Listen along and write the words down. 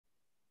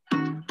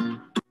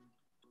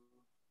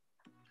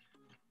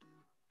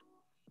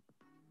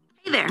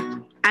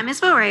I'm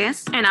Isabel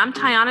Reyes. And I'm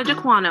Tiana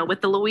DeQuano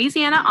with the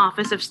Louisiana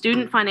Office of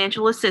Student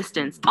Financial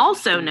Assistance,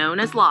 also known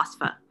as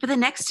LOSFA. For the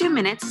next 2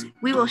 minutes,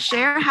 we will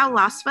share how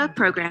LOSFA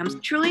programs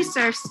truly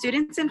serve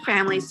students and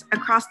families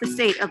across the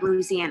state of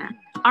Louisiana.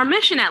 Our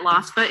mission at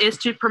LOSFA is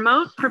to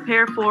promote,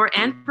 prepare for,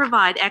 and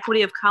provide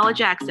equity of college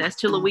access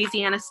to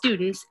Louisiana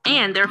students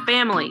and their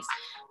families.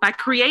 By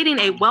creating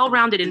a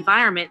well-rounded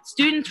environment,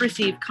 students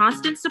receive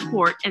constant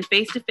support and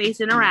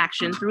face-to-face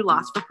interaction through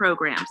LOSFA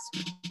programs.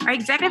 Our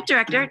executive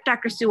director,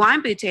 Dr.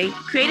 Suwan Butte,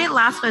 created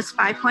LOSFA's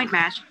 5-point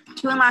match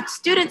to unlock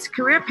students'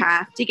 career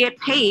path to get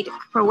paid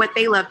for what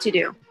they love to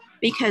do.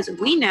 Because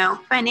we know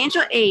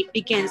financial aid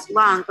begins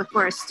long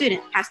before a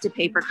student has to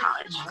pay for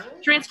college.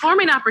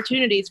 Transforming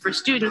opportunities for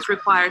students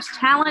requires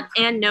talent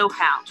and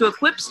know-how. To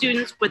equip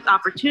students with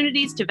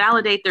opportunities to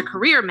validate their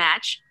career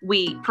match,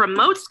 we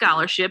promote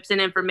scholarships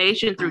and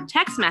information through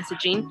text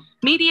messaging,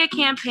 media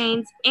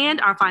campaigns,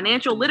 and our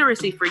Financial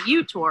Literacy for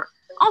You tour,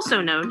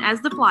 also known as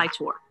the Fly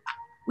Tour.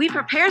 We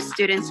prepare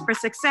students for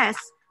success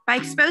by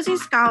exposing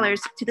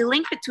scholars to the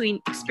link between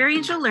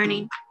experiential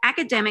learning,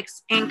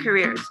 academics, and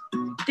careers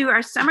through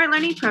our summer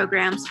learning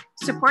programs,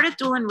 supported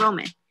dual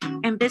enrollment,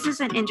 and business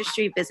and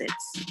industry visits.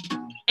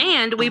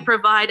 And we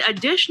provide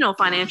additional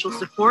financial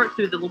support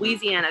through the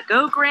Louisiana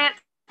Go Grant,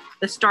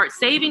 the Start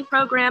Saving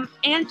Program,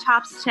 and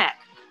TOPS Tech,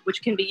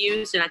 which can be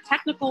used in a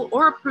technical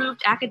or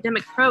approved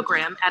academic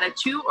program at a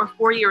 2 or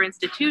 4-year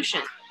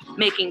institution,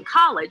 making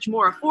college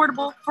more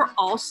affordable for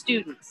all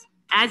students.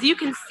 As you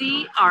can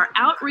see, our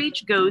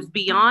outreach goes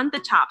beyond the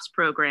TOPS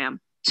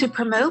program. To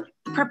promote,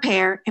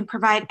 prepare, and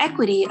provide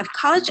equity of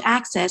college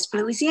access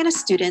for Louisiana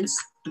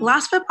students,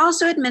 LOSFA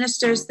also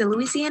administers the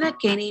Louisiana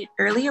Gaining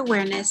Early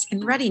Awareness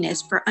and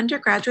Readiness for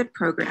Undergraduate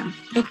Program,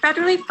 a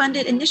federally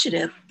funded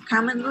initiative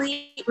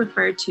commonly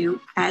referred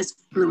to as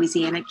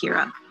Louisiana Gear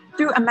Up.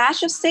 Through a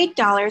match of state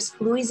dollars,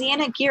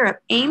 Louisiana Gear Up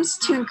aims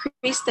to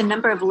increase the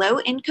number of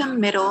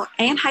low-income middle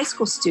and high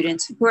school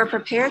students who are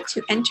prepared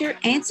to enter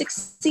and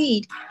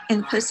succeed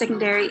in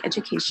post-secondary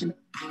education.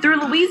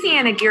 Through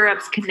Louisiana Gear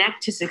Up's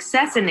Connect to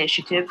Success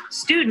initiative,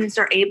 students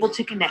are able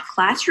to connect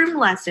classroom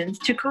lessons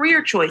to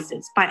career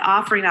choices by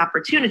offering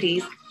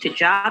opportunities to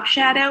job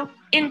shadow,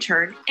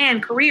 intern,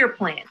 and career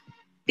plan.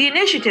 The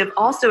initiative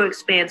also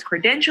expands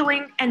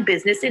credentialing and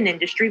business and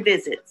industry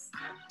visits.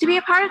 To be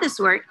a part of this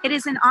work, it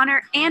is an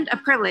honor and a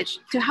privilege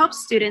to help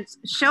students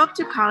show up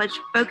to college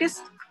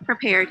focused,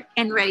 prepared,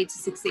 and ready to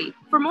succeed.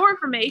 For more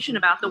information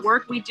about the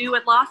work we do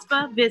at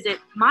LOSFA, visit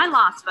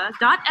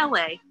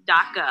mylosfa.la.gov.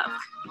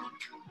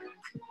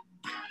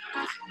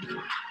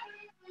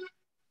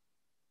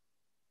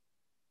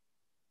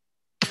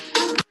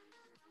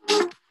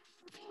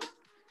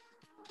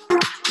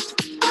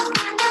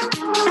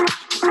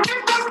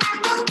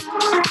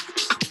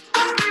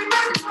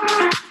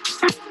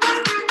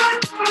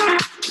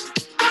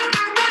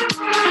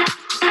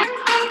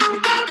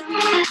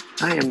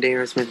 I am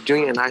Darren Smith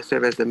Jr., and I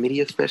serve as the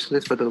media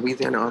specialist for the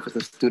Louisiana Office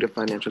of Student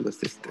Financial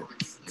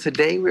Assistance.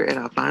 Today, we're at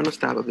our final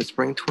stop of the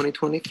Spring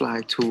 2020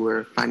 Fly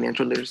Tour.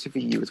 Financial Literacy for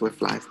You is what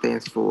FLY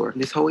stands for.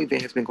 This whole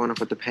event has been going on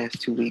for the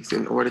past 2 weeks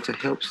in order to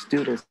help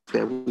students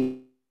that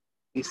we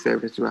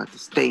service throughout the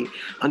state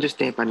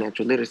understand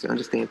financial literacy,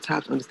 understand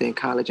TOPS, understand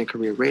college and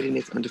career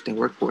readiness, understand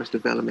workforce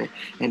development,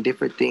 and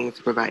different things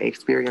to provide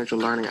experiential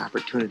learning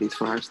opportunities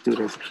for our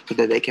students so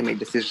that they can make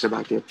decisions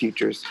about their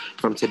futures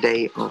from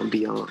today on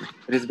beyond.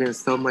 It has been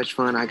so much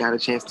fun. I got a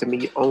chance to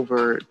meet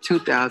over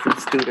 2,000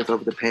 students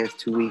over the past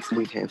 2 weeks.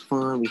 We've had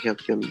fun. We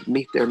helped them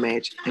meet their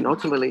match and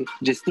ultimately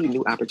just see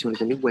new opportunities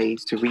and new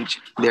ways to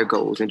reach their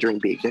goals and dream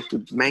big. That's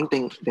the main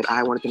thing that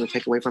I wanted them to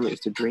take away from it, is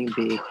to dream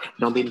big.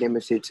 Don't be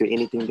limited to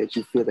anything that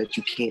you feel that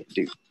you can't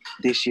do.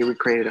 This year, we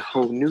created a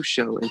whole new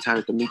show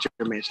entitled the Meet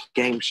Your Match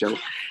Game Show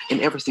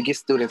in efforts to get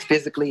students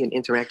physically and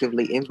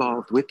interactively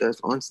involved with us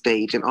on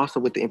stage and also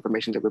with the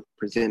information that we're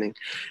presenting.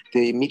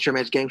 The Meet Your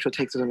Match Game Show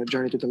takes us on a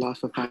journey through the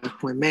LOSFA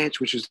 5-point match,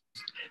 which was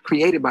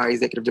created by our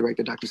executive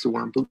director, Dr.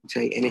 Suwan Butte,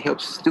 and it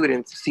helps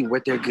students see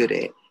what they're good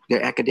at.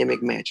 Their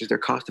academic matches, their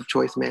cost of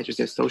choice matches,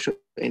 their social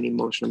and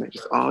emotional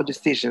matches, all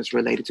decisions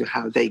related to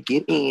how they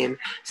get in,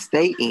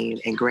 stay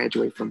in, and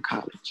graduate from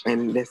college.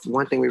 And that's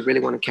one thing we really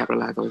want to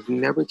capitalize on. It's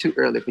never too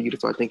early for you to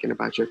start thinking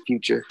about your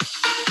future.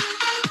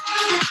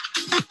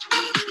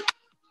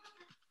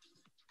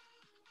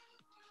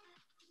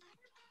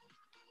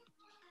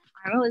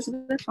 I'm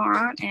Elizabeth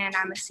Laurent, and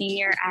I'm a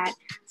senior at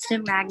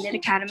STEM Magnet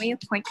Academy of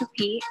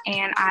Pointe-Coupee,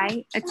 and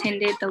I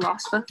attended the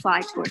LOSFA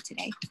Fly Tour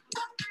today.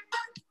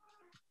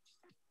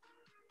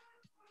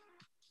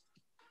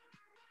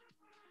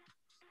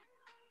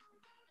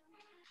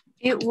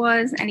 It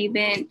was an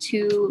event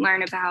to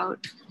learn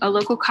about a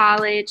local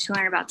college, to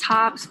learn about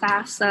TOPS,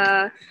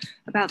 FAFSA,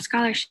 about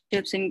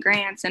scholarships and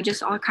grants, and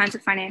just all kinds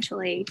of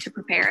financial aid to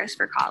prepare us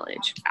for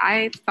college.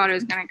 I thought it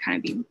was going to kind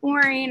of be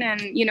boring. And,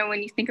 you know,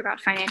 when you think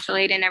about financial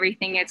aid and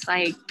everything, it's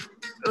like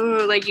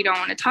oh, like you don't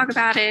want to talk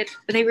about it.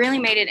 But they really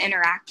made it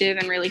interactive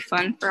and really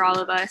fun for all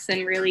of us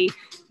and really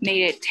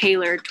made it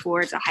tailored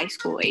towards a high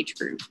school age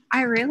group.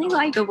 I really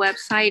like the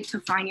website to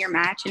find your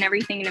match and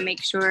everything to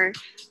make sure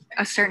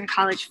a certain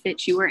college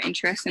fits your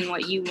interest in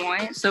what you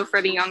want. So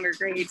for the younger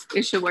grades,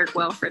 it should work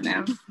well for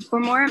them. For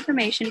more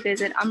information,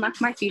 visit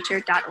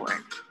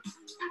unlockmyfuture.org.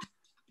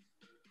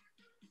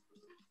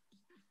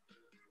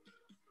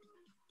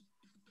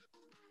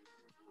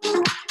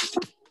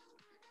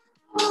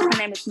 My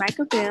name is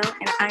Michael Bell,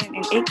 and I am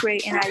in 8th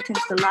grade, and I attend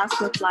the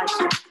LOSFA Fly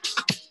Tour.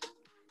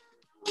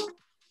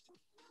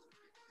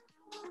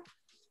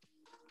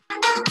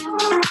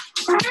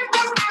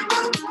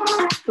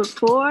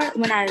 Before,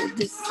 when I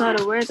just saw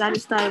the words, I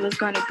just thought it was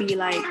going to be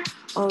like,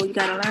 oh, you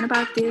got to learn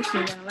about this,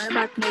 and you're going to learn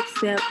about the next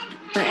step.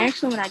 But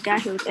actually, when I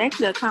got here, it was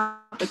actually a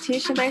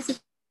competition,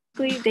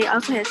 basically. They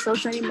also had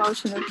social and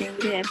emotional things.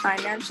 They had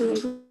financial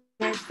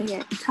events, they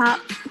had top,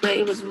 but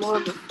it was more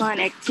of a fun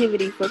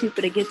activity for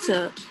people to get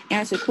to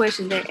answer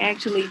questions that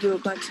actually you are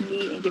going to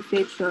need and get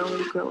fit for when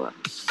you grow up.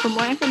 For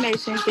more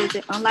information,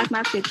 visit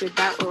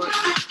unlockmyfuture.org.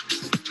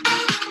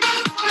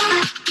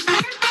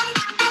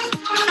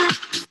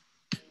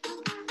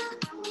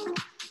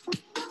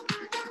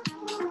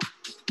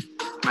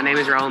 My name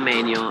is Raul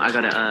Manuel. I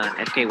go to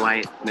FK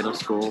White Middle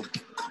School.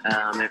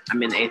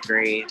 I'm in 8th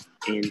grade,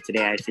 and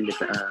today I attended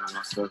the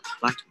LOSFA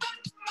Fly Tour.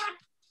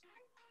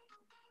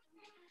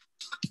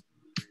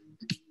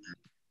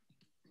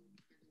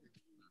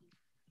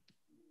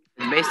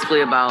 It's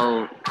basically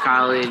about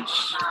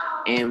college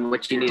and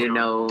what you need to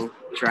know,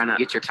 trying to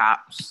get your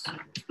tops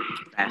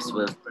fast.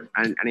 Well,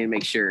 I need to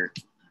make sure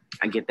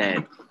I get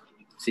that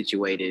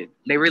situated.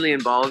 They really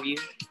involve you.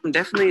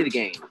 Definitely the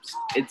games.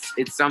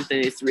 It's something.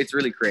 It's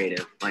really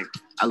creative. Like,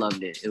 I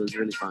loved it. It was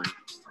really fun.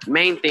 The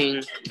main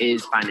thing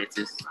is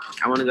finances.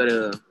 I want to go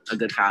to a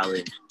good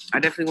college. I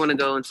definitely want to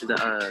go into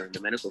the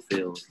medical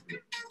field.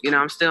 You know,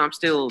 I'm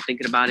still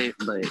thinking about it,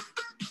 but I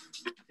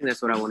think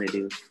that's what I want to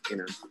do. You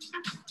know,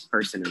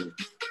 personally.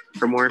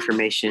 For more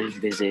information,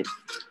 visit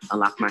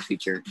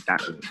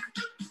unlockmyfuture.org.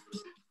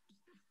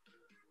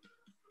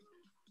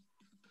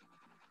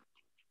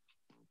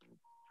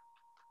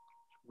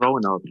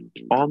 Growing up,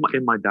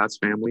 in my dad's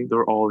family,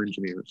 they're all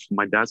engineers.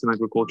 My dad's an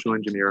agricultural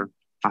engineer.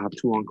 I have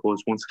two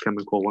uncles, one's a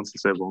chemical, one's a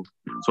civil.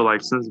 So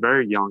like since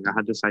very young, I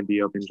had this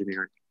idea of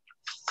engineering.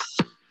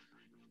 I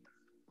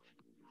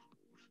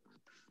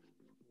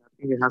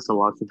think it has a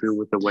lot to do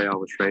with the way I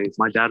was raised.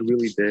 My dad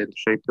really did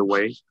shape the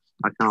way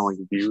I kind of like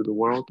view the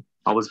world.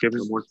 I was given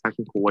a more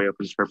technical way of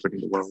interpreting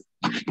the world.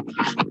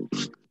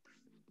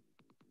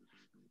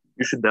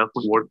 You should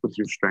definitely work with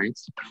your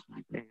strengths.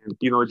 And,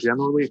 you know,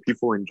 generally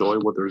people enjoy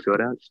what they're good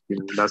at. You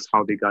know, that's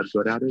how they got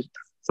good at it.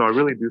 So I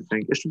really do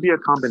think it should be a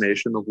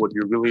combination of what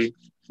you really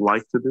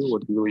like to do,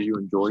 what really you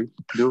enjoy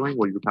doing,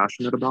 what you're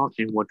passionate about,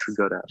 and what you're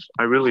good at.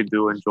 I really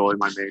do enjoy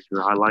my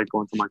major. I like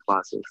going to my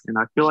classes. And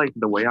I feel like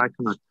the way I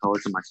kind of tell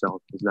it to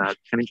myself is that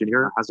an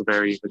engineer has a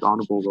very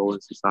honorable role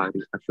in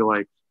society. I feel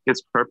like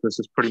its purpose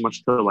is pretty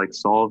much to like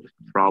solve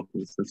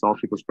problems and solve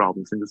people's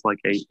problems and just like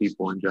aid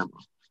people in general.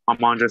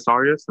 I'm Andres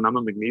Arias, and I'm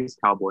a McNeese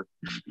Cowboy.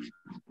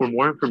 For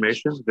more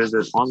information,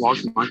 visit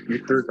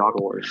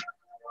unlockmyfuture.org.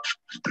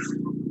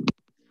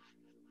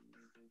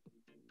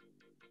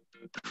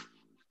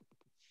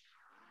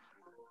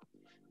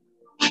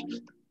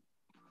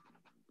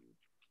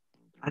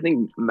 I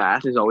think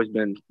math has always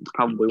been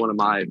probably one of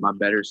my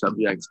better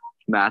subjects.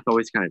 Math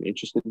always kind of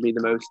interested me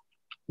the most,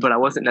 but I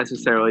wasn't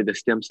necessarily the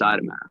STEM side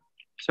of math.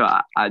 So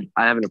I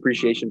have an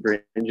appreciation for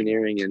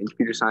engineering and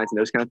computer science and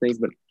those kind of things,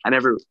 but I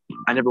never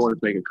wanted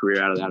to make a career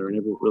out of that, or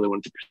never really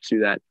wanted to pursue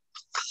that.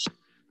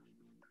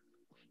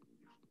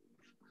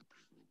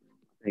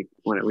 I think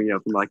when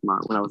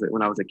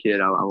I was a kid,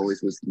 I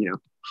always was, you know,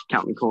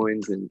 counting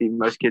coins, and even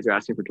most kids are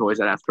asking for toys.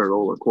 I'd ask for a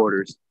roll of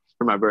quarters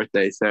for my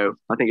birthday. So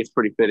I think it's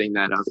pretty fitting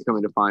that I was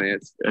coming to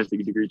finance as a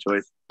degree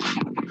choice.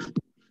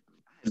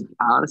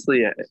 I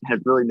honestly had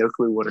really no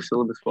clue what a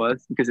syllabus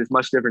was, because it's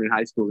much different in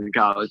high school than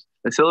college.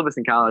 The syllabus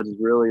in college is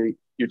really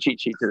your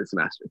cheat sheet to the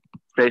semester.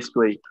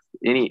 Basically,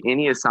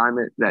 any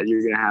assignment that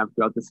you're going to have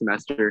throughout the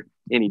semester,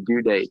 any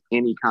due date,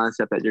 any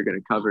concept that you're going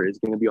to cover is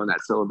going to be on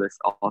that syllabus.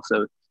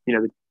 Also, you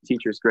know, the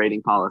teacher's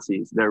grading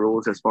policies, their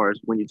rules as far as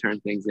when you turn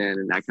things in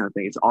and that kind of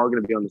thing. It's all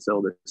going to be on the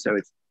syllabus. So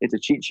it's a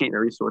cheat sheet and a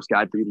resource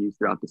guide for you to use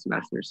throughout the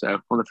semester. So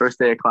on the first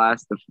day of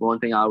class, the one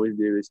thing I always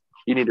do is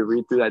you need to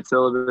read through that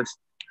syllabus,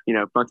 you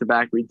know, front to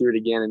back, read through it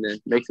again, and then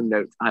make some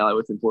notes, highlight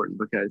what's important,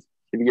 because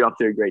if you get off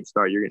to a great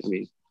start, you're going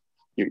to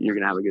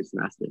have a good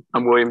semester.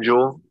 I'm William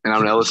Jewell, and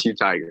I'm an LSU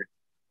Tiger.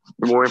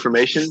 For more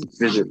information,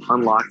 visit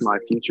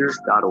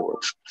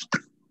unlockmyfuture.org.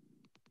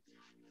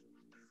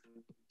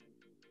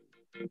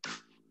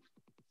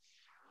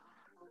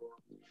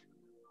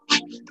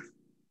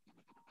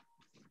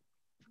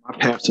 My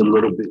path's a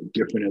little bit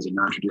different as a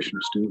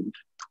non-traditional student.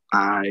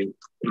 I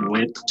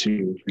went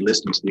to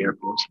enlist into the Air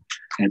Force,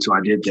 and so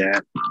I did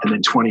that. And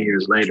then 20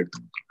 years later,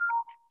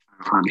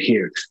 I'm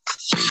here.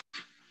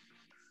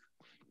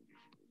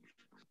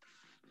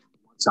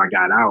 Once I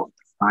got out,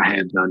 I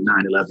had the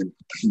 9/11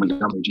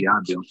 Montgomery GI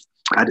Bill.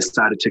 I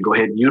decided to go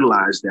ahead and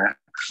utilize that.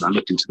 I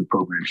looked into the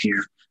program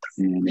here,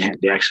 and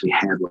they actually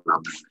had what I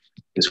wanted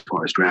as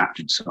far as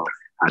drafting. So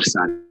I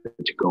decided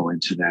to go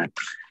into that.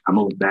 I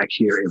moved back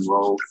here,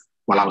 enrolled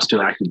while I was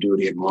still active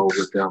duty, enrolled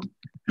with them.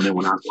 And then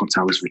once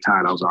I was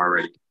retired, I was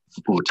already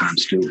a full-time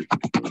student.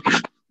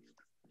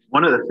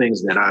 One of the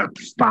things that I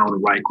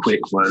found right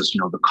quick was,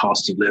 the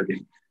cost of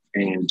living,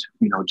 and,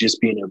 just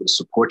being able to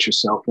support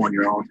yourself on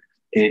your own.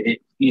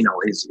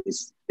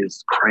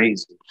 Is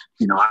crazy.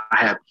 I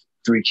have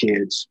 3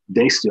 kids.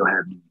 They still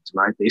have needs,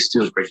 right? They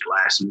still break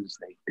glasses.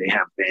 They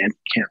have band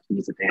camp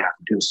things that they have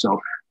to do.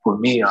 So for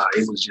me,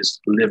 it was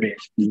just living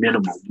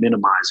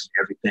minimizing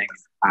everything.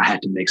 I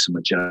had to make some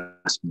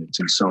adjustments.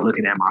 And so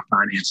looking at my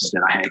finances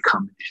that I had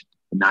coming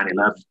in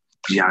 9/11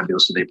 GI Bill,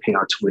 so they pay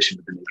our tuition,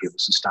 but then they give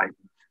us a stipend.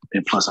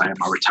 And plus I had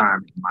my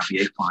retirement and my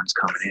VA funds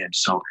coming in.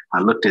 So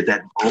I looked at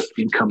that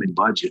incoming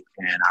budget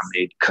and I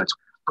made cuts,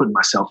 putting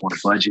myself on a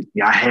budget.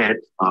 Yeah, I had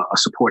a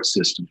support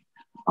system,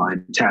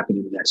 and tapping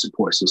into that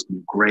support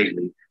system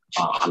greatly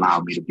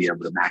allowed me to be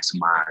able to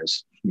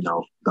maximize,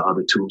 the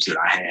other tools that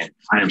I had.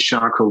 I am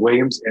Sean Crow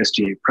Williams,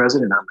 SGA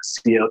President. I'm a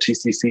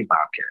CLTCC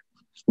Bobcat.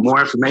 For more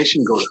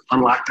information, go to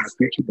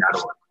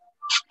unlockmyfuture.org.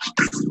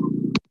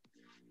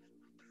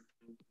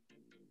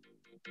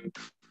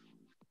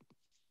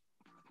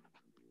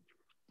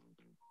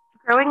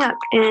 Growing up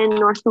in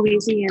North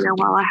Louisiana,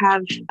 while I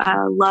have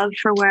a love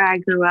for where I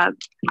grew up,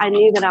 I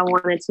knew that I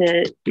wanted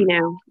to,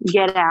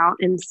 get out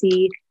and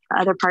see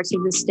other parts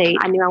of the state.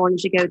 I knew I wanted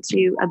to go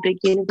to a big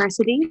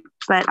university,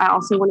 but I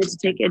also wanted to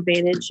take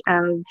advantage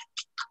of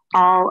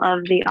all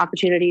of the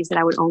opportunities that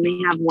I would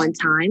only have one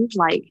time,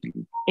 like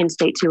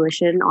in-state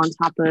tuition on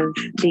top of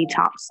the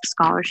top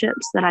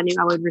scholarships that I knew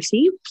I would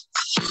receive.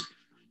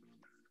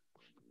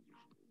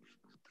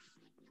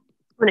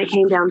 When it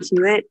came down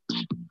to it,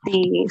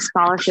 the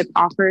scholarship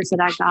offers that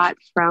I got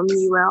from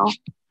UL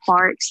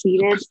far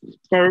exceeded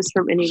those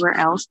from anywhere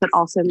else, but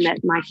also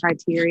met my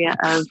criteria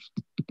of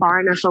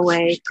far enough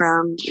away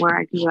from where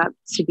I grew up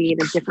to be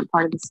in a different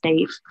part of the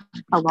state,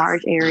 a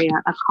large area,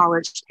 a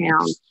college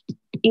town.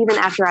 Even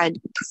after I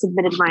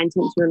submitted my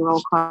intent to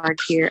enroll card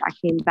here, I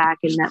came back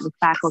and met with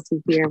faculty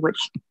here,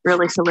 which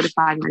really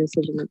solidified my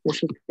decision that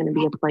this was going to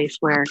be a place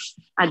where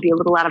I'd be a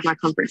little out of my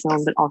comfort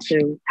zone, but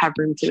also have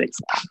room to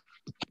excel.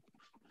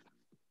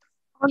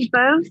 On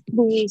both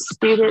the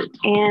student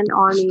and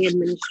on the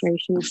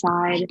administration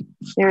side,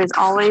 there is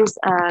always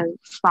a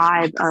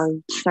vibe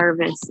of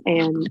service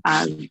and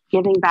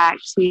giving back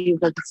to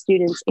both the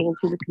students and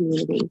to the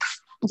community.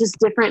 Just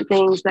different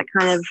things that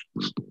kind of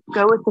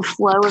go with the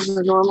flow of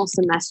the normal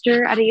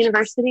semester at a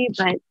university,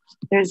 but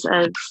there's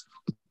a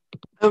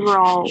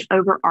overall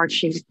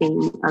overarching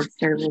theme of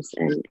service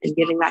and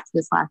giving back to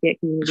this Lafayette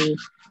community,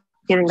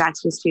 giving back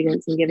to the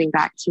students, and giving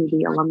back to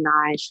the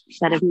alumni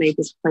that have made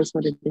this place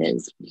what it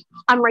is.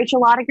 I'm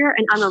Rachel Lottiger,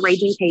 and I'm a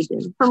Raging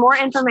Cajun. For more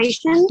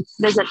information,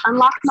 visit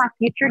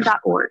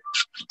unlockmyfuture.org.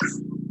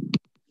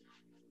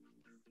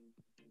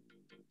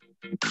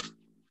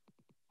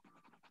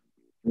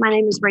 My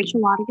name is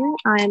Rachel Lottiger.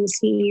 I am a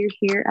senior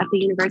here at the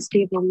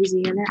University of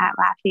Louisiana at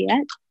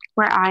Lafayette,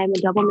 where I am a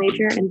double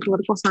major in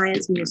political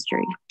science and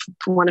history.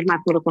 One of my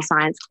political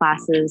science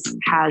classes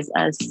has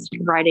us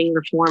writing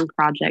reform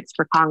projects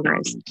for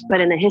Congress. But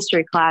in the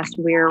history class,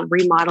 we're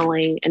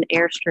remodeling an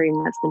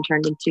Airstream that's been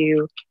turned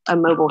into a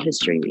mobile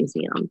history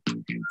museum.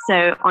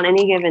 So on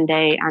any given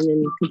day, I'm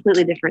in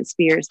completely different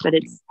spheres, but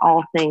it's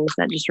all things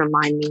that just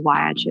remind me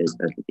why I chose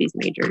both of these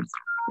majors.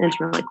 And it's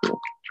really cool.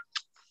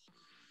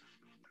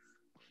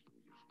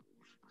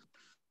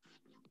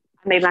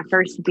 I made my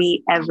first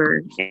beat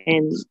ever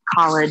in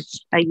college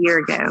a year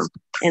ago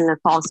in the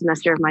fall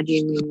semester of my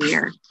junior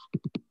year.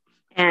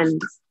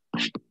 And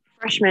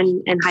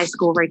freshman in high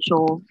school,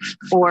 Rachel,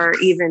 or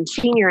even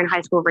senior in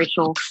high school,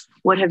 Rachel,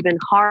 would have been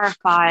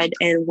horrified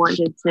and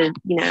wanted to,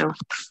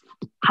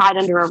 hide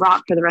under a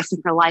rock for the rest of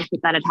her life if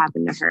that had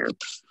happened to her.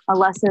 A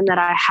lesson that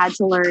I had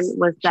to learn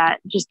was that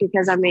just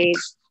because I made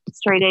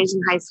straight A's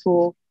in high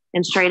school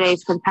and straight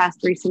A's for the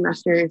past 3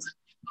 semesters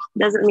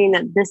doesn't mean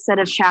that this set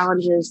of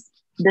challenges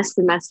this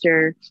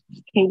semester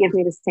can give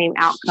me the same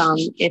outcome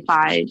if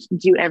I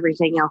do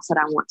everything else that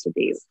I want to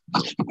do.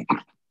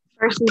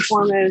 First and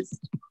foremost,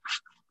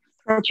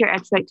 set your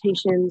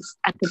expectations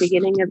at the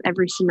beginning of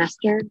every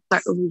semester,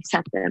 but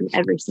reset them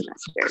every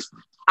semester.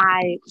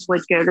 I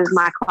would go to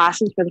my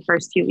classes for the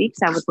first 2 weeks.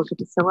 I would look at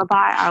the syllabi.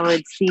 I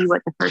would see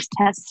what the first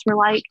tests were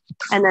like,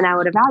 and then I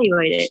would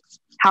evaluate it.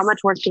 How much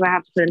work do I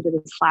have to put into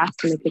this class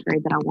to make the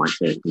grade that I want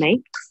to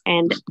make?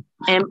 And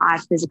am I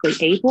physically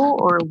able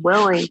or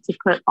willing to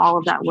put all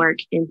of that work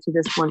into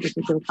this one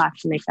particular class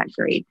to make that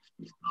grade?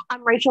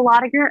 I'm Rachel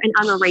Lottiger, and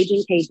I'm a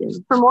Raging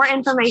Cajun. For more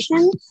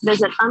information,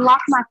 visit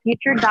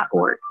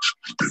unlockmyfuture.org.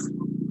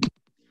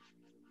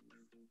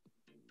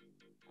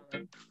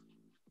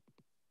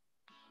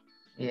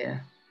 Yeah.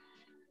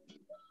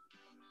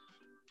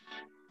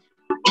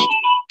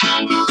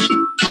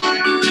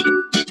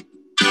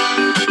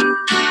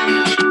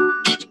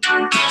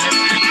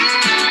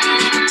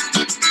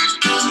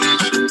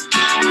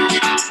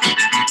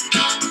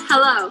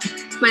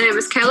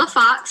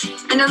 Fox,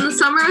 and in the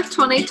summer of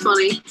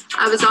 2020,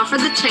 I was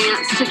offered the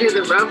chance to do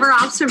the Rover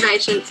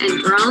Observation and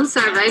Drone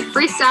Survey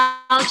Freestyle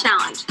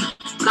Challenge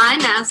by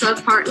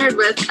NASA, partnered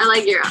with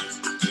LA Gear Up.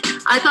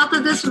 I thought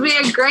that this would be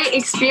a great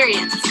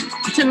experience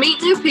to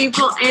meet new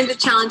people and to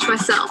challenge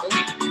myself.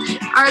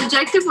 Our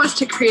objective was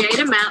to create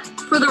a map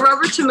for the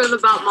rover to move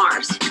about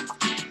Mars.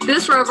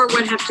 This rover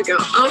would have to go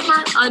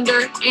over,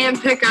 under,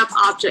 and pick up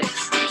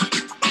objects.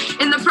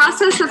 In the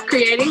process of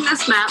creating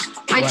this map,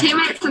 my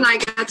teammates and I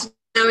got to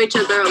know each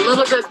other a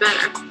little bit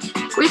better.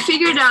 We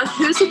figured out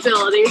whose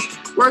abilities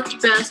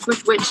worked best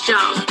with which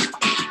job.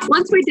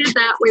 Once we did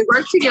that, we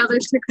worked together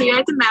to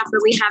create the map that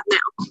we have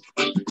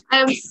now. I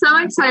am so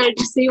excited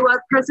to see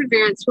what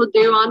Perseverance will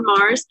do on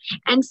Mars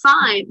and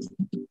find.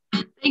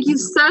 Thank you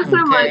so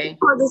much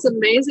for this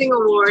amazing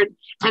award,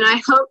 and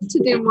I hope to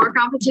do more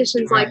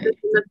competitions like this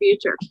in the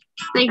future.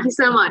 Thank you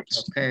so much.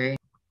 Okay.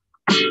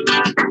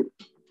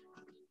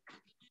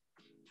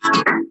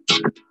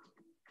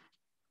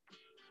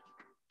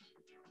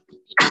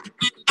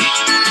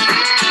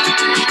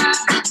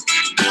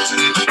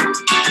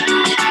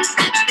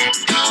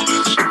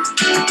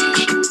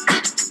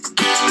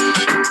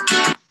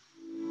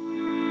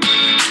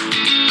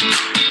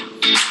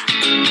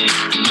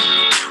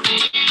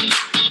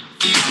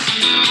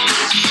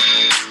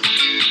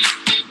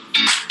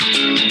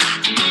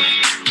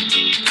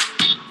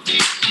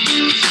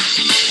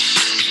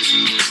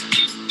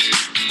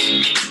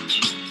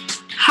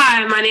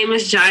 Hi, my name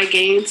is Jai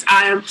Gaines.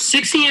 I am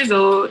 16 years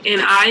old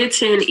and I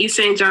attend East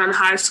St. John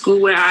High School,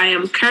 where I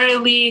am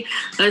currently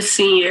a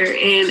senior.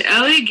 And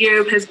Elliot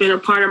Garib has been a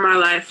part of my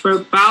life for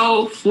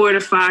about 4 to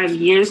 5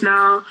 years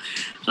now.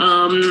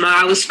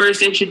 I was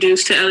first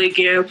introduced to Elliot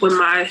Garib when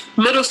my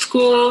middle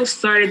school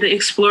started the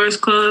Explorers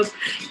Club,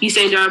 East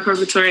St. John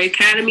Preparatory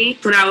Academy,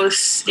 when I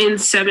was in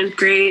 7th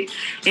grade.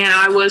 And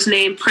I was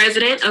named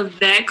president of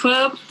that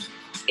club.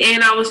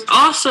 And I was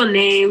also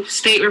named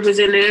state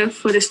representative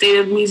for the state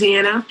of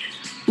Louisiana.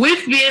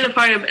 With being a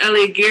part of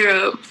Elliot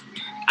Garib,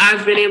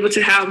 I've been able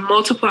to have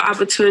multiple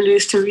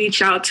opportunities to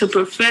reach out to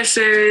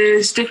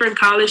professors, different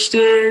college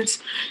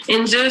students,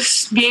 and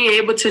just being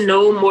able to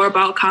know more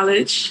about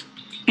college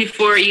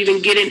before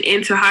even getting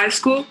into high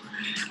school.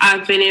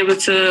 I've been able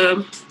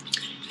to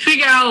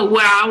figure out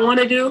what I want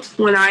to do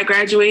when I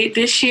graduate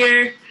this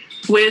year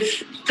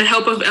with the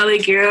help of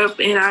Elliot Garib,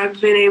 and I've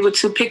been able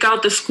to pick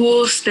out the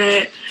schools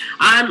that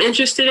I'm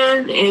interested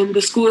in and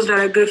the schools that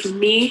are good for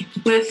me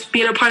with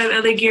being a part of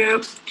Elliot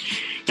Garib.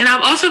 And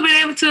I've also been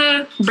able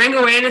to bring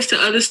awareness to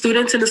other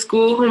students in the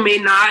school who may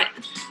not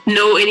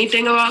know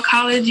anything about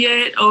college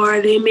yet,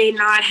 or they may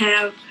not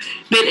have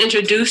been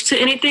introduced to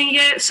anything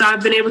yet. So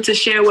I've been able to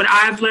share what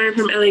I've learned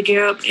from Elliot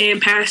Garib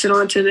and pass it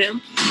on to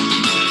them.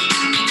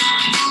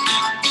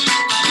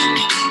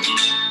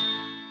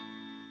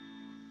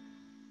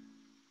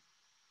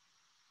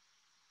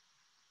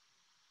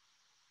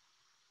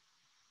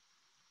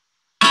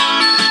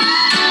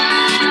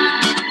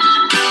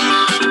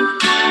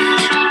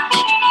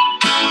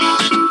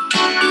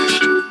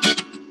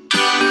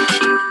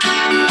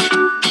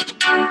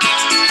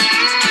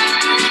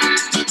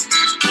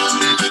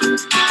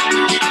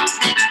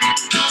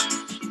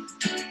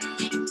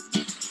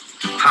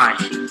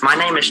 My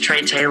name is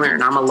Trey Taylor,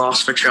 and I'm a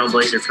LOSFA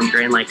Trailblazer from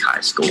Grand Lake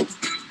High School.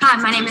 Hi,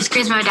 my name is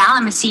Grace Modal.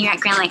 I'm a senior at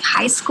Grand Lake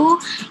High School,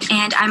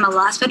 and I'm a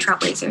LOSFA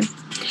Trailblazer.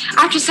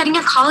 After setting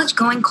a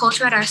college-going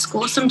culture at our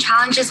school, some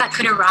challenges that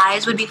could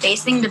arise would be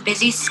facing the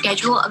busy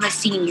schedule of a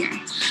senior.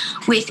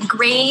 With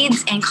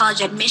grades and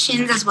college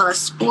admissions, as well as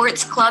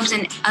sports, clubs,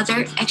 and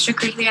other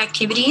extracurricular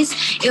activities,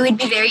 it would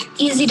be very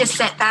easy to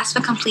set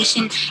FAFSA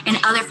completion and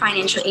other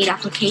financial aid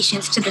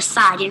applications to the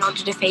side in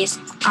order to face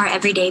our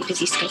everyday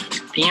busy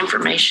schedule. The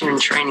information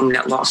and training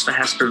that LOSFA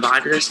has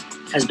provided us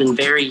has been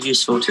very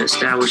useful to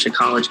establish a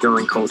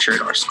college-going culture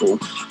at our school.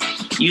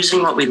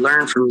 Using what we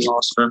learned from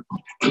LOSFA,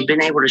 we've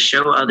been able to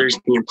show others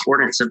the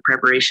importance of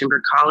preparation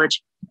for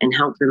college and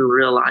help them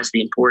realize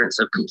the importance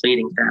of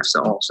completing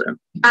FAFSA also.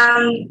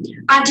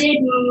 I did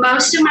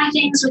most of my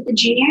things with the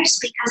juniors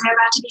because they're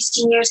about to be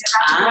seniors,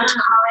 they're about to go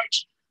to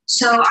college.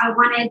 So I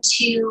wanted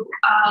to,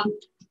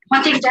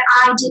 one thing that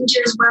I didn't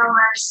do as well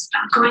was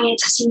going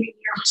into senior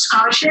year with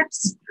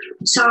scholarships.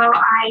 So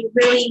I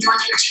really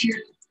wanted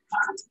to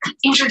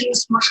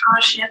introduce more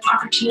scholarship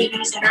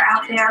opportunities that are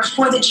out there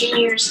for the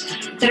juniors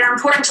that are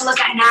important to look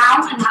at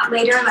now and not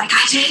later like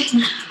I did.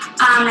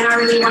 And I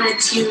really wanted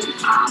to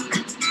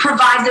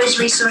provide those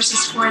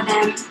resources for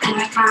them. And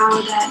I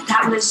found that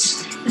that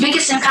was the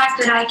biggest impact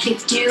that I could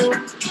do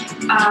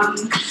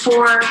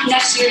for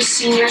next year's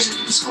seniors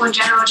and the school in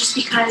general, just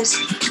because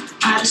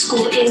the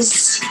school is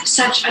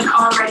such an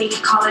already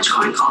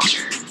college-going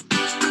culture.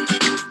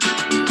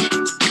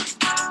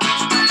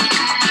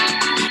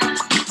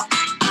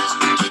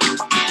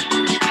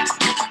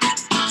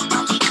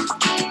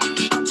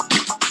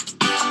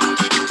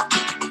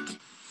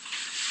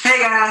 Hey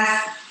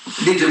guys,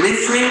 did you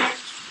miss me?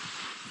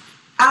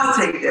 I'll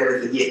take that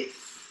as a yes.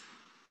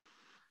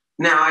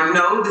 Now I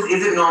know this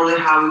isn't normally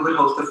how we would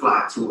host a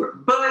fly tour,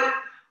 but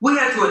we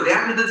had to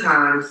adapt to the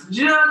times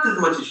just as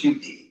much as you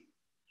did.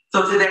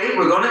 So today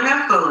we're going to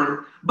have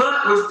fun,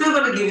 but we're still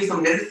going to give you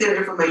some necessary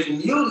information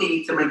you'll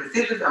need to make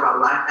decisions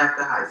about life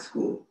after high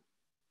school.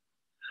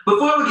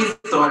 Before we get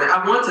started,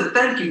 I want to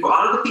thank you for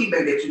all of the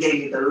feedback that you gave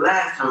me the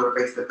last time we were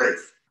face to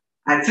face.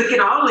 I took it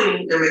all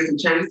in and made some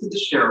changes to the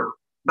show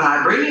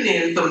by bringing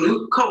in some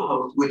new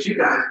co-hosts, which you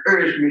guys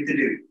urged me to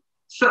do.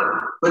 So,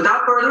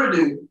 without further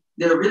ado,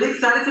 they're really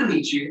excited to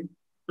meet you.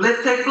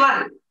 Let's take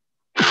flight.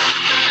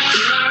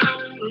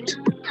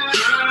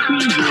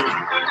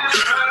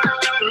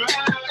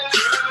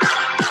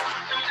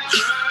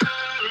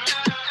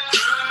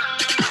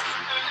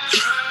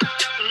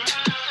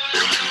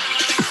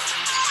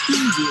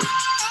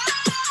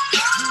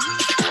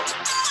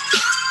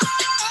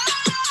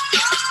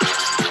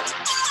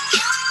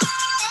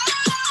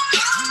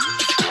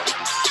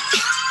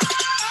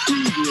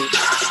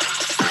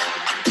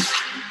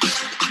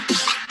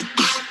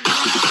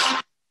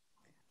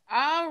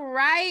 All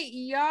right,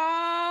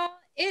 y'all.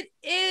 It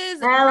is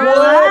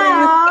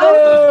Hello.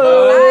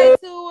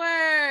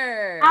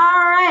 tour.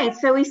 All right,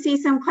 so we see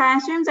some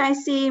classrooms. I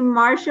see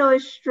Marshall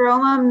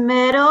Estroma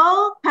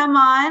Middle. Come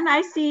on,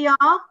 I see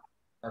y'all.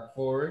 Dark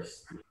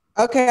Forest.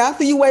 Okay, I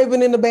see you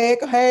waving in the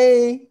back.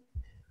 Hey.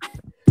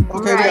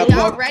 Okay, right.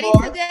 Y'all ready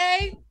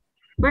today?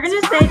 We're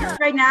gonna say this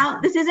right now.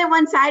 This isn't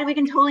one side. We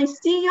can totally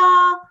see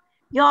y'all.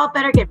 Y'all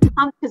better get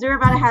pumped because we're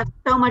about to have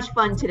so much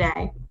fun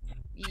today.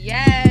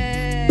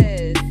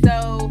 Yes.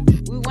 So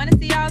we want to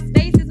see y'all's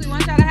faces. We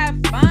want y'all to have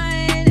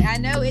fun. I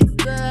know it's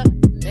the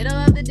middle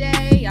of the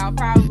day. Y'all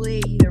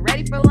probably either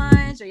ready for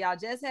lunch or y'all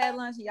just had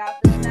lunch and y'all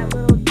feeling that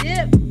little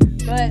dip.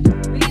 But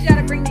we need y'all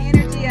to bring the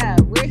energy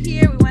up. We're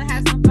here. We want to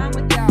have some fun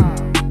with y'all.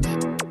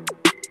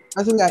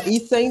 I think we got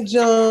East St.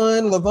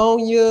 John,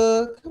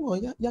 Livonia. Come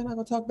on, y'all not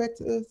gonna talk back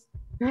to us?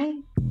 Right.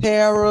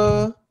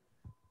 Tara.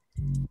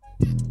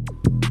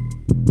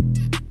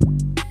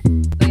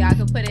 So y'all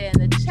can put it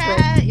in the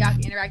chat. Y'all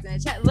can interact in the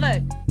chat.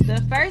 Look,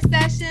 the first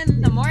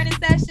session, the morning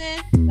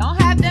session,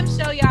 don't have them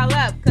show y'all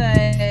up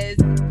because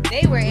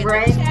they were in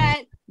the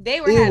chat. They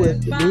were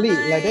having fun.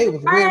 Like they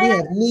was real. We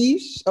have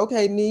Niche.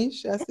 Okay,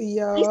 Niche. I see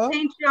y'all. East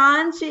St.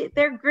 John,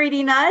 they're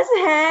greeting us.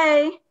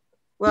 Hey.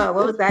 Whoa,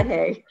 what was that?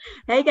 Hey.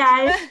 Hey,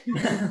 guys.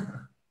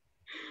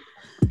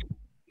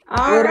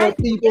 All what right. up,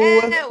 people?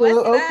 Yeah, what's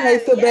up? Okay,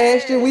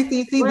 Sebastian. Yeah. We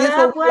see What this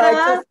up, what we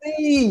like to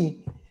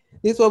see.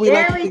 This is what we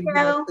there like to we see.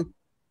 go.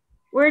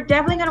 We're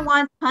definitely going to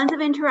want tons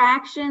of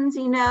interactions.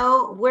 You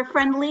know, we're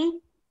friendly.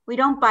 We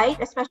don't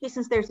bite, especially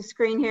since there's a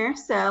screen here.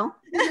 So.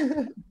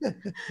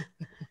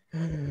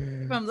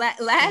 From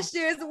last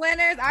year's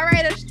winners. All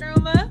right,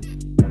 Estroma.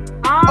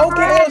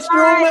 Okay,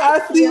 Estroma,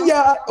 I see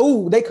y'all.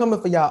 Ooh, they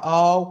coming for y'all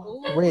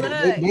already.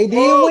 They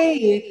did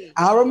win.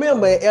 I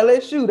remember at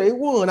LSU, they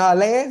won our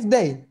last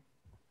day.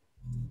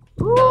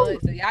 So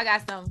y'all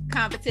got some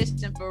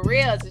competition for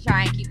real to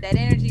try and keep that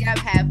energy up,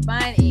 have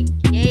fun,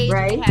 engage.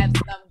 Right. We have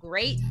some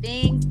great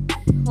things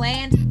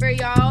planned for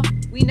y'all.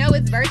 We know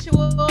it's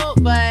virtual,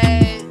 but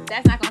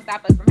that's not gonna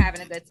stop us from having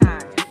a good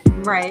time.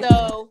 Right.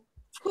 So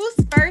whose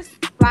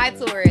first fly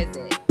tour is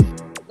it?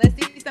 Let's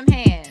see some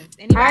hands.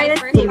 Anybody's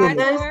first fly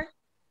tour?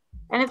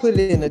 And put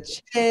it in the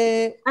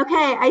chat.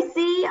 Okay, I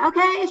see.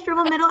 Okay,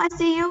 Estroma Middle, I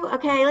see you.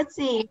 Okay, let's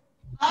see.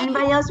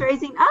 Anybody else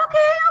raising?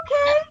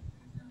 Okay.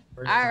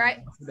 All right.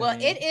 Well,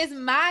 it is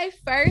my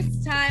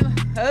first time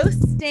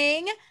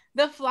hosting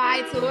the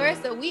fly tour,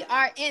 so we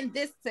are in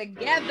this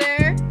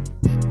together.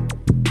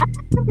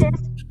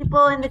 There's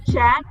people in the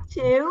chat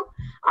too.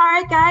 All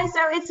right, guys. So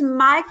it's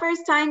my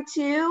first time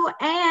too,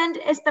 and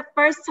it's the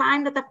first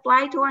time that the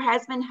fly tour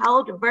has been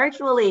held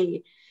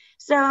virtually.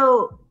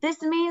 So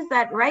this means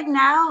that right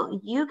now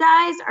you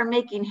guys are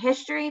making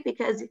history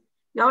because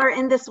y'all are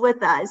in this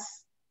with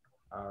us.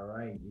 All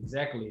right,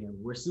 exactly.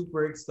 And we're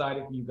super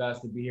excited for you guys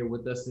to be here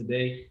with us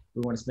today.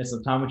 We want to spend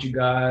some time with you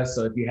guys.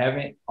 So if you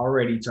haven't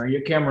already, turn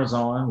your cameras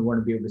on. We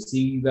want to be able to see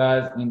you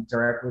guys,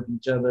 interact with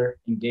each other,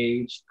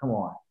 engage. Come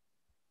on.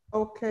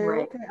 Okay,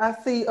 okay. I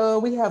see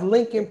we have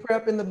Lincoln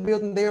Prep in the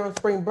building there on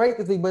spring break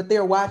this week, but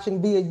they're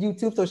watching via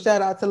YouTube. So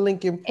shout out to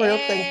Lincoln Prep.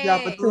 Thank y'all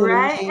for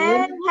tuning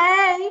in.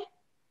 Hey.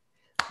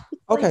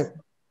 Okay,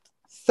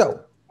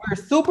 so we're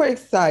super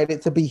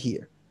excited to be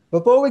here.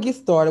 Before we get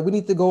started, we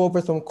need to go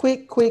over some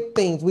quick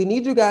things. We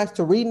need you guys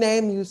to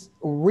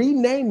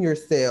rename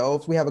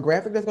yourselves. We have a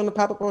graphic that's going to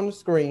pop up on the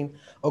screen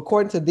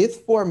according to this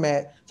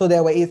format, so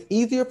that way it's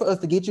easier for us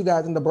to get you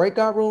guys in the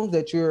breakout rooms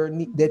that you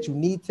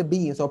need to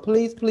be in. So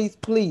please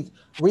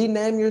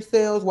rename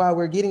yourselves while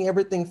we're getting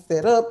everything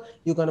set up.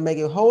 You're going to make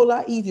it a whole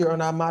lot easier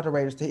on our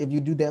moderators if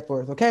you do that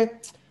for us, okay?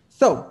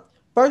 So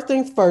first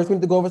things first, we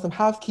need to go over some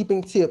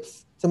housekeeping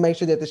tips to make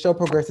sure that the show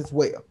progresses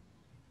well.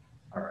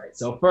 All right,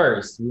 so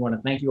first, we want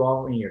to thank you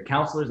all and your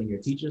counselors and your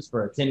teachers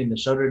for attending the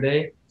show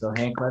today. So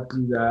hand clap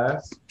to you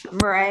guys.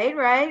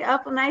 Right.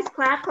 Up a nice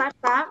clap.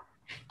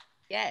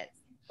 Yes.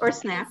 Or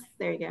snap.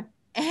 There you go.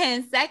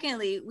 And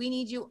secondly, we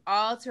need you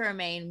all to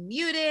remain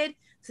muted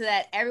so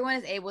that everyone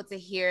is able to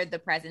hear the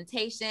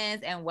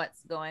presentations and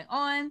what's going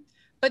on.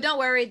 But don't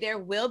worry, there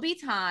will be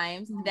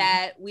times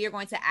that we are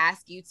going to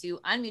ask you to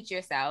unmute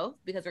yourself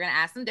because we're going to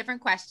ask some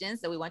different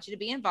questions. So we want you to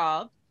be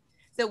involved.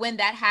 So when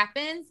that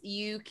happens,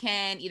 you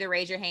can either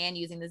raise your hand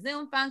using the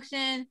Zoom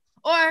function,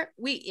 or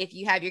if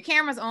you have your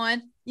cameras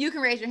on, you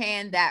can raise your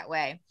hand that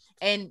way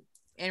and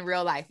in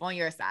real life on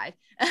your side.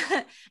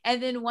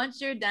 And then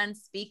once you're done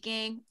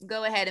speaking,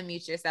 go ahead and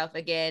mute yourself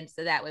again.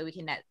 So that way we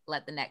can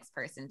let the next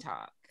person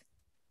talk.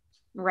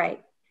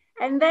 Right.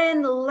 And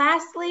then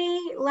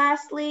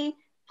lastly,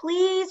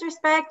 please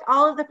respect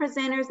all of the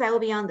presenters that will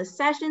be on the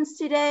sessions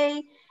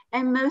today.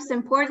 And most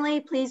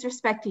importantly, please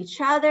respect each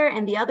other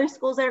and the other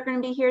schools that are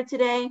going to be here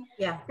today.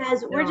 Yeah.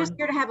 Because we're just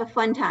here to have a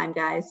fun time,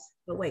 guys.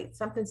 But wait,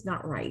 something's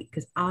not right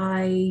because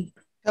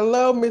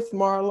Hello, Miss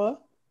Marla.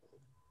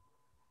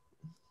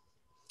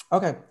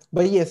 Okay,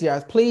 but yes,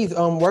 guys, please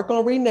work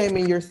on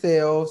renaming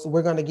yourselves.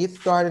 We're gonna get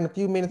started in a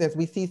few minutes as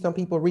we see some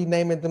people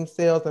renaming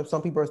themselves and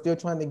some people are still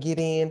trying to get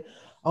in.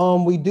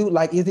 We do,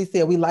 like Izzy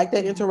said, we like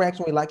that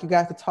interaction. We like you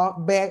guys to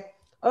talk back.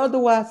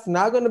 Otherwise, it's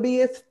not gonna be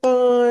as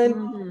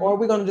fun, or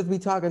we're gonna just be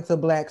talking to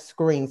black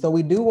screen. So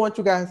we do want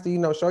you guys to, you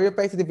know, show your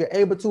faces if you're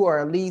able to, or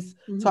at least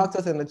talk to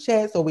us in the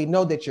chat so we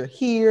know that you're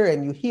here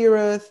and you hear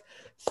us.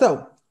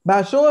 So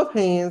by show of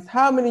hands,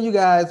 how many of you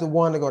guys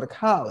want to go to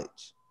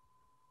college?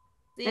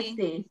 Let's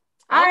see.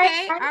 All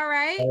right.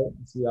 I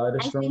see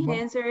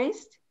hands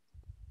raised.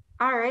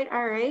 All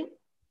right.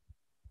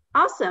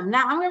 Awesome.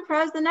 Now I'm going to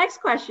pose the next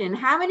question.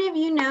 How many of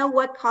you know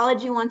what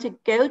college you want to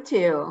go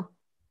to?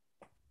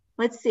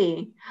 Let's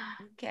see.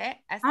 Okay.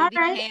 I see the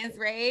hands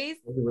raised.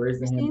 Raise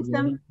the hand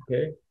some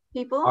okay.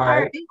 People. All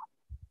right.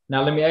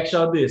 Now let me ask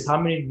y'all this. How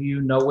many of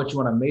you know what you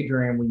want to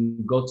major in when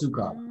you go to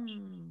college?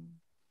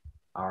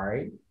 All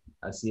right.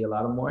 I see a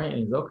lot of more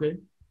hands. Okay.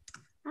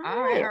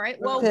 All right.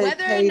 Well, Okay,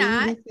 whether Katie, or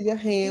not we see your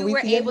hand. you were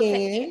We see your able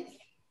hand.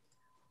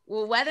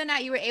 whether or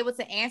not you were able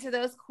to answer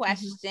those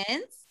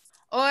questions,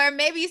 or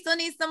maybe you still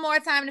need some more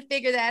time to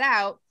figure that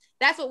out,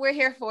 that's what we're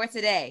here for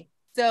today.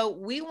 So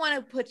we want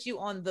to put you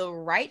on the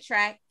right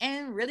track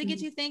and really get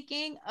you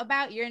thinking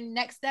about your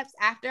next steps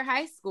after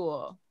high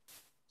school.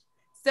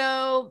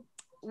 So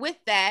with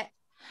that,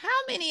 how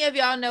many of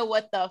y'all know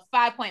what the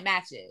 5-point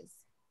match is?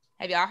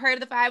 Have y'all heard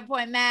of the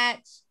 5-point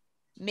match?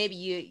 Maybe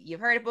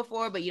you've heard it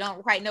before, but you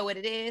don't quite know what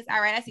it is.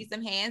 All right, I see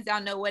some hands.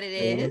 Y'all know what it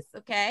is.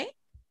 Okay.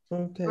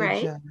 Okay,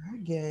 right.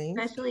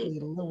 Especially,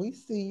 we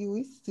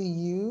see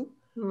you.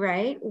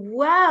 Right.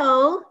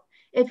 Well,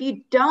 if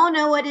you don't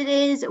know what it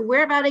is,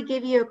 we're about to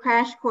give you a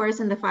crash course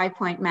in the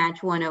 5-point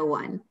match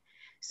 101.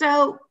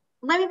 So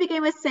let me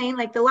begin with saying,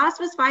 like, the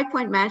LOSFA's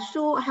 5-point match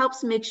tool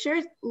helps make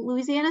sure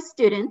Louisiana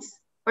students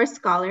or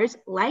scholars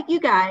like you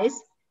guys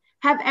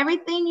have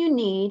everything you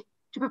need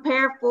to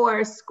prepare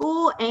for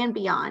school and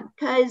beyond.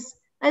 Because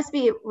let's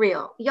be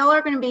real, y'all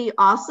are going to be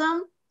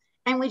awesome,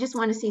 and we just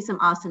want to see some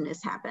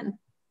awesomeness happen.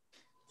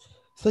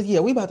 So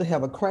yeah, we about to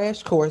have a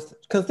crash course.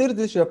 Consider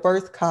this your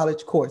first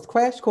college course,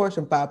 crash course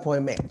and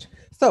 5-point match.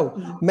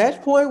 So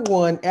match point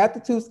 1,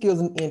 aptitude,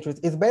 skills, and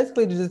interests is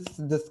basically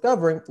just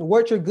discovering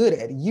what you're good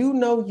at. You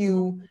know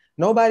you,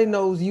 nobody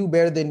knows you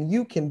better than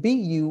you can be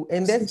you.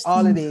 And that's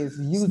all it is,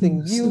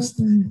 using you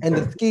and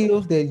the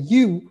skills that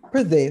you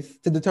possess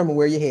to determine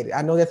where you're headed.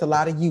 I know that's a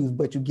lot of yous,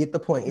 but you get the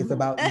point. It's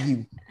about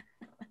you.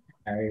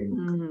 All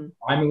right.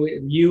 I mean,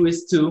 with you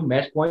is 2,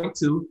 match point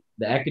 2.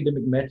 The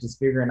academic match is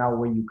figuring out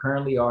where you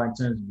currently are in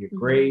terms of your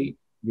grade,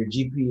 your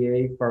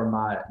GPA for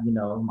my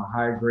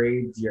higher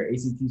grades, your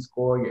ACT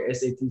score, your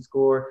SAT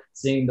score,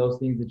 seeing those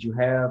things that you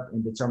have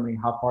and determining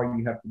how far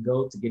you have to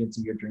go to get into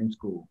your dream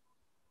school.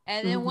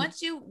 And then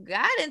once you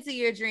got into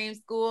your dream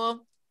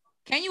school,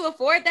 can you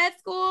afford that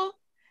school?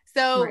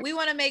 So we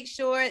want to make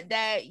sure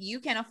that you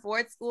can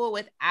afford school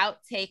without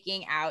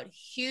taking out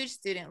huge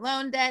student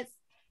loan debts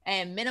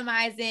and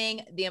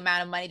minimizing the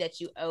amount of money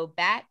that you owe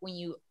back when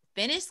you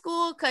finish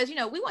school. Because,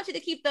 we want you to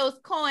keep those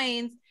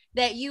coins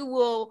that you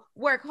will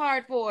work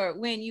hard for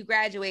when you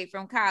graduate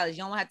from college.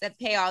 You don't have to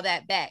pay all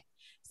that back.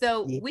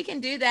 So we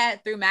can do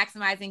that through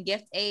maximizing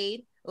gift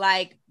aid,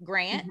 like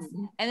grants,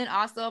 and then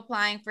also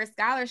applying for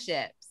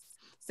scholarships.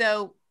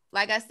 So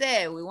like I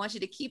said, we want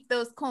you to keep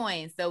those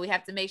coins. So we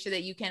have to make sure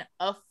that you can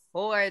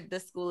afford the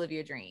school of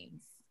your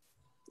dreams.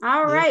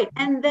 All right.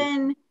 And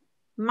then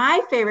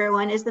my favorite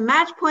one is the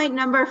match point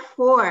number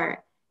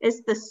 4.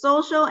 It's the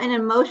social and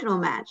emotional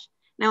match.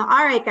 Now,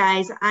 all right,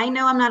 guys, I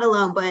know I'm not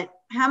alone, but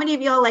how many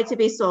of y'all like to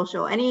be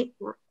social? Any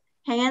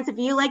hands? If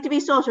you like to be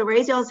social,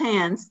 raise y'all's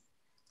hands.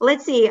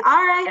 Let's see. All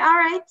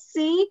right.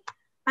 See,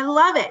 I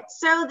love it.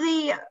 So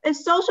the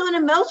social and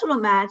emotional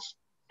match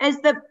is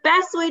the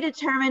best way to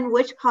determine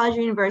which college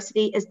or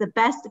university is the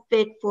best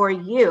fit for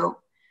you.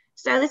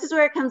 So this is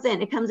where it comes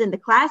in. It comes in the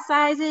class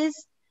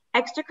sizes,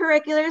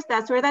 extracurriculars,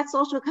 that's where that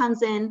social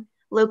comes in,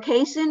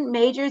 location,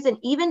 majors, and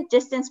even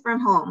distance from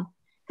home.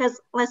 Because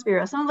let's be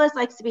real, some of us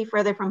likes to be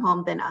further from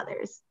home than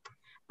others.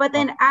 But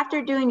then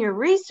after doing your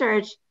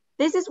research,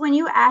 this is when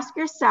you ask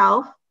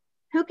yourself,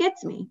 who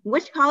gets me?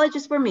 Which college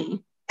is for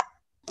me?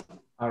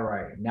 All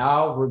right,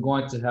 now we're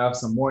going to have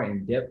some more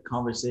in-depth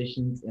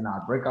conversations in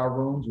our breakout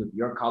rooms with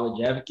your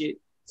college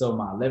advocate. So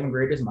my 11th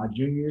graders, my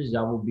juniors,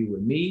 y'all will be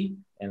with me,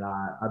 and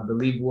I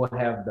believe we'll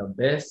have the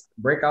best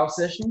breakout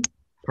session.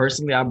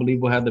 personally, I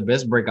believe we'll have the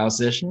best breakout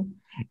session.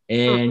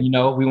 And,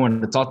 we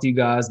wanted to talk to you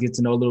guys, get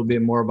to know a little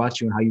bit more about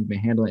you and how you've been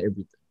handling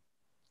everything.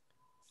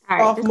 All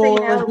right,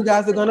 Sophomores, you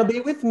guys are going to be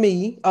with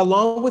me,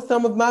 along with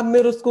some of my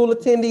middle school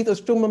attendees or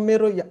Struma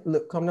Middle.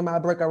 Look, come to my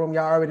breakout room.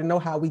 Y'all already know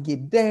how we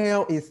get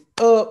down. It's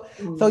up.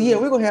 So yeah,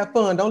 we're going to have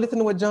fun. Don't listen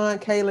to what John,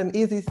 Kayla, and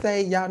Izzy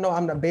say. Y'all know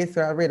I'm the best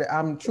already.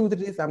 I'm true to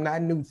this. I'm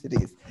not new to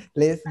this.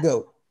 Let's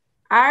go.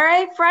 All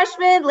right,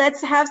 freshmen,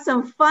 let's have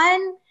some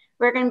fun.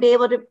 We're going to be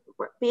able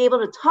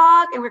to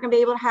talk, and we're going to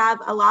be able to have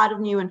a lot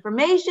of new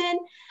information.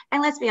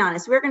 And let's be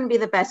honest, we're going to be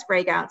the best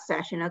breakout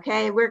session,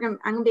 okay? I'm going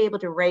to be able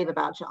to rave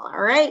about y'all,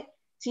 all right?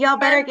 So y'all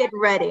better get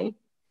ready.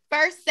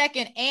 First,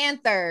 second,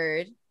 and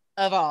third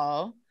of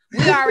all,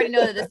 we already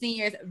know that the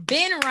seniors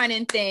been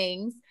running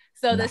things.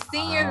 So the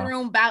senior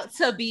room about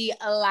to be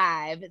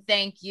alive.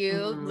 Thank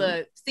you.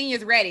 Look,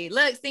 seniors ready.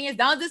 Look, seniors,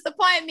 don't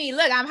disappoint me.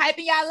 Look, I'm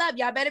hyping y'all up.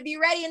 Y'all better be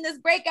ready in this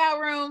breakout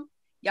room.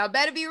 Y'all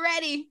better be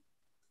ready.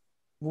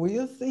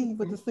 We'll see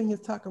what the seniors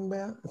talking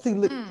about. See,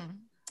 look,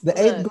 the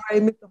 8th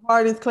grade Mr.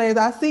 Harding's class.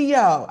 I see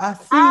y'all. I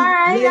see. All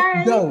right,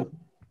 Let's go.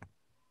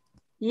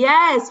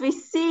 Yes, we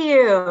see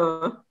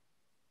you.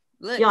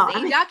 Look, y'all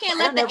can't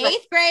let the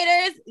 8th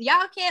graders.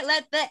 Y'all can't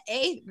let the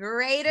 8th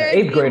graders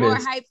be more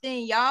hyped than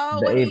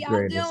y'all. What are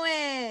y'all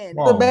doing?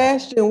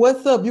 Sebastian,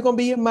 what's up? You're gonna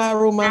be in my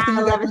room. I see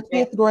you got your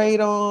 10th grade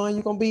on.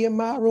 You're gonna be in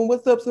my room.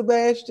 What's up,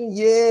 Sebastian?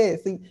 Yeah.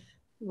 See,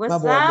 what's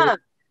up?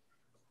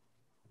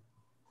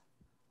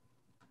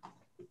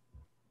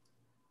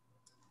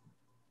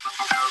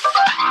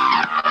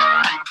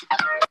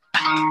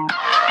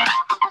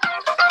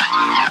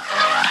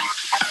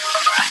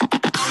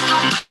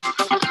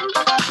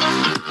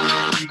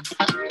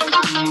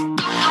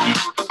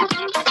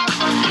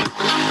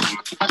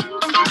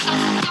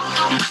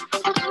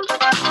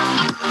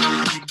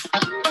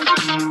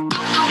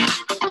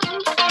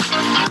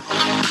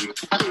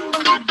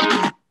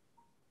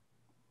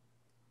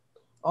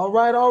 All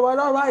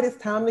right. It's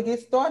time to get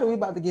started. We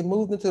about to get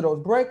moved into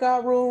those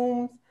breakout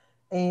rooms,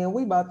 and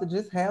we about to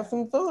just have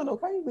some fun,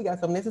 okay? We got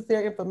some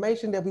necessary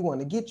information that we want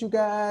to get you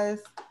guys.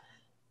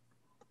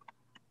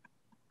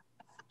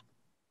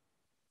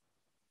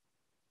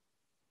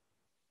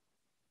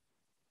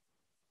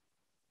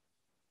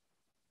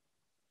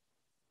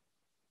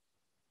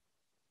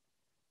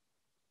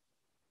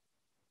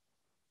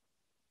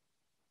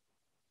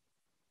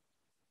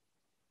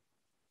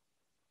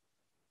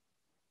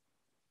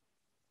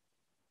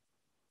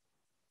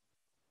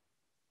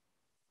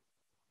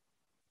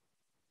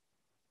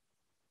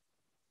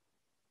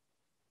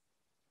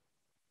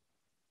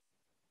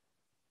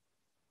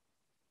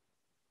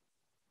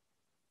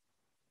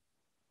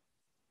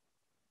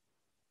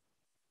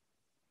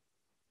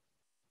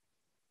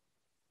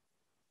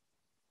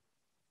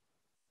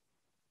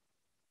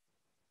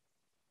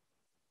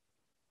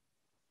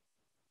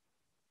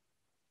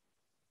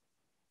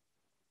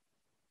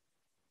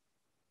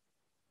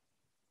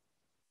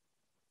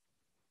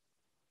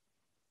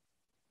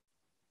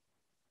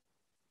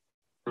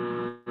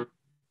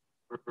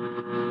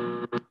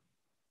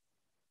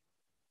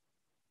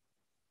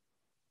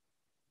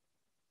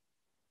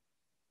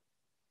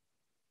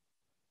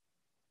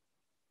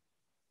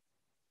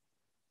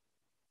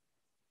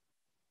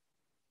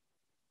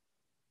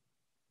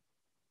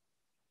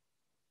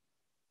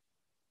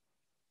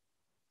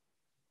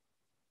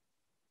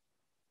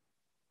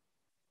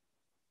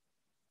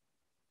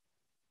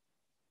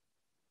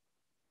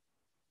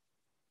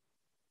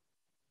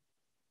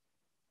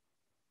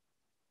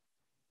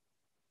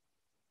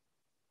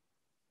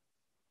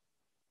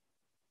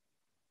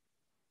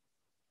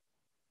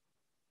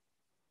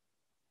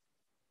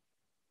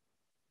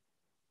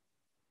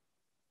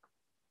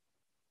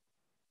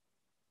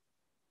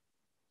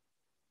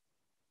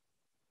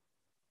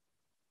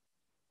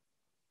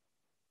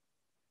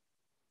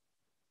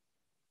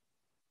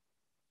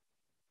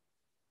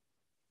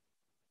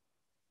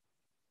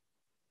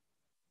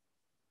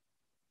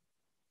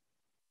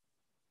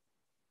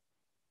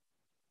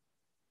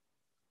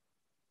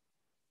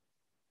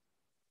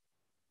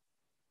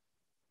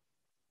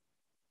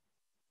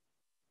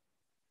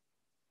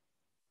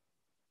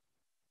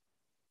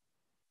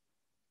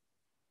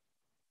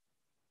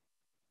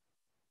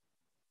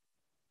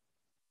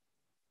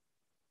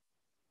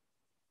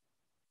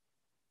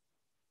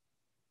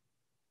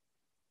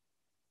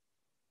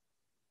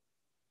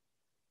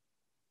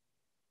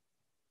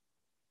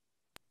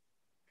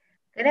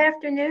 Good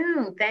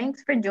afternoon.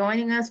 Thanks for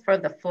joining us for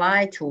the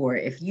fly tour.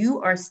 If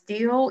you are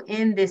still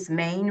in this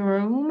main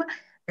room,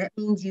 that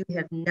means you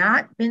have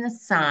not been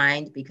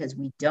assigned because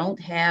we don't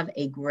have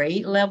a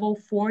grade level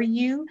for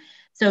you.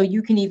 So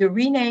you can either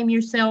rename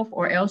yourself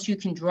or else you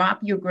can drop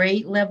your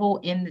grade level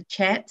in the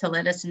chat to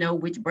let us know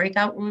which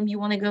breakout room you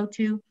want to go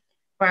to.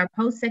 For our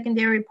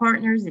post-secondary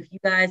partners, if you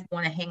guys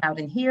want to hang out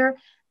in here,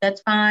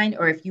 that's fine.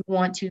 Or if you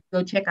want to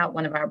go check out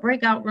one of our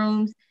breakout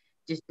rooms,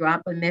 just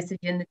drop a message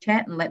in the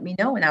chat and let me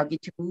know, and I'll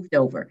get you moved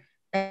over.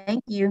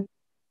 Thank you.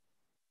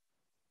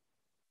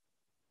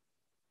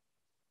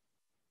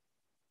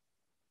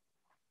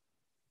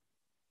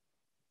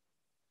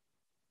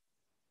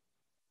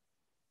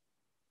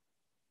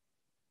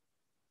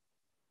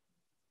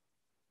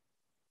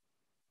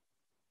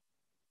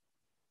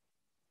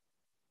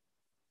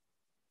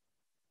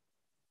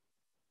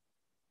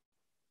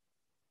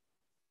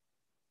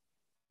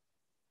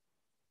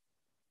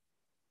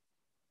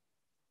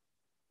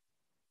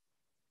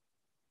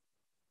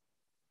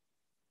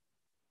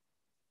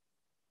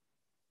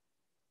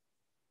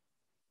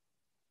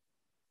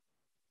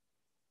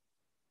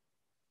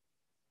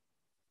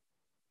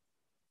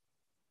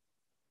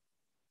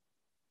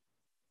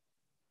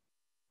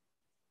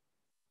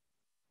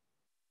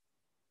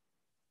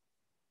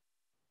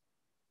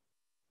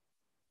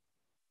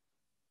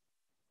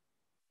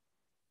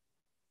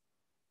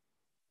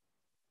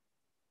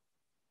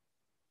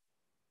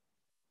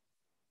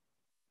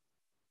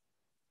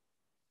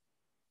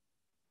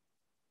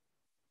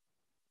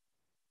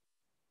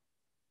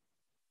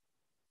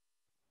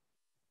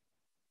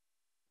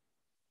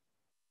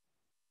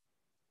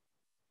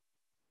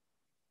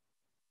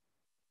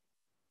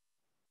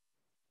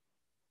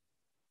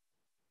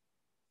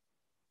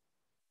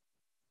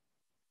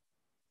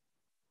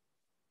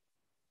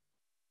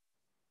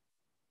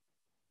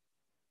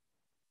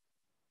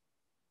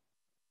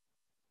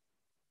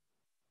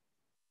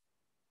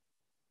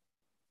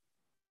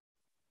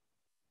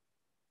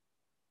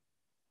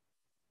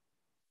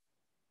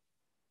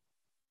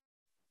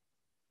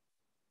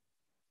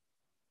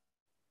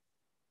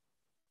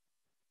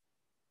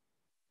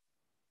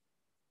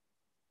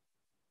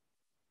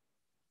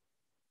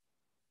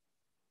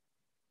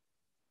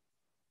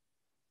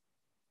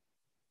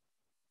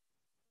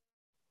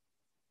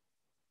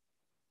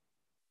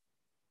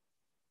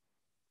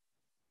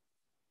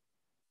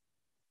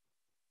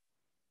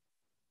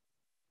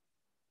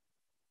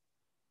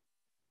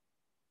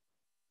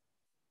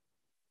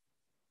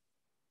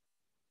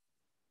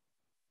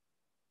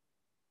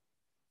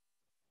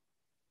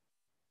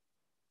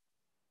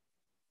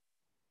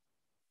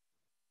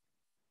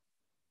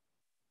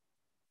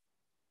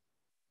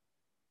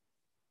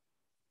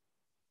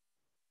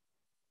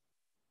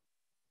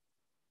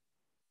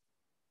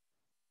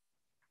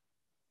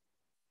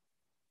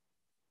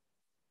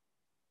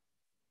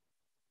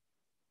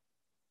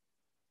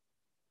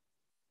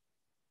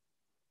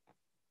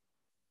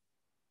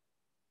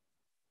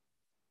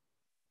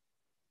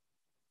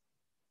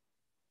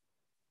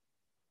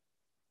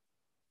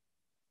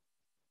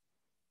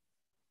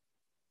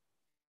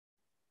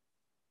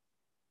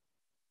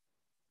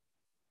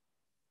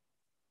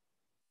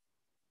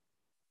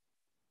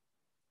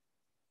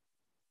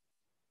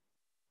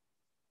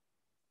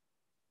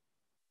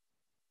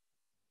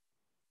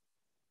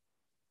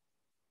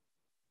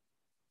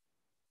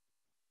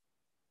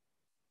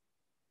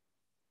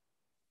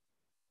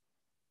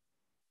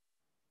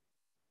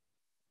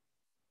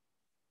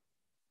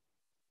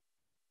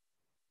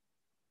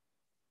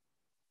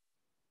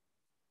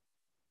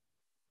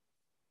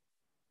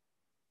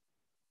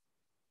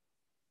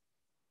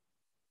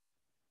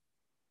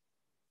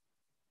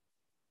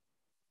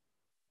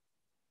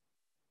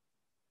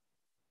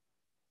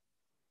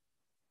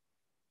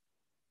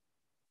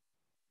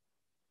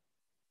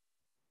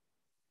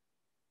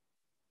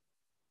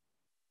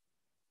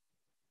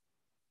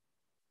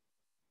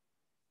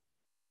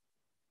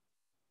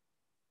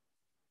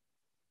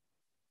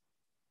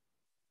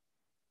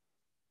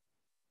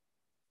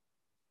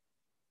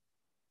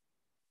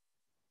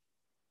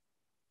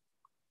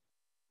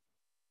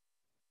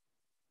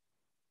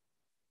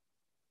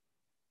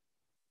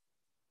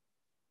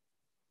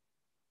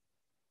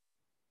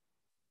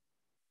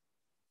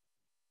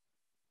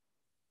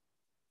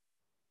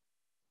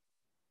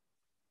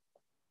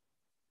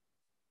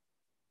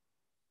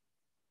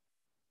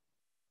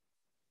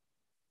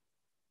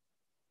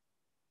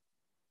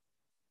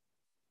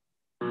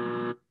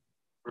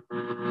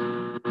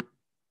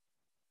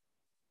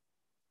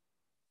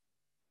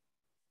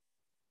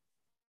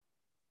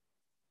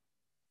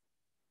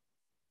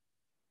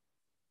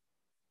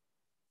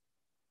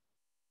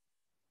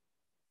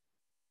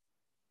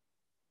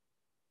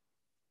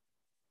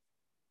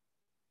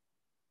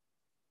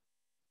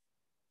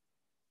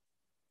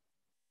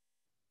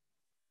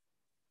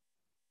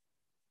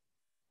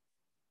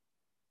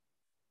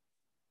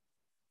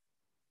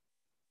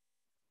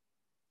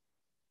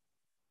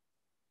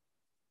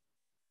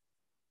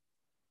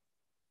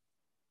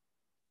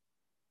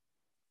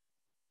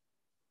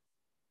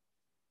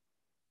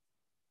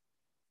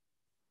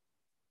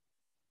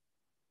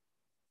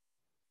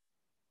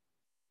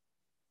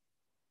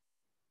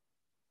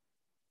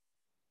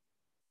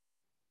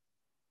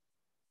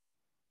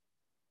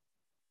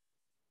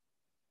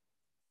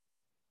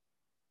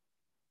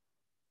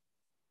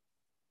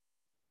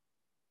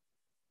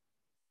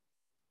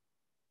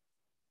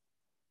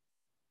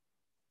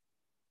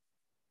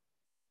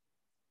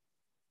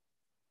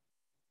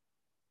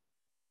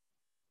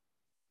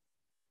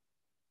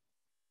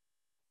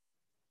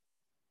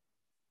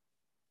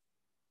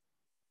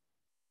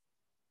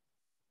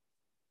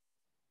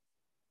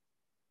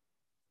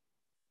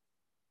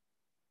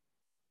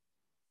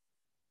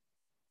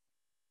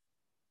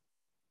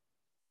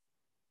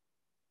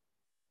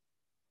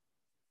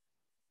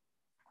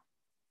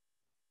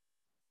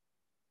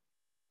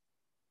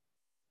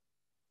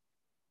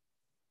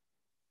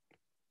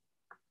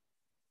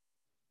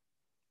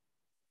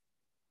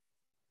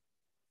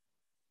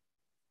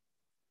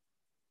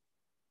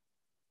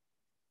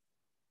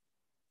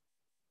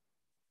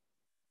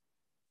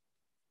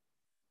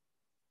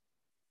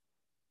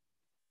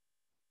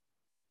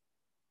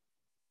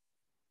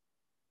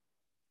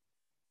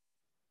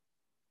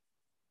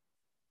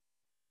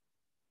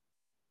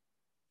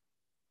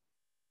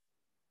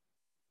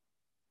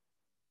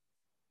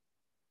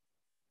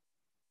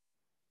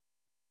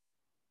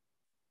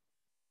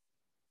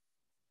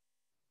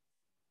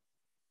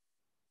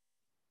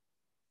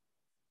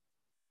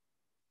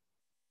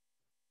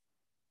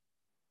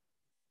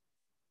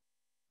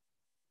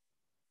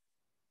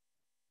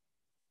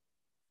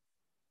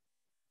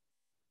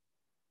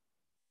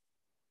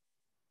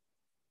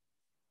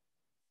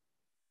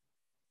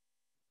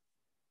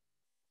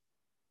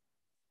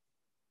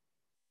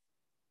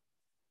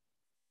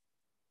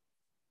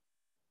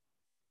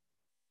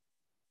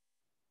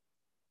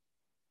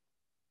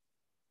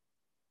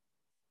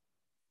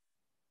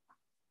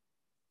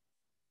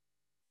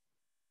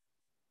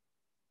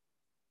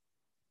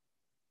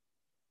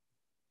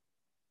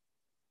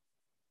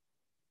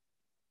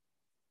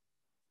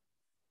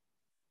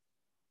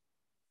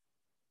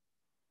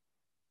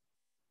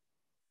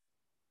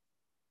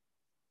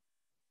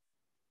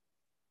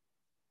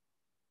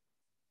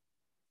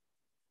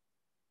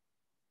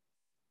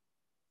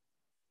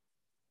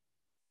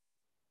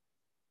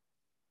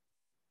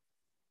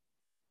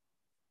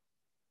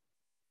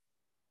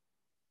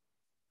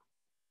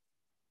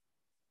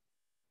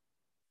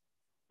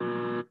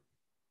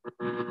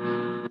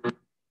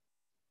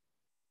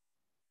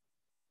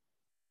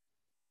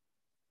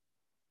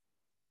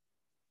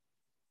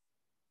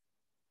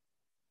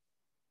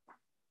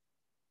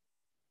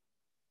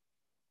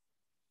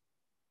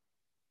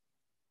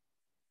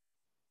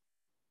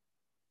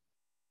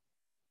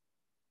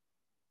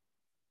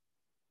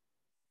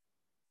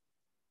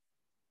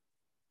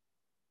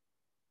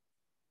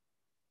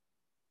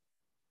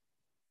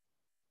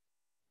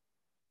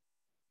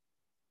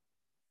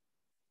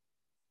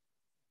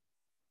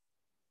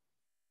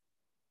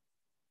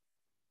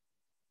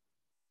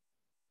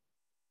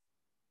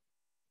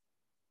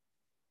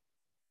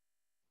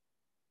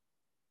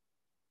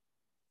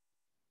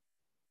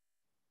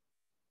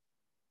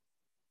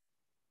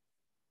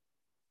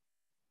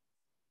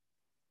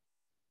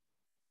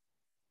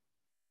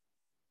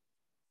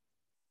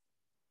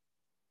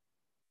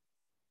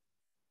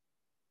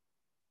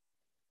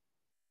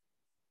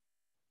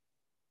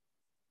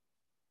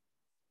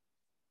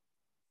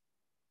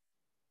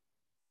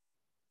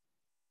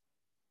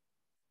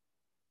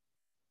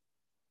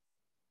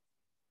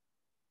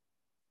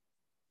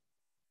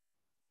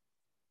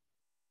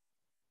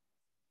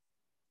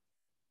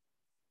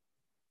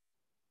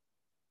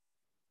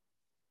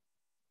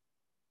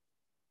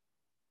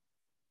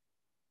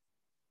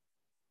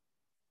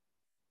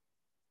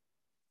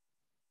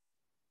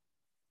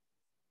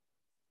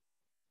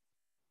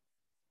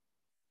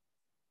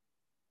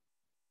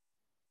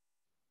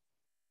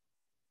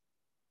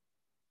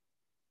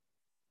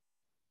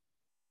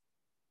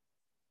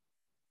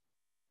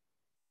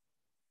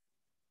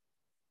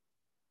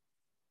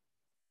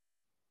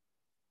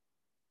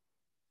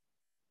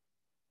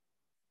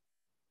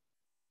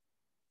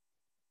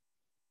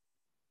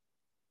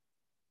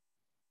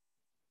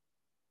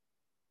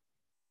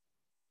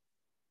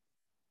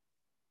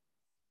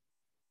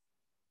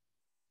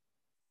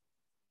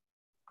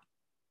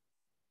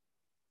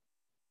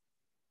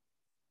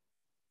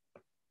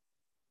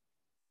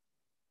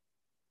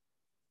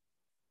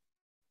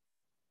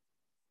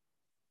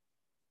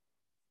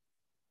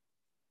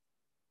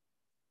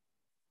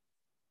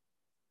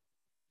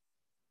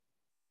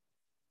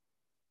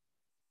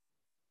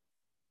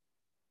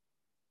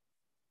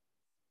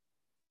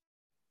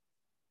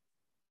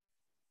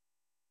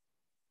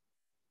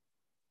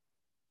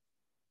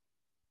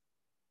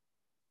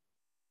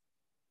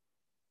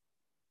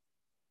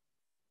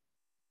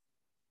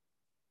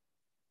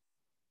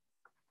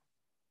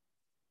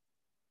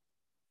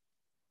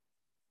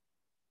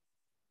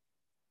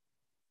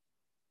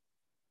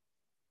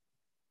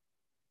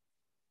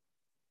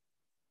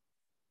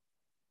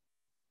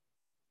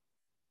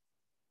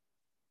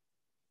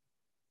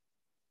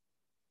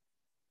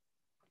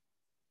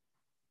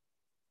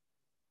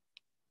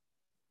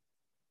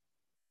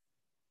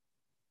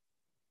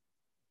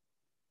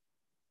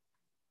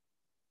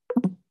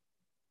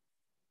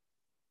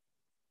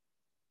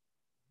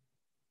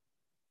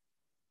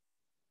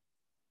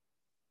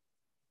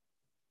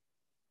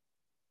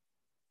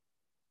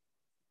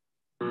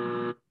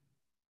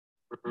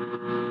 Hi,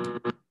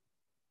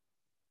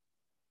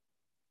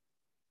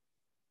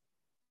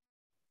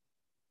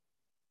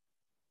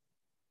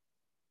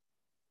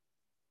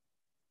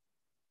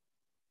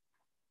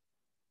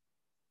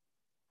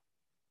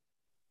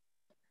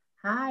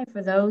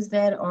 for those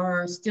that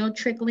are still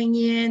trickling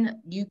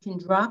in, you can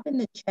drop in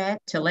the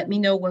chat to let me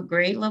know what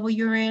grade level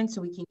you're in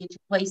so we can get you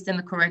placed in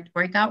the correct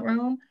breakout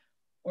room,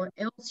 or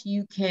else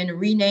you can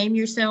rename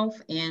yourself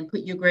and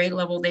put your grade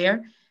level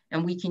there,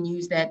 and we can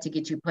use that to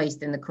get you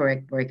placed in the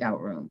correct breakout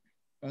room.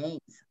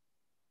 Thanks.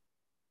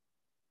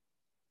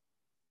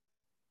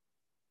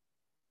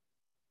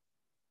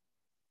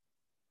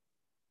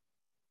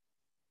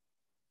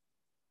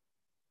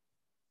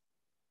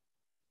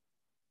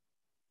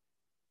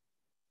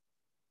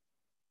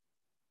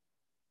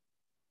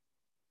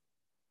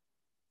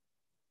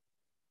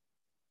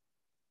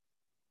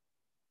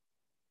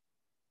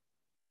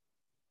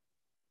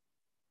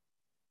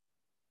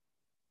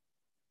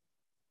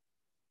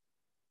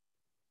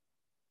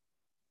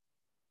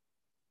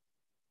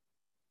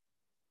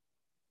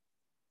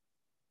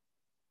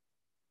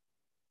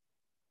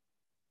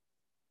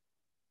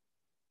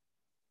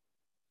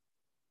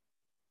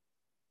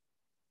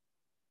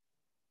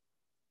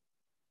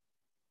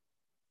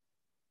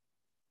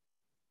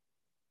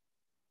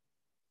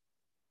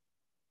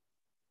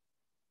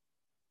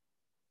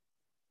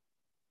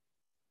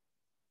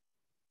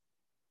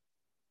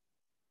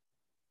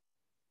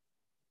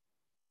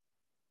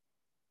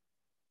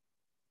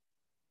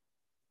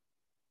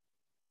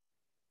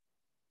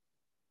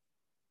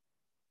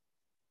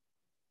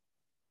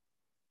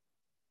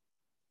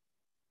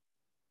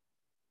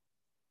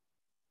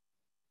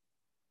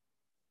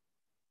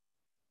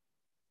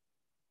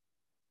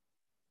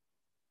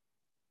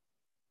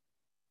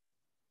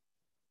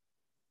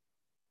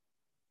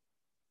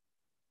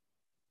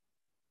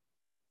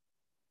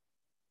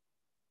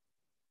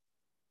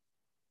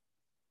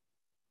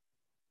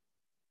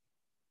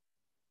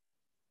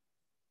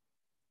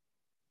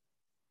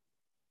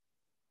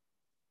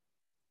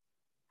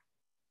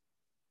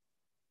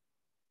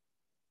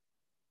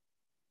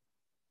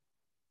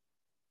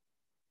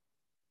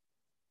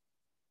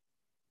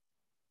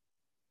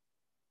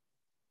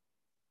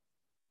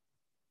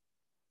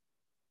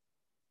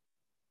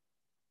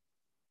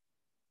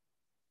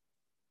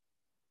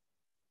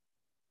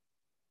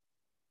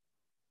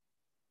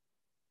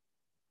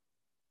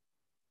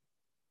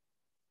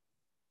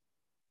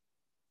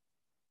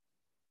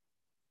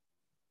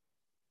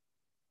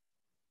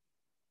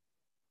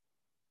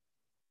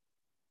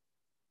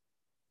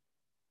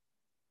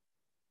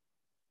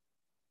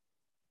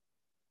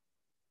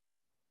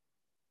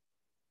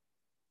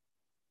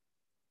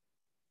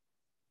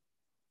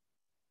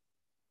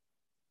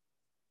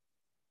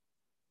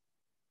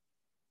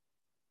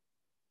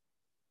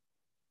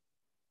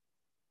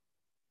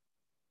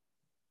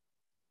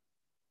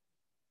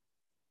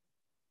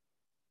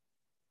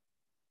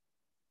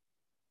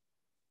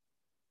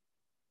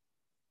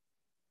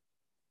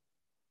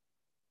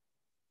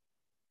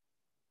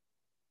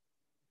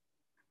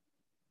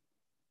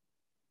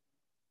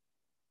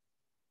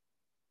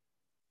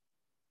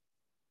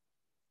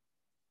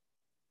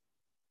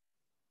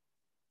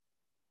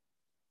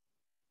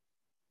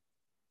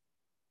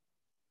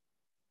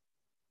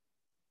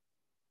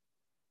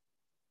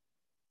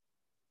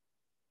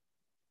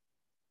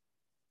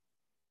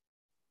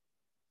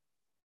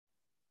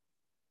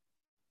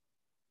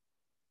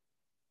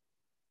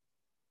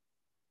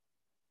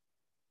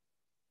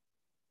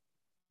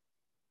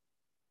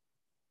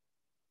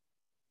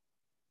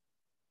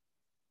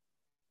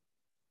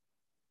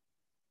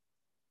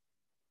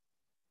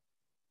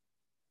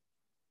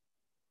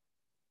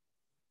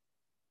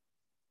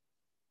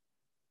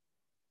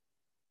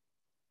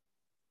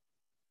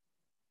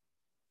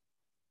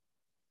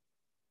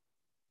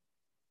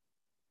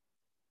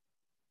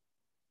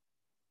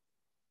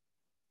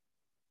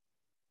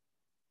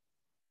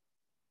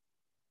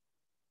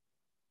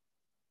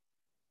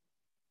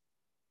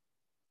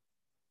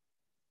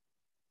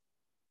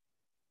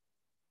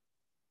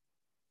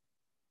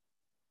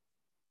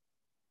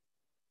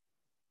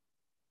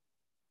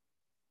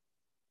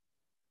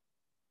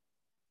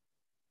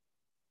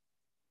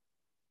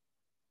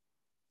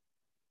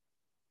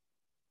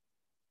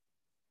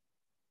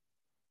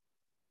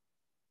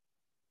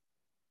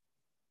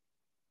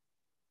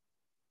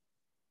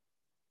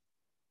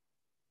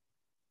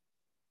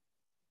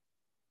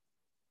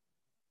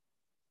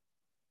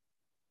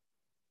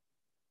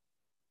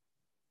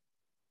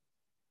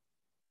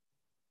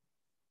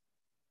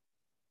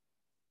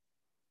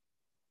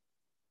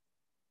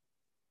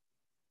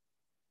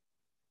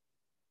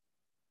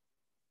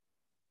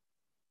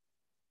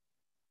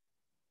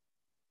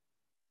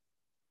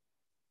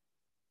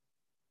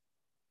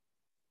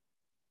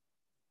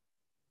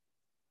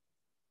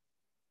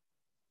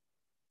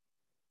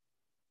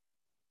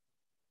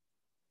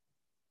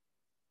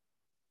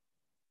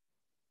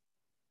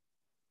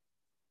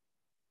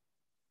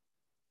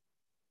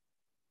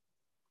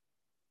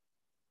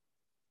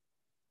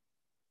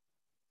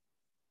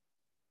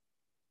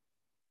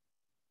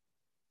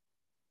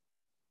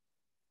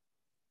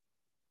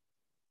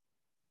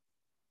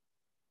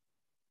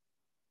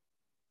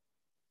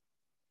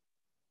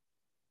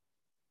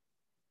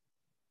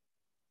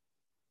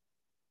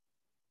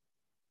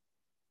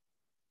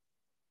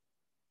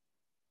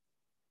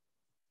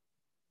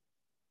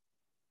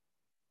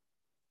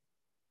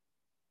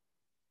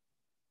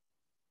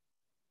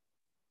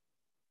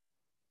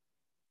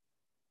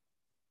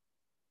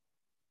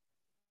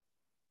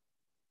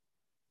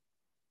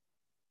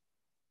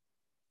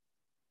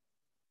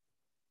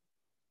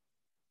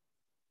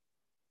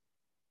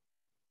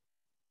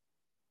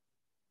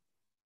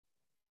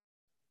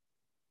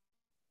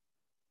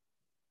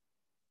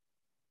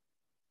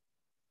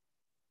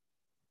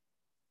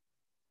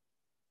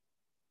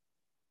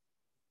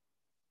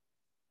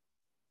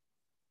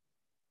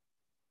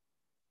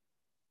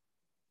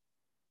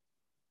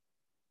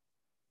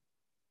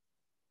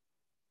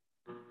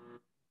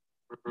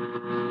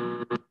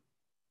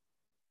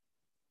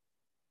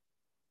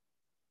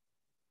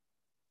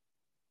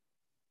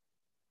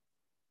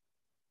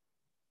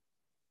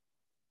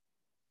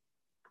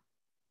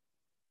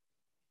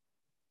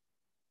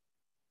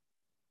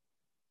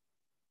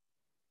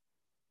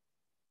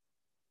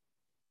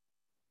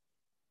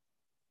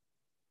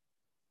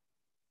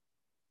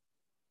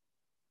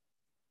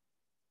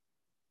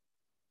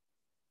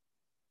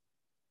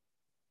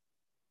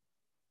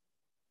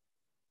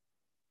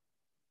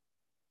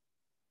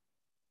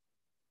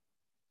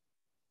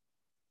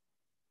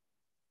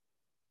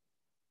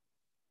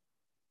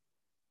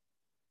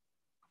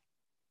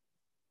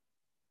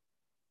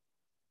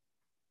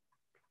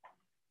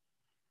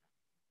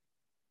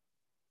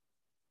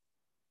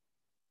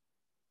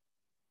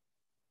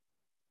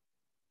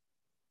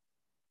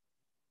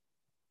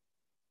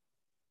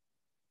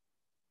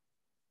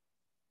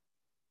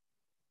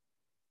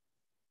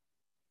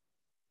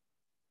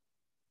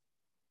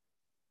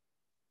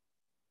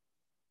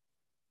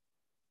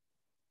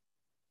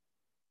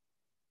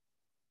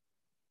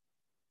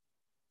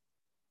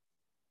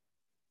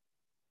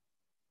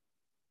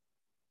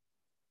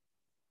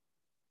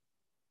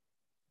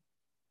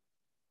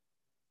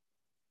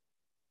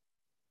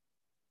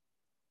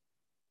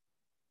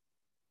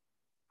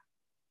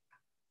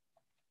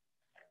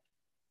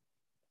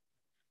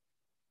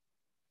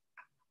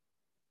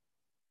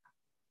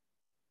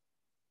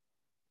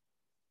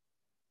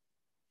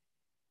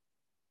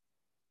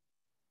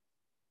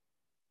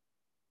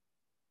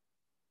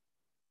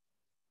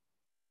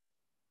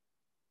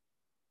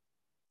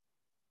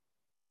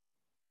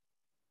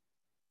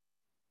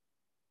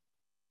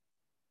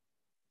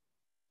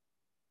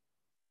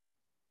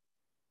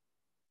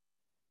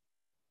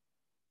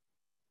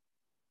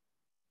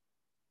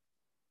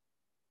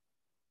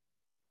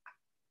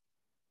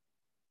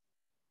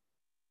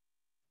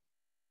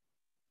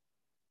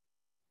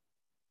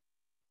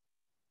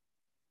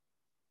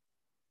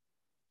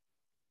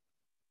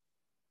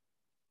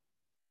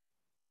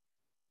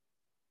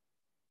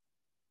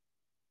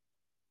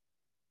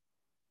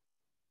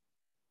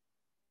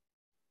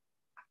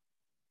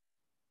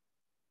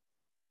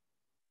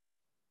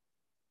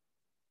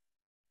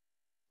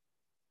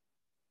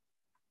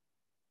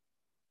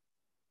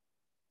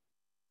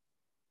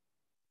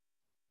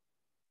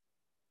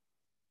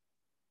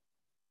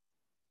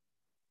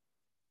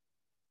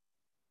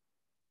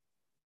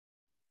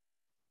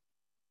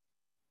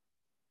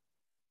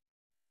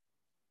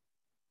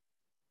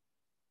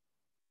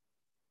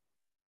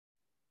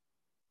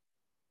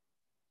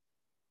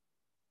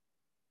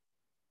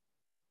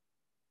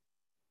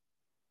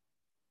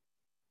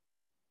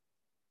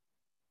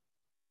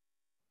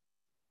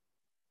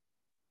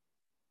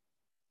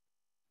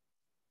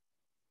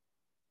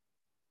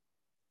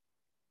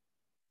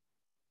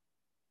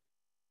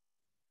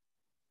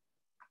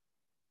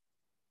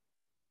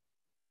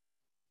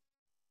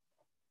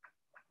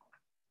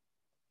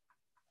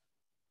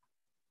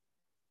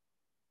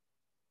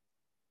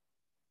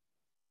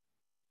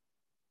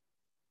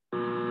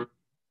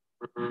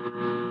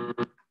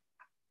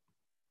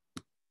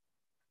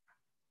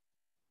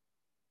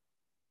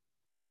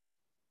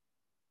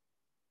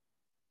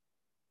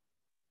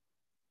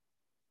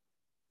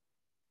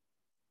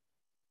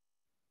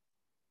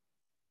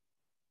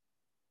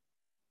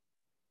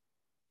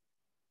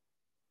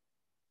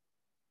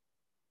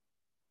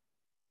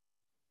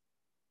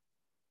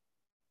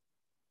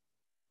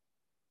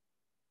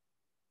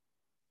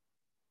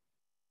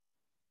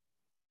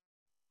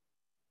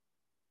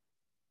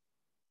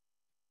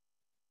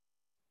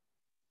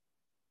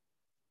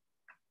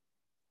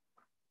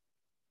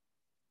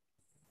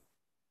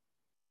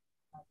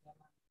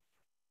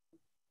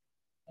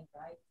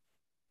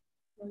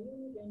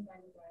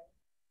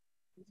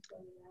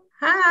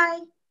 Hi.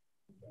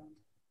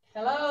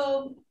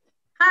 Hello.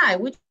 Hi.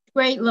 Which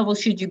grade level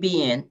should you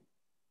be in?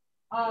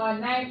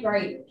 Ninth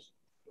graders.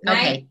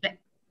 Okay.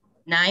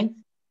 Ninth?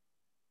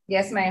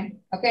 Yes, ma'am.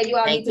 Okay, you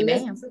all Thank need to you,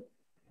 listen. ma'am.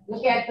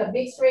 Look at the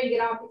big screen,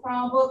 get off the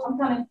Chromebook. I'm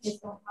coming. Okay,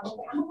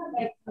 I'm coming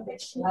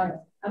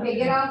back. Okay,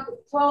 get off,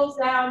 close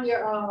down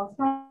your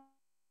Chrome.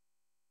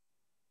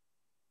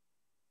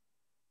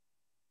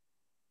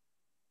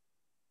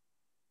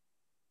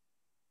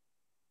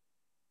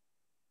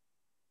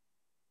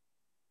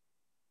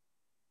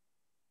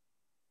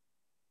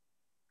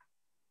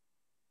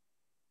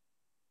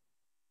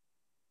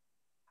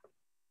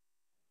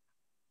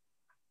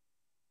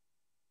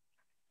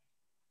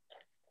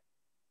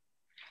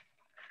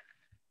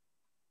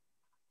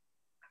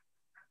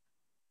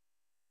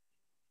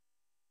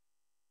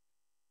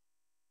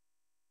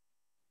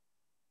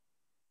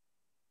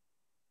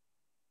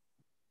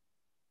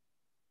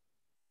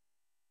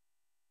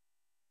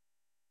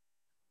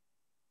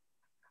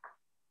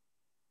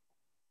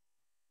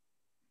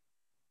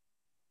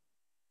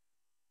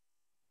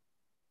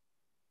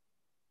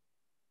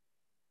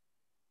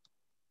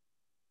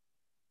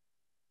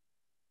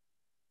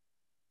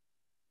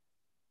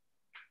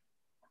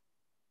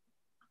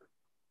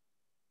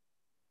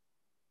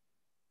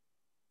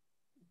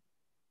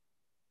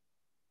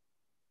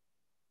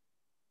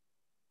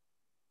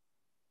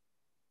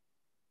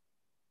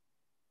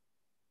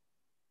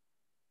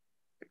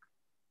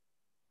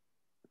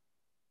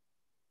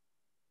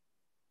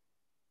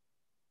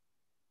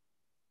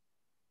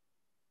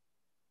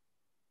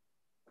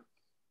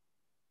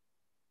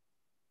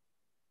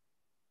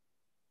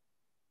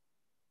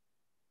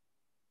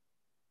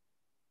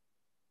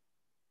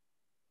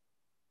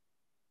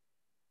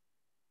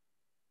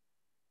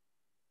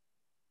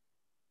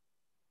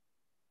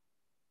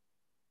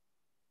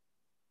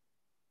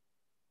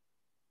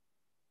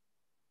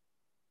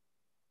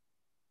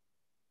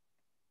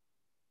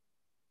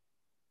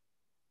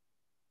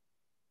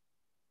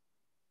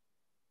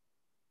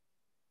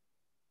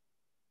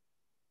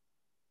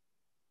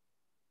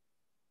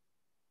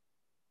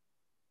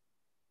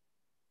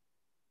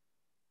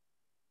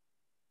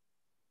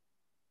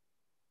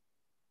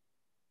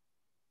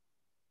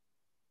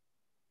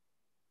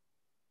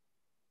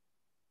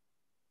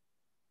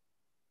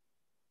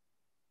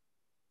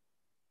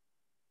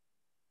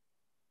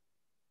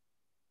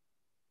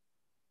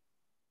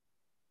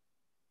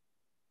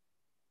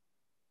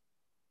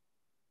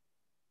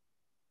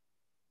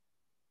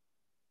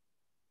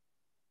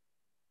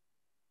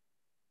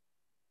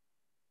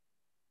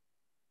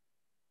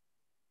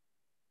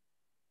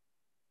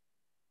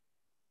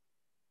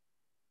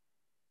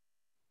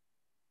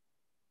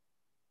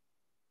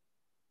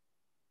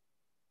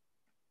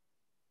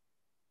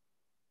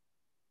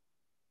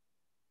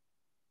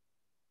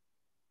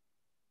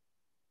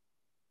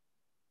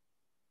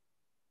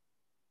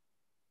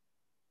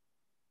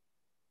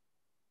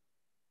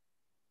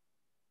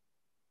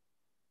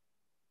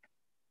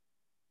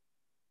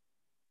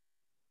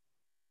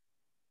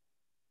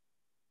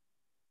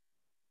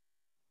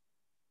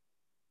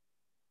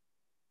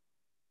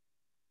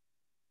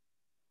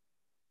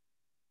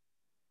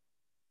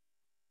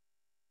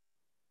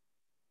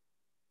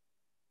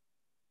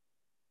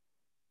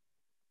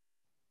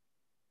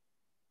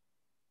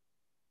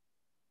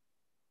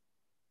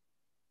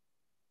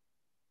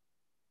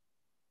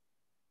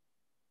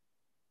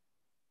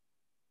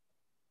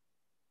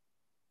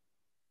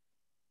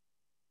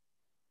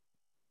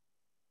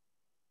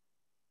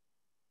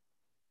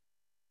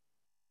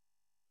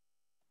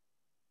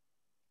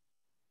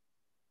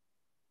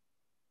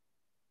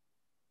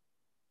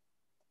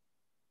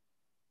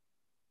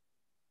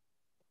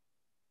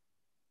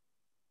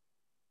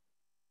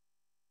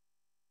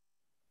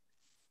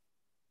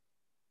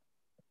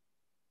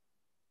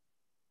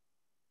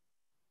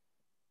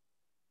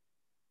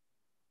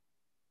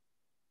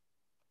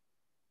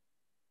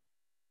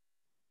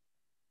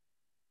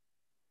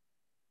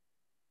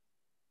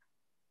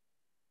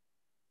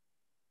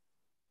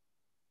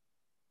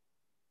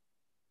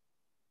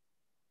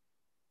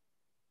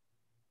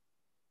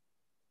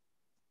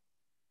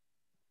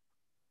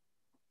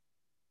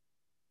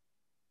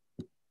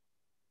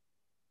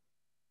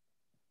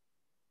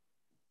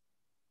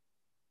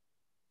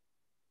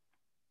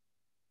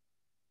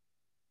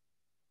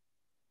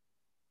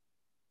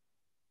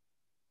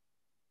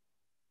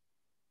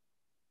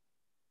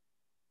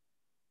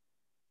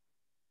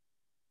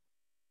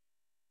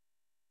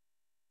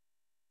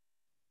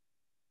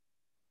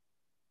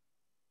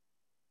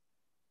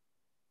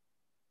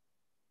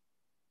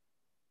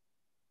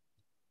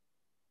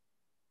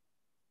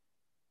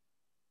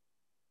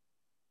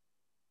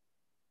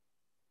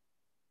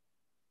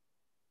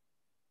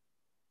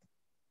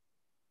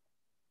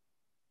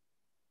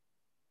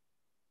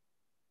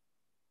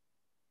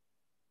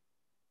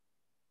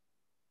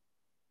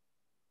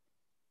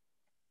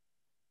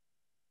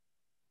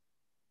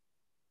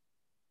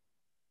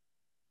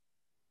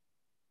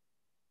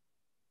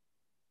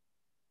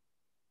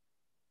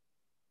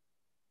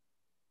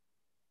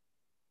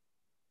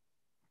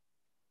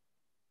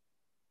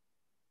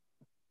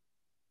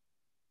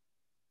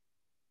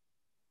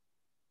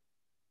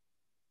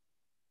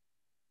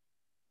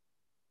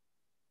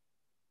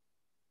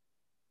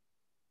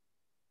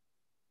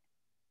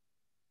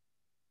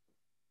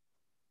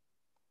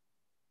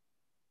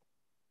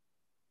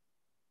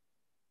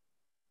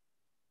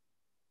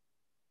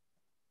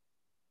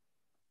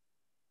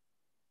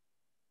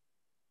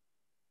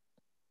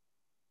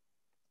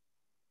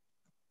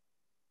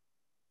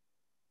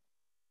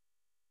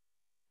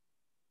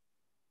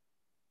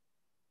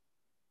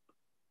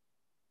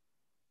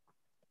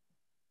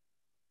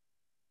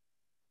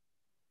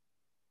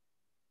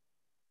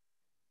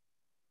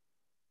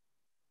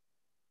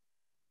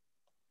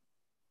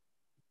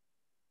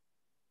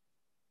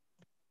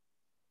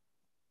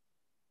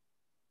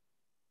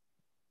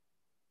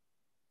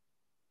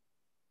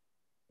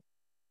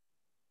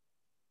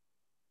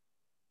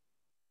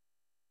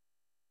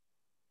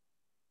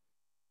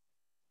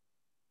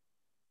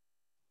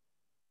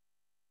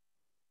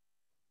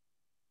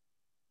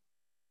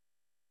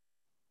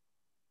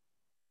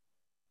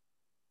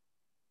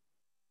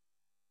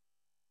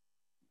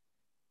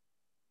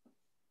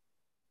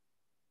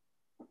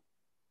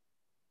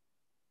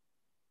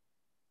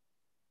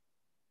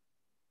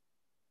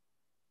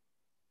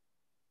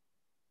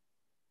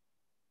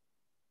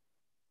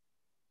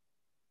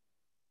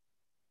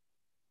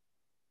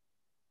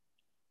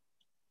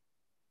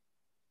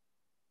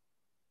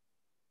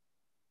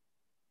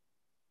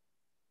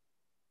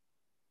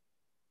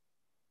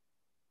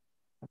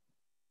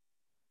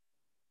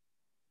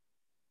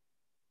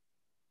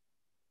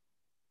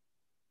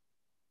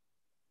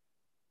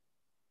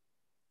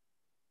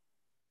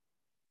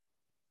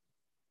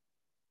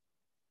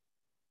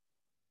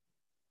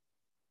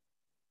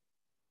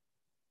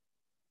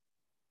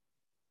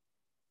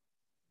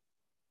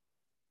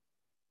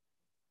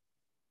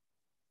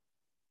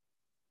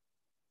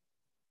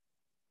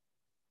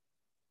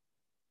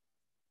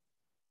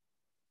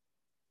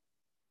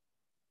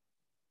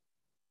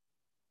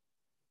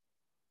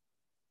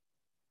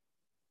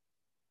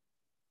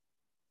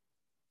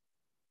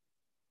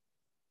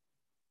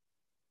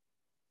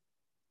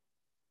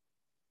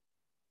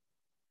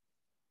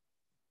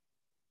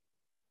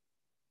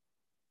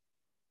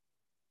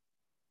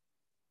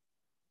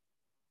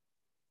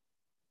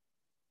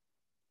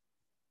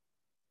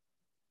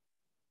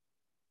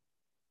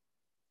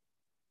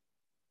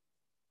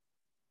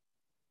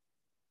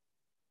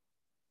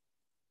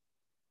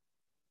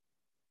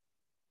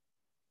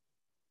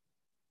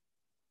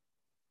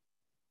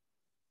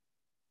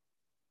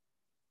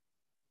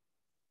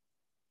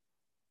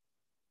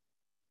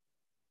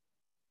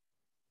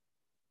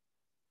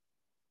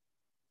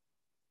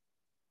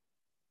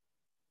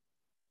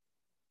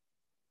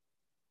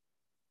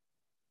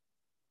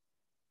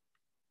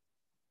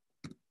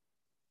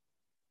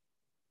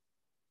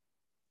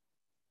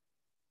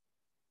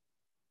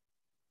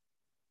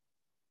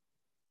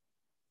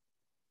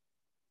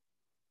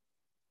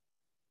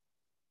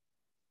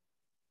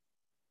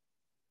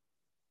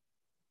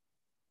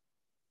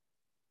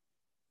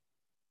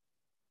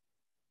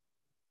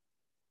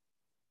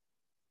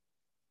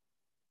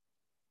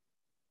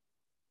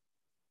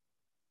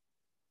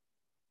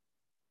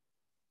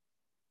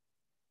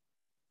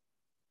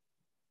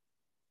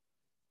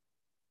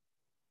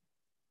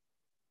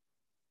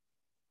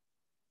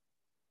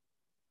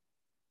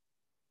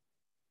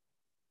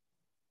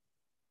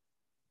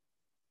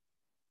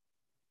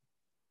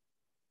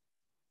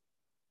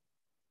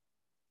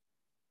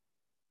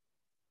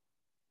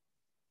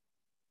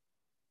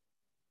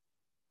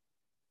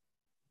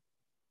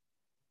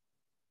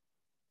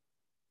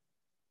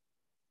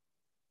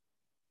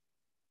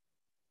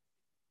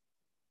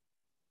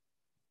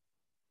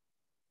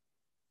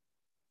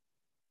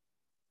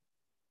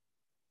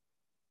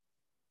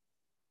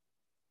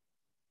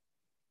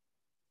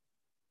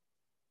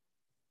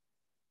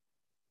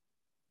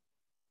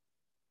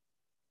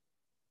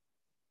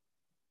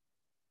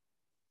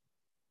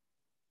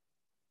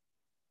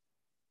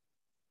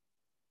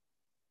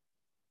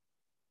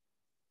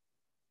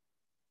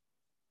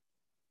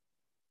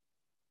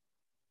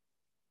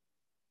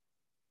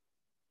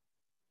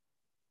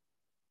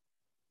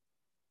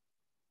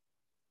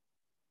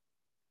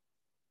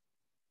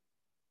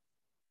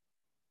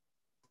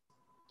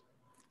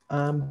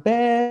 I'm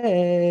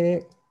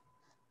back.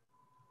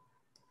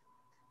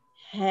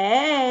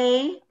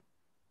 Hey.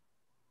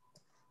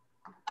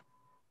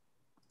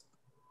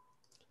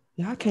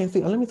 Yeah, I can't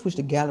see. Oh, let me switch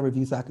to gallery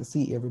view so I can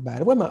see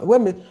everybody. Where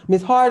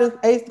Miss Harden's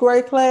 8th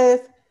grade class?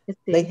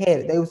 They had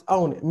it. They was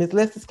on it. Miss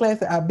Lester's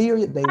class at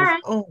Iberia, they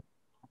was on it.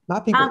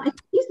 My people.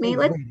 Excuse me.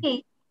 Let's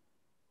see.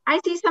 I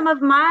see some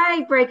of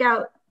my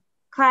breakout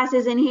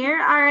classes in here.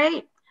 All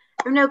right.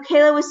 I know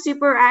Kayla was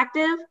super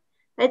active.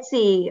 Let's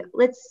see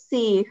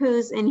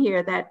who's in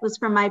here that was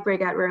from my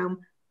breakout room.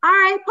 All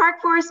right,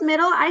 Park Forest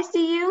Middle, I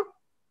see you.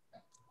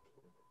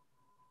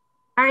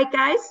 All right,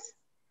 guys.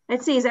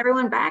 Let's see, is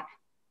everyone back?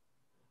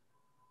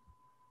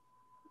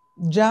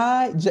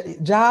 Jai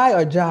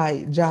or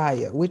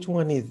Jaya? Which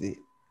one is it?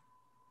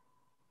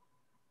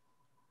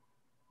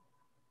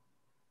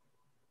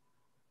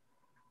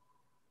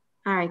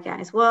 All right,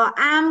 guys. Well,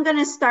 I'm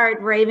gonna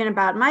start raving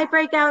about my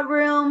breakout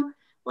room.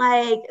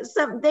 Like,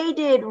 they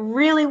did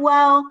really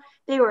well.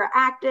 They were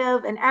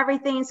active and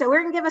everything. So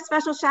we're gonna give a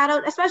special shout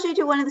out, especially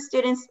to one of the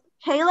students,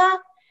 Kayla.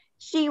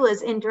 She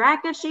was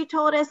interactive. She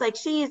told us like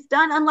she's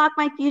done Unlock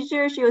My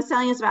Future. She was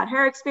telling us about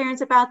her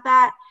experience about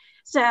that.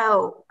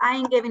 So I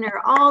am giving her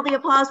all the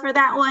applause for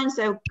that one.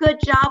 So good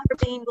job for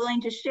being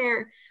willing to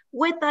share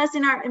with us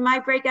in my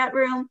breakout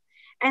room.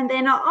 And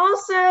then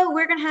also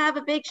we're gonna have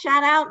a big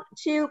shout out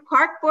to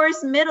Park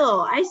Forest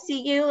Middle. I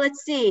see you,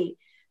 let's see.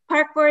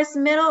 Park Forest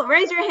Middle,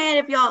 raise your hand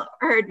if y'all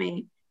heard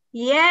me.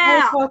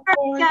 Yeah, all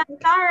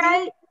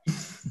right.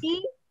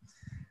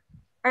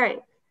 All right,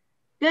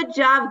 good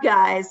job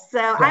guys. So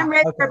I'm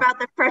ready for about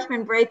the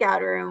freshman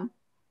breakout room.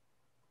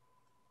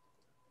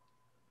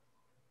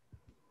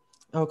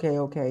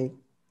 Okay.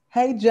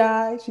 Hey,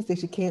 Jai. She said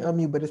she can't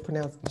unmute, but it's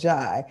pronounced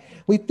Jai.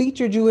 We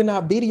featured you in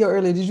our video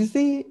earlier. Did you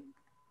see it?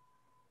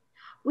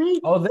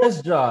 Oh,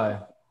 that's Jai.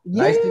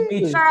 Nice to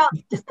meet you. Girl,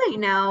 just so you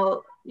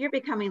know, you're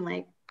becoming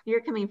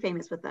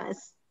famous with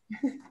us.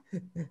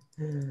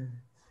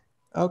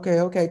 Okay.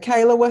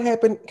 Kayla, what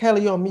happened?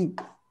 Kayla, you're on mute.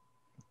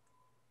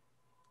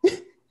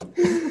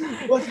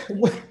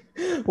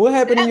 what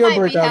happened in your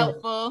breakout? That might be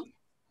helpful.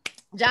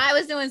 Jai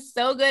was doing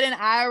so good in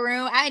our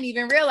room. I didn't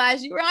even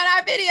realize you were on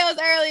our videos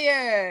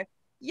earlier.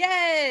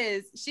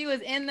 Yes, she was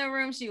in the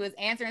room. She was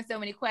answering so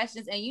many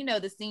questions. And you know,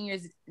 the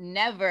seniors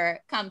never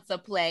come to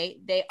play.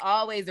 They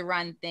always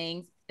run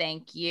things.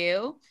 Thank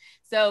you.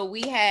 So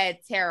we had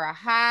Tara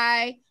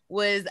High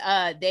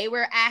they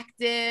were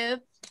active.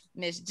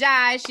 Miss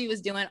Jai, she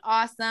was doing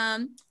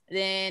awesome.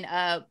 Then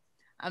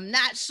I'm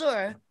not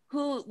sure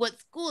what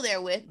school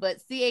they're with,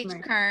 but C.H.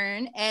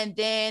 Kern, and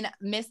then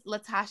Miss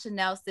Latasha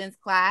Nelson's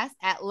class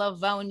at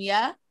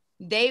Livonia.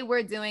 They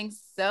were doing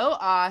so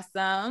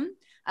awesome.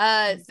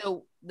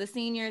 So the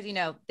seniors, you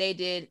know, they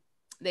did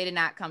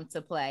not come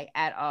to play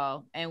at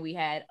all, and we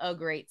had a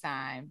great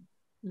time.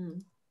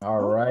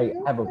 All right.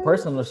 I have a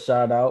personal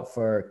shout out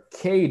for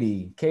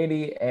Katie.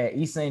 Katie at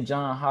East St.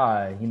 John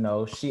High. You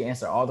know, she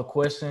answered all the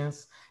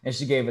questions and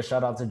she gave a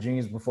shout out to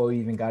Dreams before we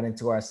even got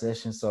into our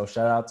session. So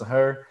shout out to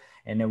her.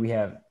 And then we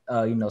have,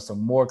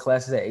 some more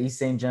classes at East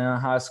St.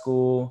 John High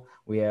School.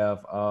 We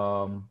have,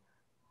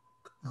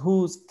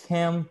 who's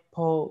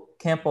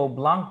Campo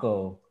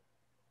Blanco?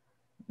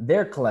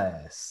 Their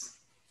class.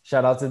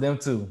 Shout out to them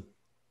too.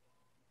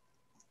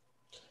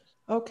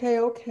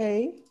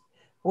 Okay.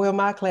 Well,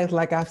 my class,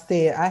 like I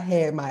said, I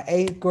had my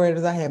 8th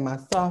graders, I had my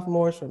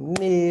sophomores from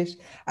Nish,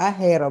 I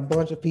had a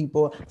bunch of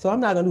people. So I'm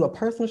not gonna do a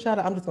personal shout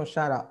out. I'm just gonna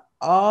shout out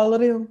all of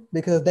them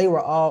because they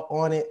were all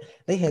on it.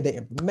 They had the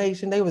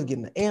information. They was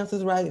getting the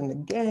answers right in the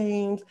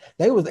games.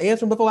 They was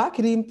answering before I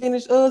could even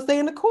finish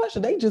saying the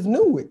question. They just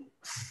knew it.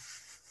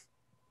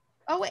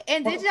 Oh, wait,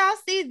 and did y'all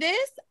see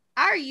this?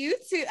 Our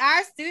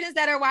students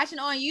that are watching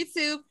on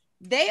YouTube,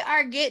 they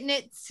are getting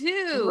it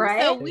too.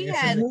 Right. So we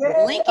had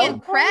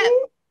Lincoln Prep.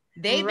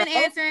 They've been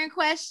answering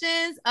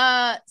questions.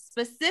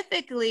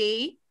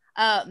 Specifically,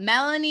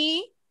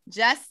 Melanie,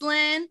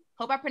 Jocelyn.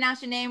 Hope I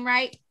pronounced your name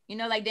right. You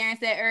know, like Darren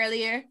said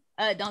earlier,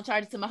 don't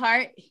charge it to my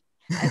heart.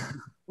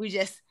 We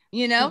just,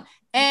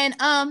 and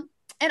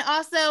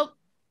also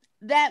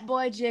that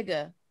boy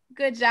Jigga.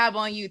 Good job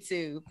on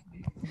YouTube.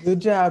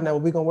 Good job. Now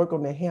we're gonna work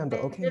on the handle,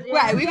 okay?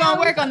 Right, we're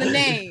gonna work on the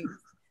names.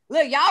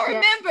 Look, y'all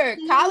remember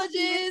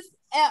colleges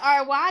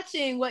are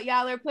watching what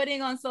y'all are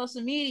putting on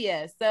social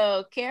media.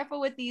 So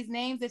careful with these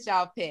names that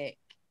y'all pick.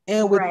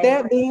 And with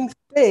that being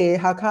said,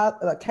 how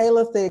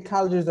Kayla said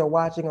colleges are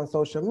watching on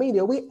social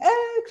media, we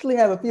actually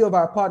have a few of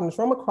our partners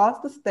from across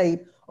the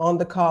state on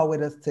the call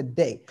with us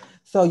today.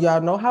 So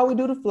y'all know how we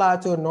do the fly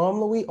tour.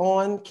 Normally we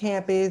on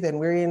campus and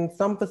we're in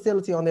some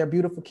facility on their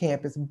beautiful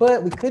campus,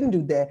 but we couldn't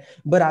do that.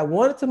 But I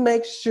wanted to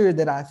make sure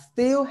that I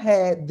still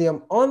had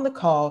them on the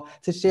call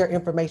to share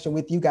information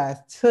with you guys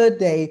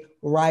today,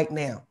 right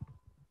now.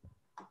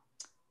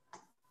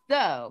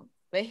 So,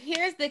 but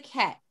here's the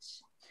catch.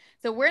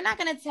 So we're not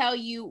going to tell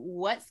you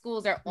what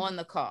schools are on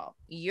the call.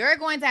 You're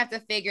going to have to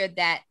figure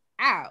that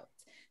out.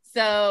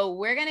 So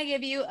we're going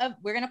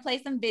to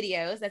play some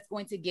videos that's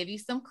going to give you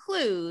some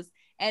clues.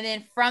 And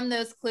then from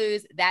those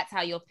clues, that's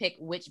how you'll pick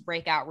which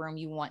breakout room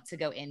you want to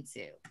go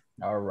into.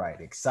 All right,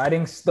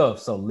 exciting stuff.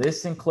 So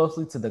listen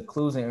closely to the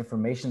clues and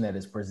information that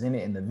is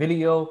presented in the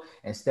video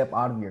and step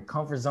out of your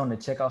comfort zone to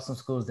check out some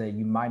schools that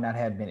you might not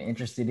have been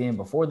interested in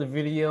before the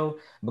video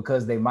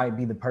because they might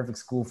be the perfect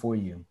school for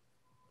you.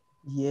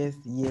 Yes,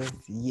 yes,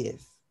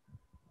 yes.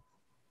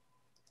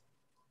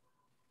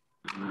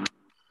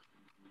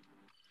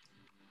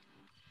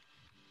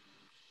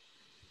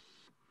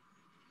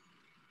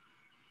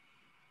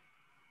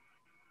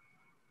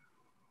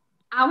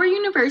 Our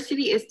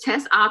university is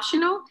test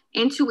optional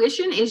and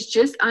tuition is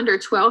just under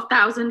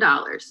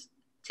 $12,000.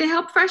 To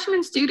help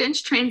freshman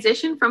students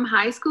transition from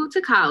high school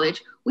to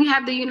college, we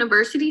have the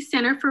University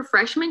Center for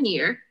Freshman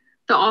Year,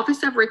 the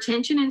Office of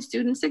Retention and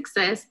Student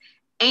Success,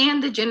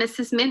 and the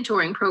Genesis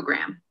Mentoring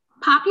Program.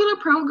 Popular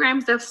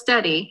programs of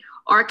study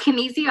are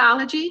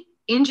kinesiology,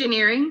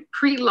 engineering,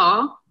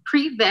 pre-law,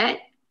 pre-vet,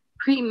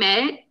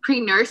 pre-med,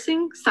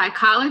 pre-nursing,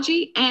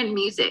 psychology, and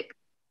music.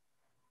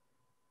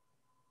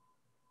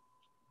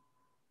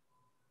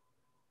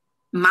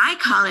 My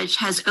college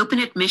has open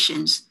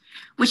admissions,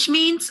 which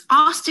means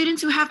all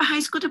students who have a high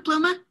school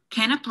diploma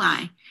can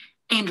apply.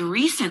 And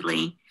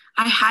recently,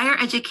 a higher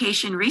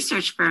education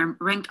research firm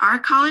ranked our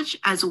college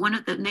as one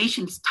of the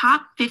nation's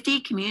top 50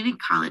 community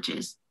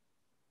colleges.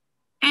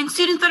 And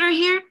students that are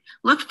here,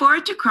 look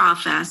forward to Crawl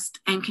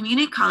Fest and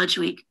Community College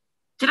Week.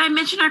 Did I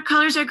mention our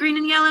colors are green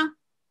and yellow?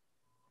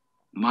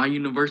 My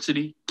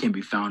university can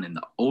be found in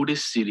the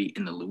oldest city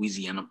in the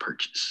Louisiana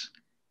Purchase.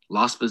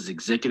 LOSFA's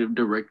executive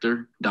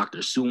director, Dr.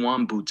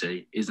 Suwan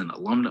Butte, is an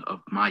alumna of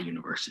my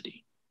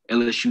university.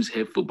 LSU's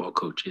head football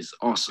coach is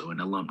also an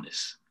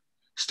alumnus.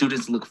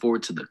 Students look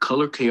forward to the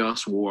Color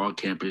Chaos War on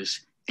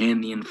campus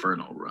and the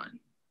Inferno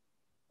Run.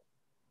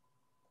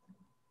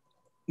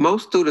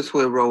 Most students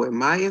who enroll in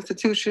my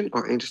institution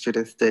are interested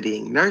in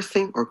studying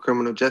nursing or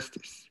criminal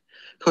justice.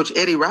 Coach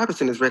Eddie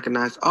Robinson is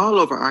recognized all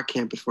over our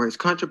campus for his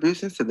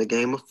contributions to the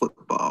game of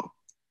football.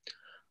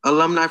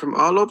 Alumni from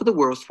all over the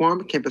world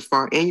swarm campus for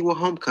our annual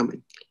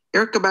homecoming.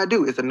 Erica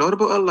Badu is a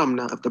notable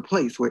alumna of the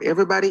place where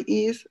everybody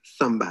is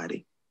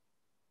somebody.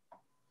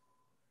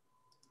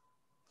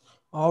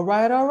 All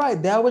right.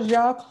 That was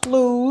y'all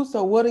clues.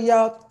 So what do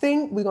y'all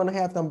think? We're gonna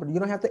have somebody. You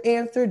don't have to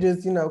answer,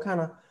 just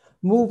kind of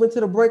move into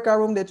the breakout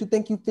room that you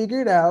think you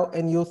figured out,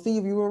 and you'll see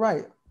if you were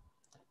right.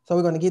 So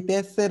we're gonna get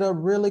that set up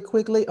really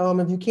quickly.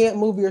 If you can't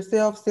move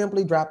yourself,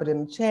 simply drop it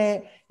in the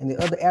chat, and the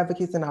other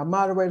advocates and our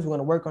moderators, we're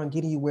gonna work on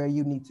getting you where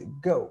you need to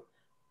go.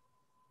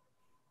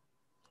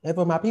 And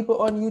for my people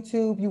on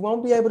YouTube, you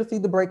won't be able to see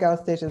the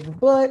breakout sessions,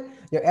 but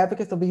your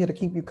advocates will be here to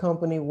keep you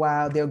company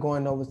while they're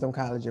going over some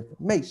college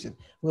information.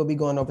 We'll be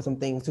going over some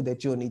things too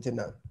that you'll need to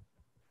know.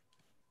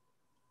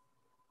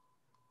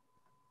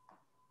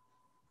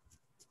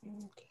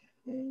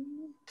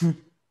 Okay.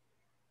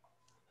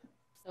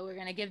 So we're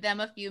gonna give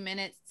them a few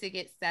minutes to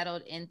get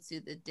settled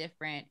into the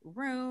different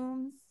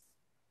rooms.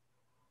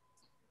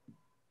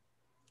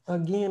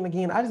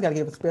 Again, I just gotta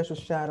give a special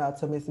shout out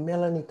to Miss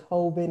Melanie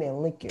Colvin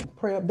and Lincoln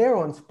Prep. They're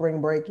on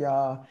spring break,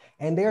 y'all,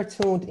 and they're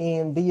tuned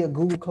in via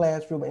Google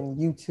Classroom and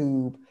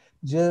YouTube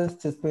just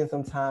to spend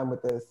some time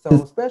with us.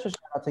 So special shout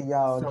out to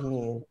y'all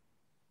again.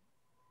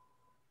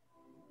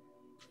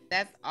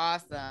 That's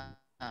awesome.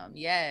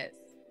 Yes.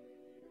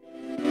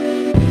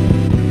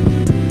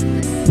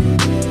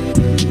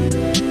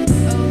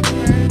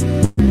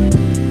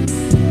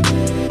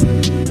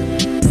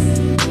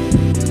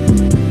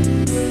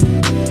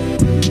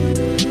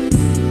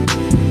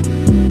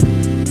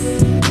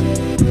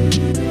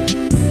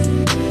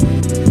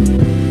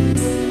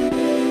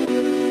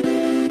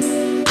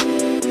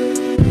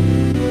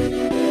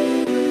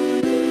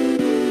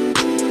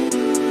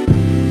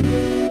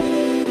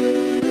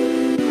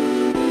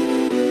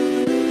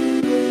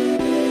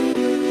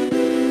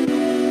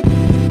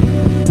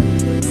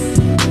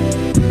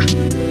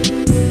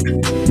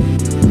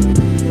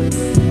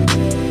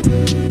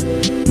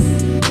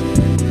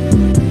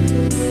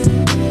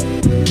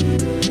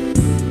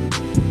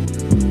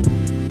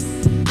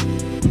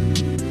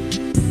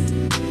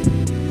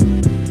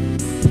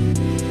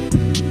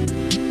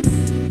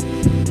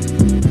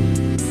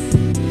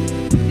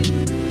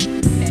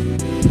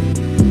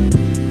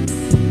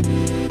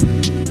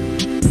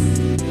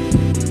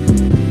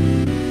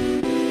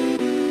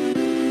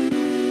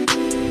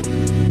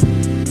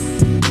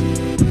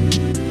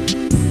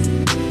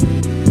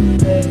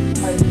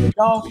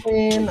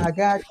 Dolphin, I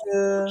got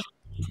you.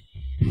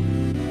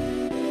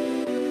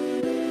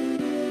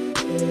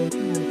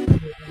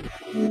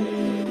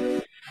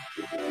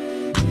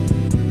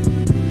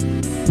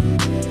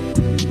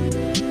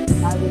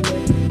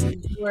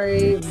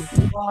 Great,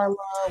 Marla,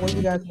 what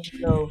you guys want to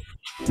know?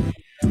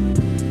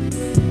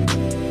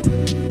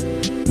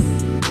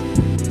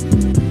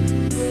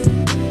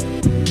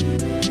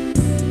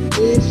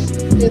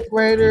 Fifth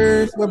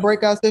graders, what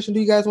breakout session do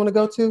you guys want to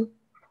go to?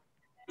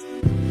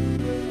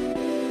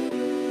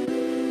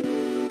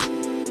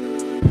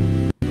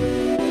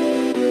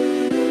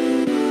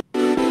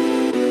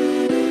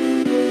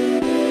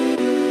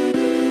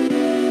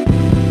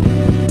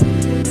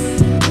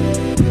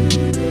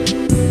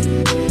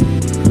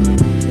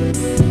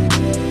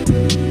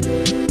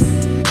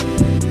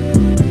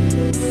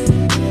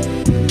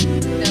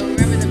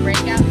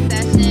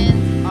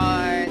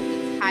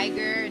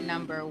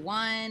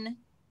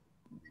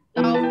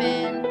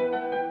 Dolphin,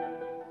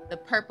 the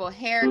purple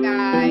hair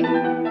guy,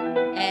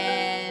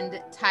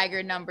 and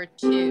tiger number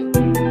 2.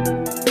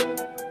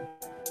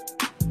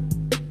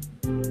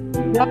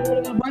 Y'all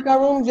want to break our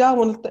rooms? Y'all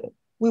want to stay?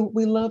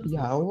 We love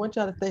y'all. We want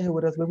y'all to stay here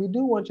with us, but we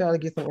do want y'all to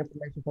get some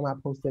information from our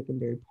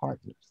post-secondary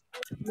partners.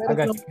 I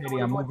got you, Katie.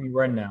 I'm moving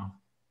right now.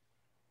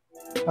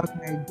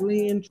 Okay,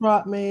 Glenn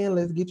Trotman,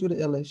 let's get you to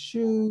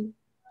LSU.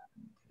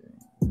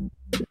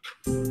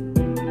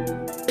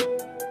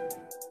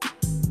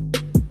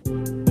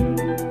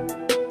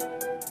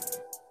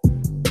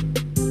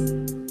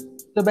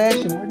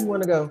 Sebastian, where do you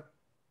want to go?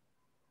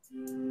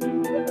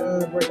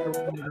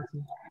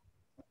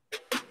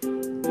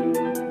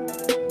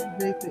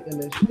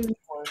 LSU,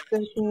 1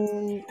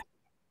 second.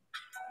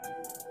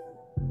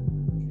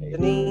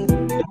 Janine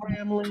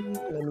Grambling,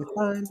 let me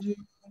find you.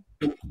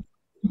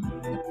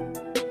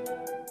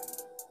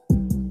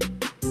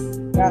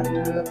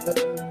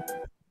 Gotcha.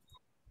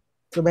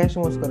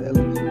 Sebastian wants to go to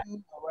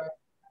LSU. All right,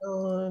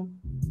 done.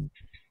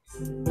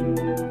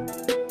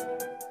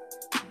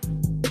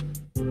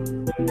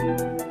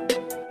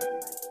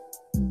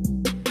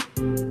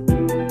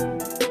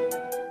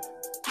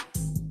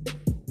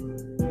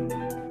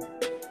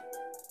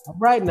 All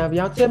right, now if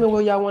y'all tell me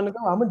where y'all want to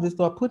go, I'm gonna just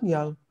start putting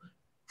y'all.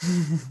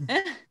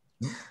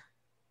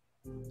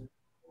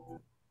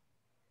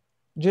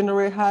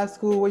 Generate High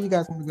School, where you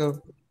guys want to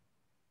go?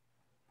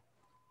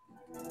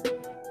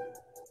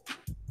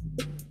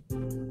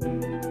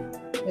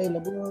 Hey,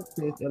 LeBron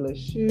says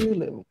LSU.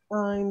 Let me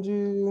find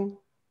you.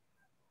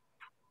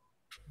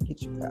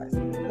 Get you guys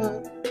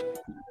up.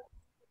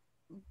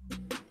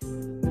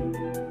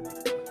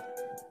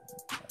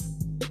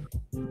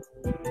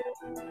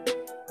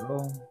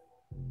 Oh.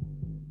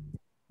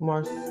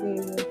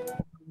 Marcel,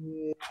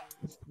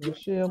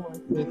 Michelle,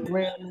 Marcel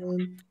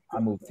Grambling. I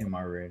moved him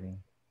already.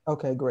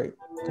 Okay, great.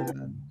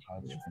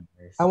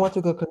 I want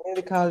to go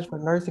community college for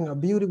nursing or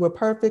beauty. We're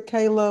perfect,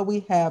 Kayla.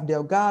 We have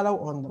Delgado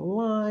on the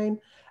line.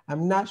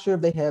 I'm not sure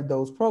if they have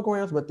those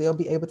programs, but they'll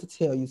be able to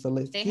tell you. So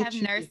let's They get have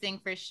you. nursing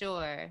for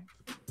sure.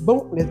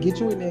 Boom, let's get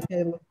you in there,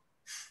 Kayla.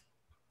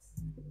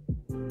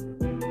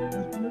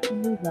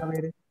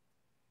 Already.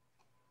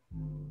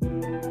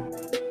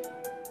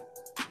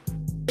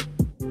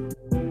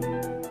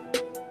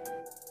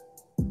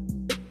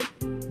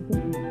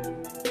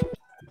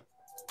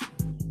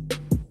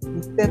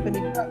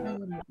 Stephanie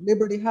Putnam,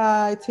 Liberty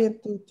High,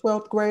 10th through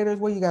 12th graders.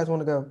 Where you guys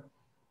want to go?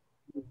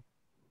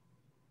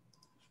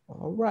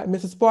 All right,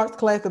 Mrs. Sparks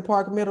class at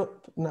Park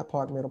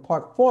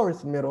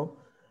Forest Middle.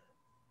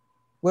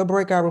 What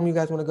breakout room you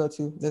guys want to go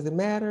to? Does it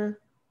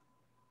matter?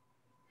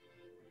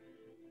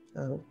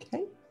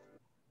 Okay.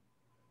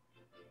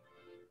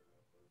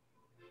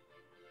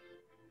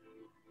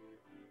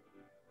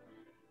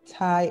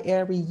 Ty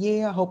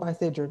Ariel, I hope I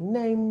said your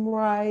name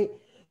right.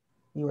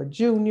 You're a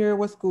junior.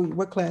 What school,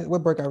 what class,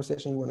 what breakout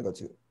session you want to go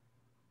to?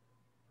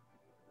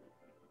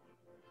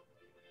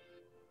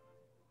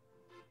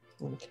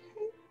 Okay.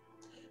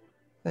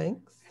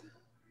 Thanks.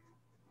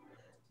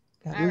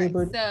 Got All right,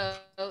 Liberty. so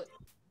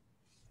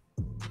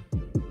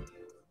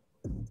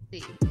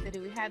see. So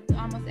do we have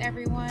almost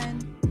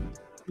everyone?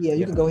 Yeah,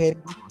 you can go ahead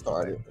and get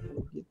started.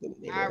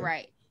 All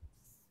right.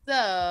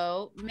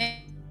 So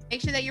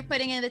make sure that you're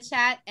putting in the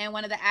chat, and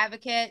one of the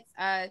advocates,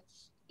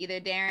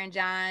 either Darren,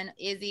 John,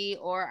 Izzy,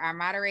 or our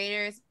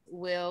moderators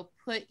will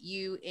put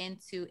you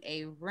into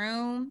a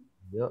room.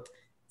 Yep.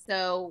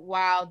 So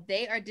while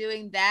they are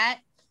doing that,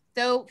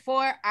 so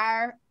for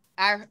our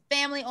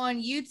family on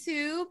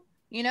YouTube,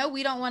 you know,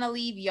 we don't want to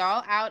leave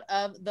y'all out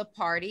of the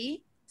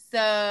party.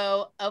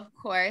 So of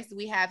course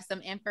we have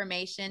some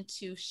information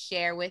to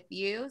share with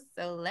you.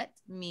 So let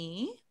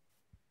me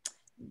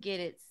get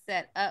it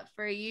set up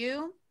for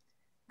you,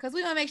 because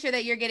we want to make sure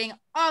that you're getting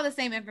all the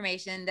same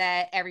information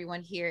that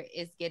everyone here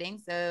is getting.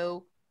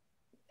 So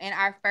in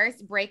our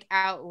first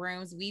breakout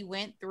rooms, we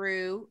went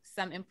through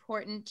some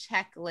important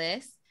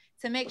checklists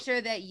to make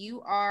sure that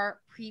you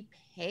are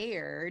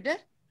prepared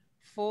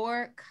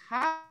for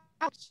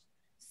college.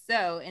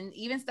 So, and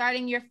even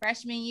starting your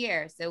freshman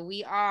year. So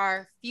we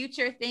are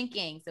future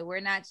thinking. So we're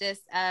not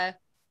just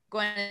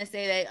going to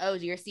say that, oh,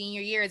 your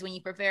senior year is when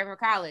you prepare for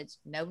college.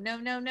 No, no,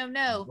 no, no,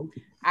 no.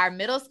 Our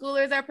middle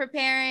schoolers are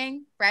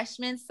preparing,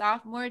 freshmen,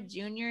 sophomore,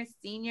 juniors,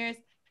 seniors.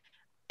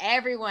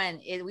 Everyone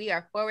is, we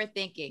are forward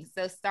thinking.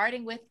 So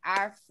starting with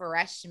our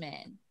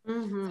freshmen, so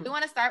we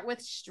want to start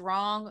with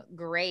strong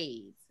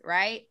grades,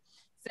 right?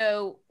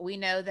 So we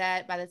know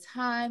that by the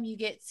time you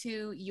get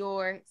to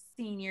your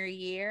senior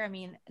year, I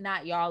mean,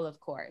 not y'all, of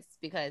course,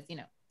 because, you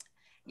know,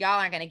 y'all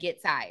aren't going to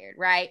get tired,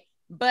 right?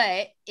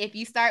 But if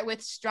you start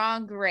with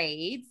strong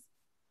grades,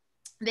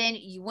 then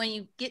when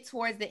you get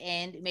towards the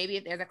end, maybe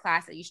if there's a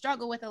class that you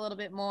struggle with a little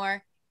bit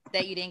more,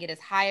 that you didn't get as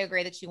high a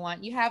grade that you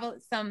want, you have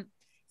some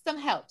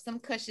help, some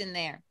cushion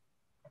there.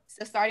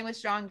 So starting with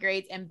strong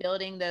grades and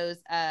building those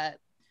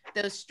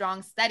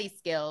strong study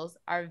skills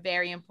are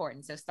very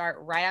important. So start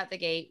right out the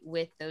gate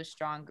with those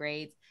strong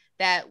grades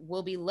that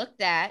will be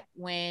looked at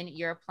when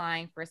you're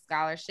applying for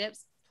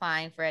scholarships,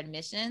 applying for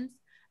admissions,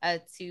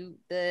 to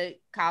the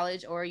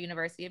college or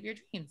university of your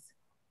dreams.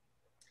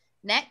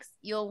 Next,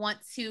 you'll want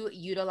to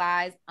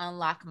utilize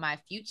Unlock My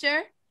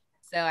Future.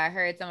 So I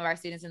heard some of our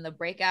students in the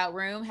breakout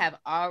room had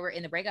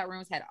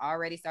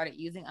already started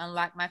using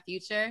Unlock My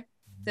Future.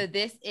 So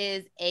this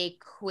is a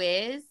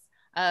quiz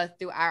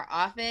through our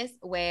office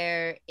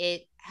where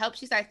it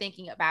helps you start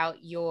thinking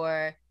about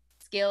your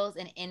skills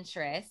and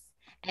interests,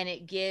 and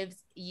it gives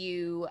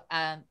you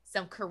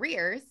some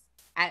careers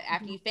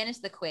after you finish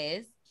the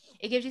quiz.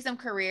 It gives you some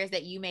careers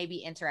that you may be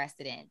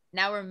interested in.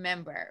 Now,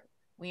 remember,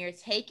 when you're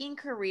taking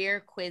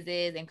career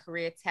quizzes and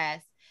career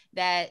tests,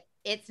 that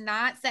it's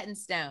not set in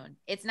stone.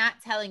 It's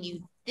not telling you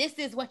this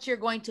is what you're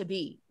going to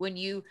be when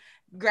you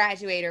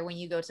graduate or when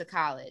you go to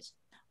college.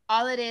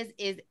 All it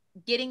is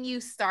getting you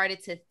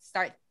started to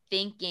start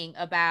thinking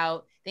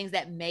about things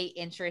that may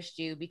interest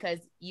you, because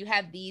you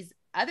have these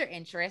other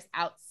interests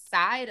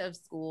outside of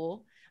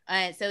school.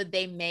 So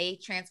they may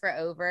transfer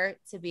over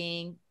to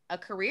being a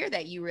career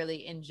that you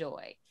really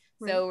enjoy.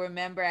 Right. So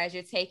remember, as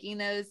you're taking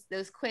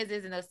those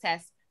quizzes and those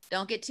tests,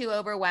 don't get too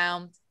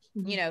overwhelmed.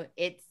 You know,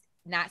 it's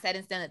not set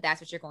in stone that that's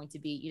what you're going to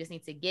be. You just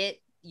need to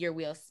get your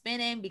wheels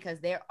spinning, because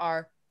there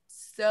are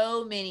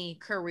so many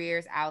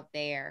careers out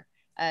there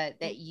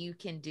that you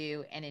can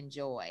do and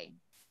enjoy.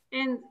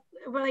 And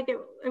like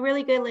a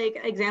really good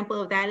example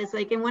of that is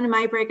like in one of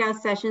my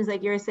breakout sessions,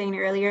 like you were saying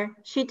earlier,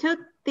 she took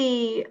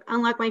the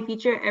Unlock My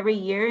Future every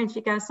year and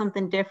she got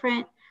something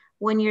different.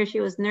 One year she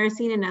was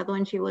nursing, another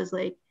one she was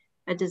like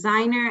a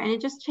designer, and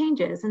it just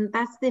changes. And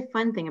that's the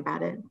fun thing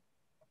about it.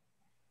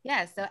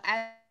 Yeah. So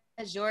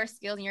as your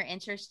skills and your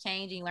interests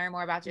change and you learn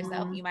more about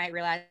yourself, you might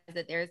realize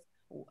that there's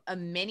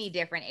many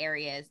different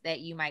areas that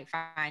you might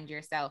find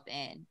yourself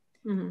in.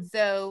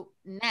 So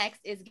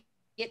next is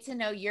get to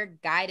know your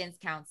guidance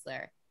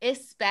counselor,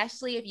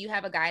 especially if you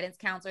have a guidance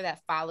counselor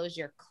that follows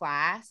your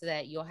class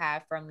that you'll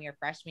have from your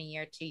freshman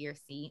year to your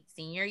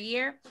senior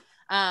year.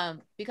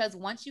 Because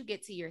once you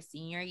get to your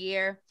senior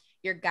year,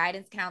 your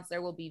guidance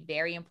counselor will be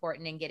very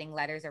important in getting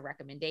letters of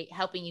recommendation,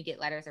 helping you get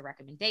letters of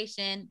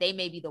recommendation. They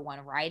may be the one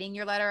writing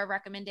your letter of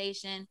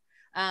recommendation.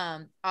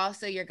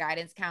 Also, your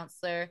guidance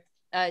counselor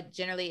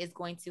generally is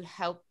going to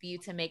help you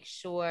to make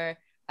sure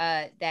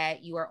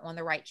that you are on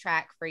the right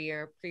track for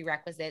your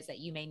prerequisites that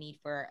you may need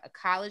for a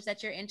college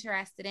that you're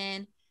interested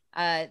in.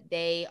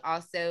 They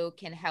also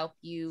can help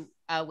you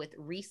with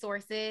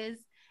resources,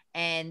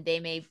 and they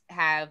may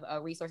have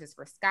resources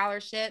for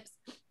scholarships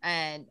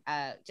and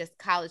just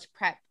college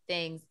prep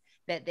things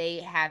that they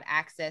have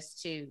access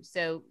to.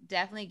 So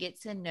definitely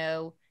get to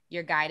know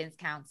your guidance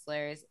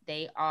counselors.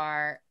 They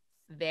are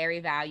very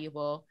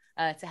valuable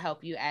to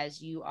help you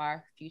as you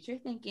are future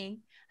thinking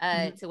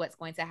to what's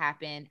going to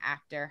happen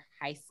after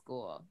high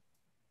school.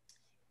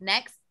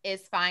 Next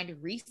is find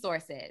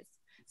resources.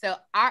 So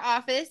our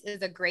office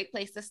is a great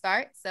place to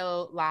start.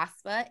 So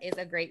LOSFA is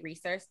a great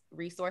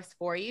resource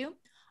for you.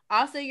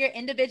 Also, your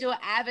individual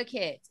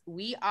advocates,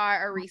 we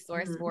are a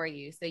resource for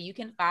you. So you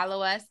can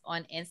follow us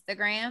on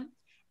Instagram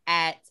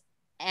at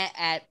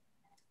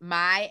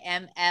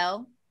mymlca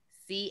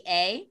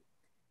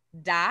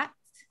dot,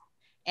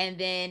 and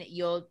then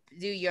you'll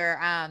do your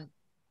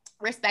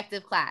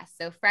respective class.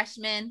 So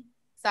freshmen,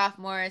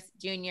 sophomores,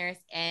 juniors,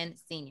 and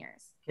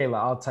seniors. Kayla,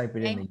 I'll type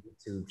it in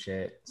the YouTube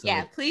chat. So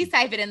yeah, please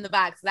type it in the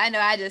box. I know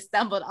I just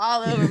stumbled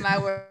all over my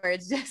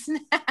words just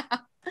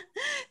now.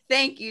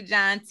 Thank you,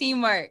 John.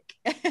 Teamwork.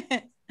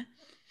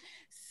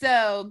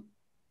 So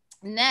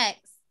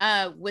next,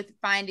 with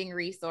finding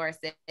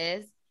resources,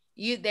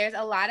 there's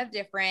a lot of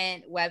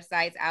different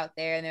websites out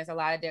there, and there's a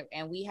lot of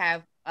and we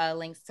have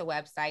links to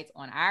websites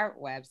on our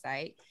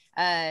website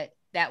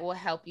that will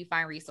help you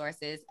find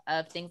resources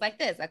of things like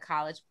this, a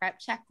college prep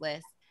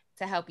checklist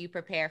to help you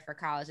prepare for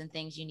college and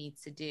things you need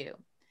to do.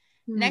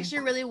 Next,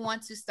 you really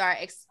want to start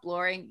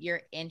exploring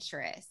your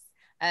interests.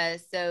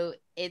 So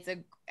it's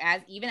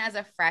even as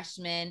a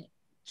freshman,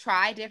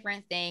 try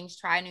different things,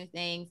 try new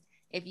things.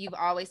 If you've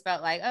always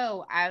felt like,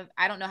 oh,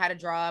 I don't know how to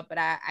draw, but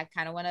I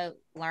kind of want to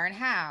learn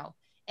how,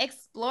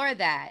 explore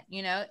that,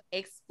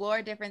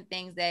 explore different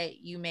things that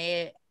you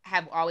may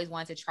have always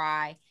wanted to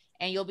try,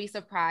 and you'll be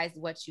surprised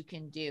what you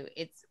can do.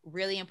 It's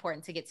really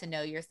important to get to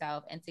know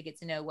yourself and to get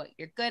to know what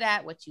you're good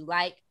at, what you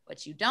like,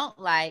 what you don't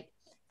like,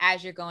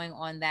 as you're going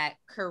on that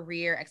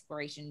career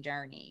exploration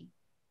journey.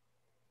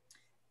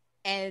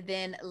 And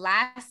then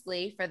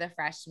lastly, for the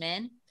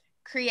freshmen,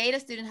 create a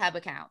student hub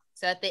account.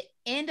 So at the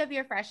end of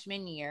your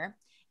freshman year,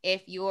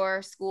 if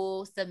your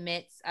school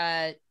submits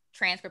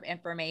transcript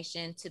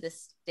information to the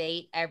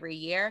state every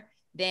year,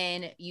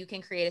 then you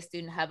can create a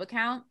student hub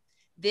account.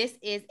 This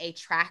is a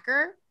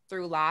tracker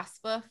through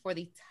LOSFA for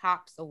the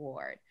TOPS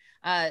award.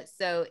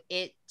 So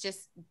it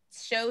just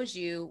shows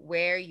you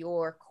where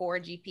your core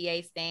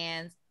GPA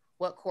stands,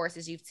 what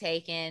courses you've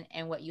taken,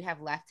 and what you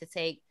have left to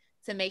take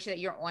to make sure that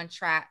you're on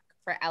track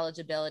for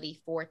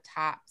eligibility for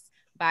TOPS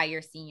by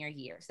your senior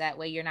year. So that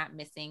way you're not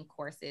missing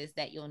courses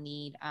that you'll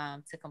need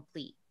to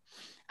complete.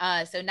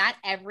 So not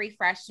every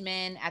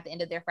freshman at the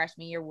end of their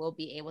freshman year will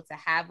be able to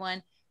have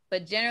one.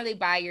 but generally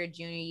by your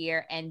junior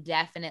year and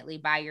definitely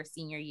by your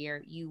senior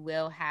year, you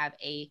will have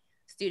a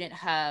student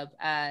hub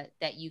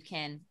that you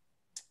can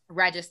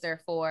register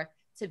for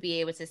to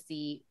be able to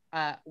see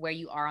where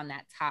you are on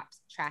that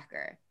TOPS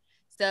tracker.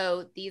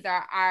 So these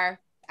are our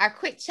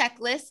quick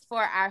checklist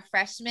for our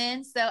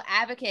freshmen. So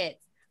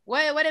advocates,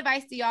 what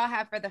advice do y'all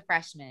have for the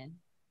freshmen?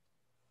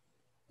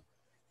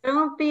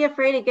 Don't be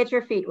afraid to get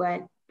your feet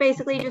wet.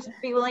 Basically, just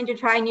be willing to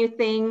try new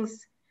things.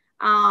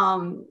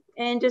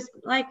 And just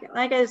like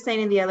I was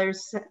saying in the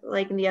others,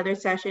 like in the other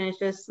session, it's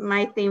just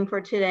my theme for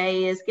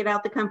today is get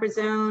out the comfort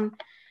zone.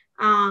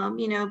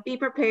 You know, be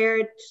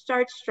prepared,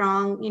 start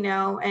strong, you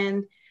know.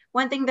 And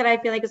one thing that I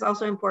feel like is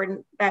also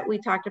important that we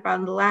talked about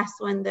in the last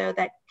one, though,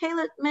 that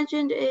Kayla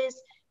mentioned is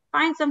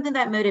find something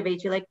that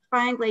motivates you. Like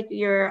find like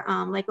your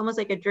like almost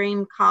like a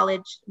dream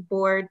college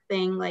board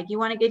thing. Like you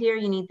want to get here,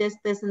 you need this,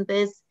 this, and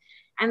this.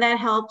 And that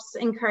helps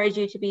encourage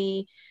you to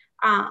be,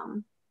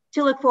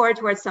 to look forward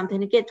towards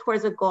something, to get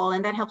towards a goal.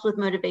 And that helps with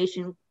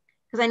motivation.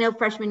 Because I know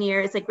freshman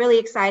year, it's like really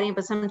exciting,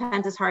 but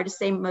sometimes it's hard to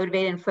stay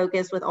motivated and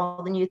focused with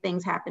all the new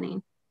things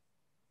happening.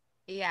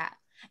 Yeah.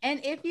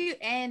 And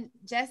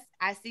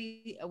I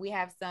see we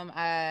have some,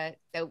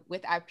 so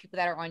with our people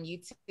that are on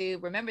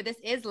YouTube, remember this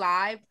is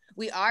live.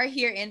 We are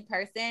here in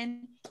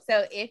person.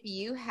 So if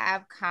you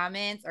have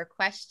comments or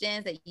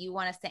questions that you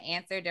want us to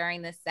answer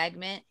during this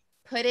segment,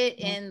 put it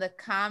in the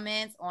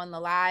comments on the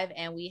live,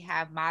 and we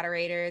have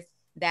moderators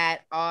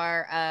that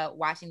are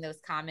watching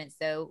those comments.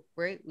 So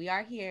we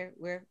are here.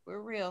 We're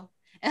real.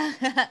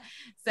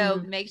 So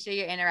make sure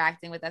you're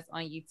interacting with us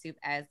on YouTube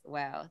as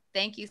well.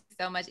 Thank you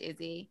so much,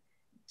 Izzy.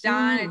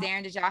 John or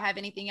Darren, did y'all have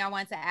anything y'all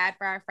want to add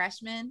for our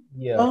freshmen?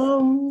 Yeah,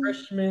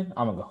 freshmen.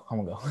 I'm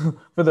gonna go.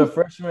 For the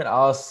freshmen,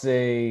 I'll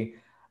say,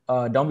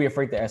 don't be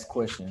afraid to ask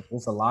questions.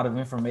 It's a lot of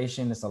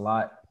information. It's a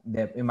lot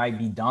that it might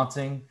be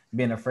daunting.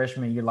 Being a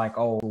freshman, you're like,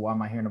 oh, why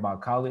am I hearing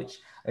about college?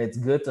 It's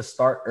good to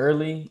start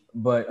early,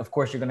 but of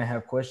course you're gonna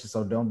have questions.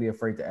 So don't be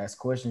afraid to ask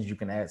questions. You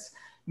can ask,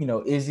 you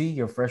know, Izzy,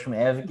 your freshman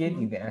advocate.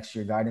 You can ask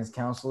your guidance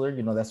counselor.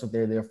 You know, that's what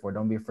they're there for.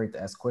 Don't be afraid to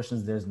ask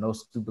questions. There's no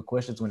stupid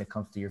questions when it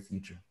comes to your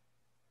future.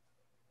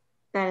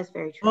 That is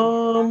very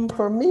true.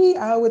 For me,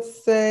 I would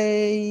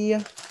say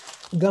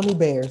gummy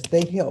bears.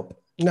 They help.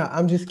 No,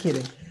 I'm just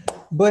kidding.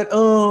 But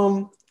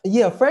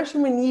yeah,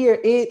 freshman year,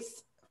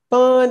 it's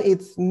fun,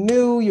 it's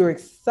new, you're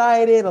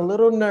excited, a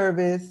little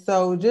nervous.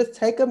 So just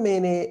take a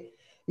minute,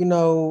 you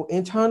know,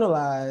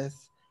 internalize,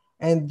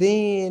 and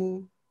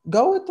then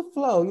go with the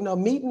flow. You know,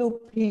 meet new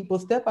people,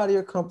 step out of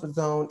your comfort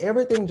zone.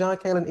 Everything John,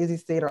 Kayla, and Izzy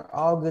said are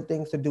all good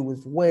things to do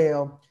as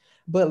well.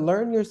 But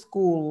learn your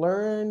school,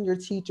 learn your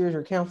teachers,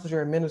 your counselors,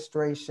 your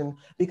administration,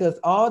 because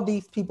all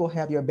these people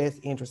have your best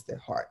interest at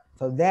heart.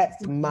 So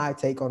that's my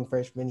take on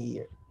freshman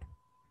year.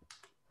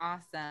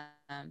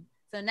 Awesome.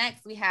 So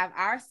next we have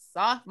our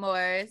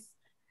sophomores.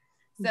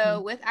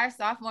 So with our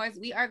sophomores,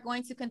 we are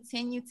going to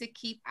continue to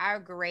keep our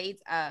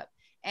grades up.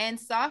 And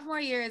sophomore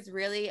year is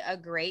really a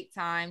great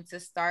time to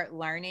start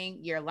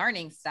learning your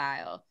learning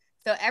style.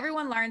 So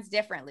everyone learns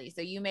differently.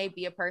 So you may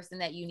be a person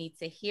that you need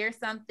to hear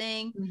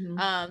something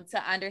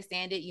to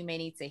understand it. You may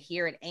need to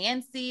hear it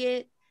and see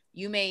it.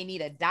 You may need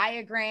a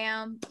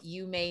diagram.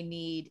 You may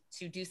need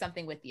to do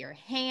something with your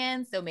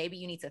hands. So maybe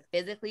you need to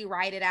physically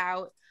write it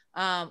out,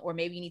 or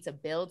maybe you need to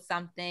build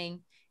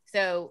something.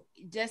 So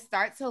just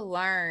start to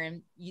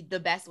learn the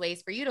best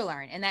ways for you to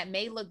learn. And that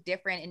may look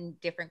different in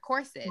different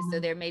courses.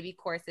 So there may be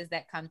courses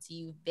that come to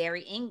you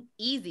very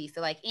easy. So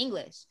like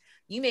English,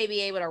 you may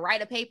be able to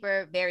write a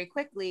paper very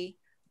quickly,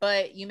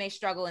 but you may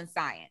struggle in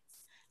science.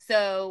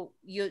 So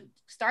you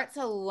start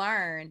to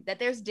learn that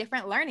there's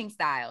different learning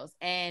styles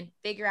and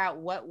figure out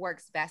what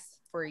works best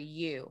for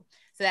you.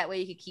 So that way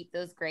you can keep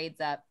those grades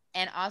up.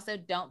 And also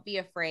don't be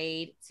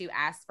afraid to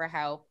ask for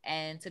help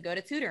and to go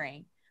to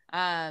tutoring.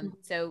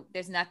 So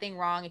there's nothing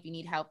wrong if you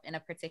need help in a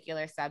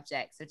particular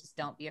subject. So just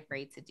don't be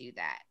afraid to do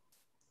that.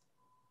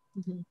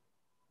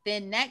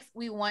 Then next,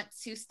 we want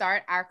to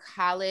start our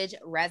college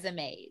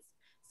resumes.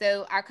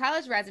 So our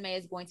college resume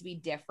is going to be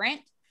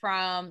different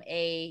from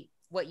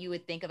what you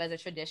would think of as a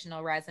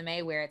traditional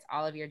resume where it's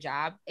all of your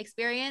job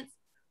experience.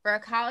 For a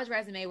college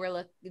resume,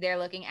 they're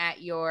looking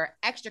at your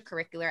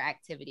extracurricular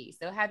activities.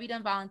 So have you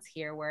done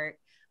volunteer work?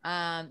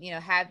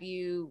 Have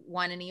you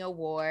won any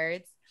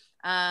awards?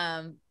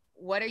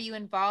 What are you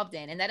involved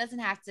in? And that doesn't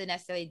have to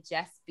necessarily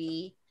just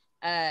be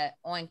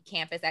on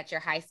campus at your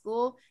high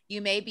school.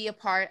 You may be a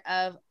part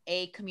of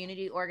a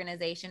community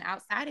organization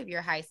outside of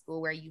your high school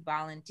where you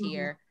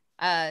volunteer.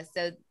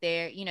 So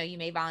there, you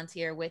may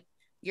volunteer with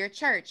your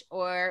church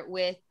or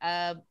with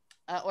an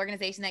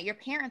organization that your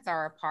parents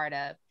are a part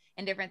of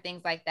and different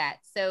things like that.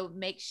 So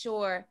make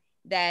sure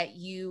that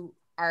you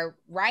are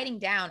writing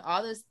down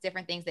all those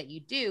different things that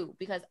you do,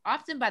 because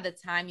often by the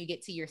time you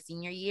get to your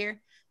senior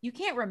year, you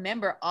can't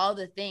remember all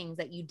the things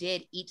that you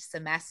did each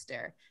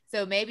semester.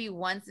 So maybe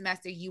one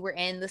semester you were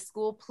in the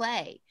school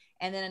play,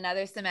 and then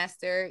another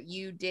semester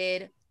you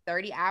did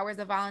 30 hours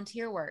of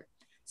volunteer work.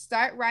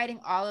 Start writing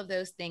all of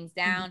those things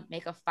down,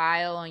 make a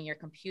file on your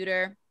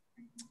computer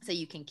so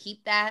you can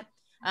keep that.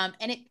 And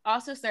it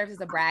also serves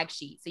as a brag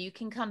sheet. So you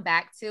can come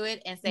back to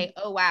it and say,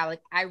 oh, wow,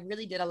 like I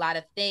really did a lot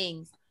of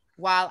things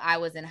while I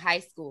was in high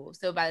school.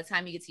 So by the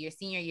time you get to your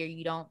senior year,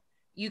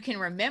 you can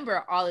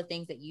remember all the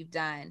things that you've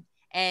done.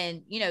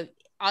 And,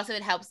 also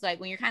it helps like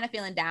when you're kind of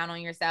feeling down on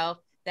yourself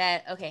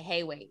that, okay,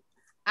 hey, wait,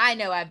 I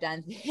know I've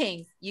done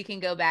things. You can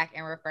go back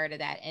and refer to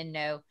that and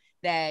know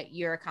that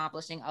you're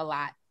accomplishing a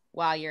lot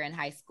while you're in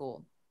high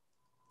school.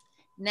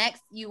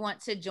 Next, you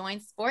want to join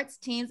sports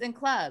teams and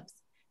clubs.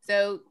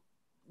 So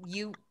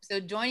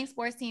joining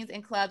sports teams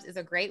and clubs is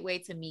a great way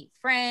to meet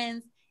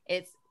friends.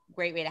 It's a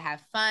great way to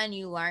have fun.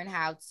 You learn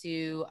how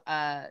to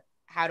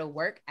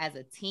work as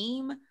a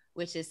team,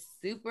 which is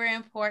super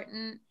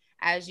important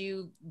as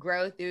you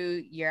grow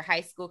through your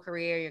high school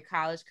career, your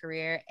college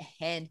career,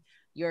 and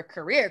your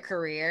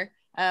career.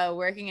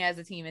 Working as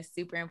a team is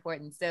super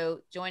important. So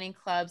joining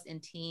clubs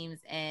and teams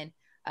and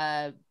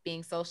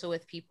being social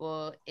with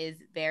people is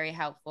very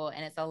helpful,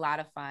 and it's a lot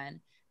of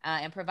fun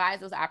and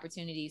provides those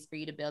opportunities for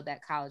you to build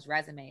that college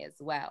resume as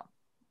well.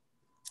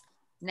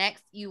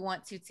 Next, you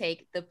want to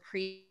take the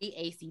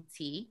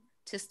pre-ACT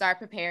to start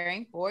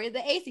preparing for the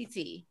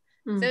ACT.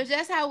 So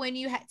just how when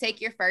you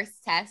take your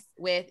first test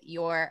with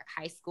your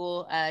high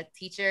school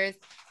teachers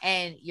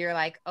and you're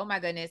like, oh my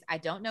goodness, I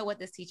don't know what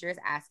this teacher is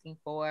asking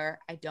for.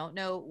 I don't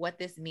know what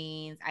this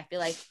means. I feel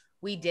like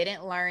we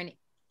didn't learn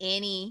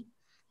anything,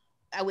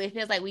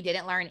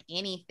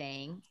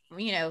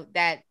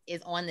 that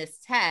is on this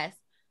test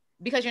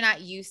because you're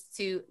not used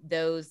to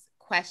those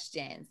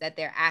questions that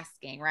they're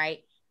asking,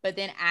 right? But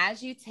then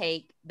as you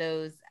take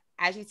the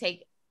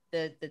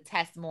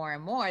test more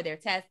and more, their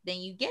tests, then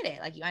you get it.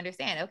 Like you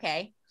understand,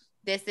 okay,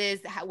 this is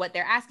what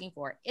they're asking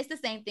for. It's the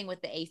same thing with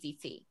the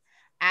ACT.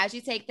 As you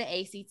take the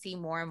ACT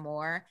more and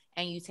more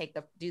and you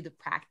do the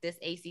practice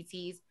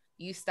ACTs,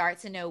 you start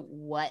to know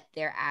what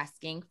they're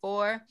asking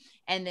for.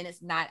 And then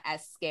it's not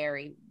as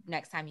scary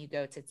next time you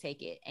go to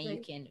take it. And you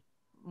can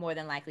more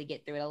than likely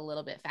get through it a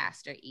little bit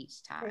faster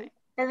each time. Right.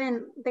 And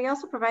then they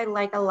also provide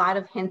like a lot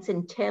of hints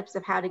and tips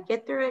of how to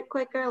get through it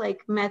quicker,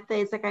 like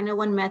methods. Like I know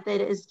one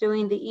method is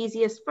doing the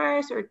easiest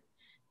first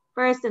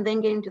and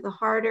then getting to the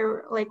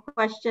harder like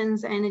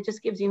questions. And it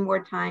just gives you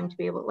more time to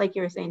be able, like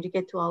you were saying, to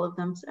get to all of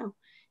them. So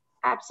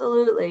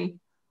absolutely.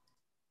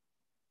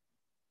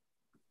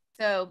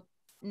 So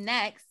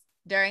next,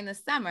 during the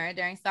summer,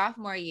 during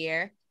sophomore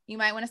year, you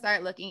might want to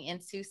start looking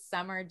into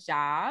summer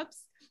jobs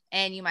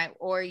and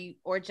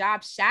or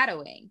job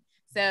shadowing.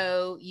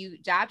 So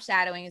job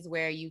shadowing is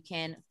where you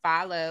can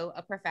follow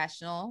a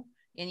professional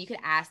and you could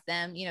ask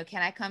them,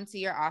 can I come to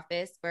your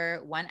office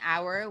for 1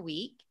 hour a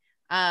week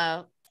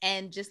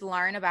and just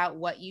learn about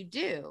what you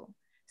do?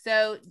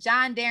 So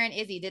John, Darren,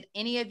 Izzy, did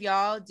any of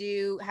y'all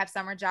have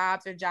summer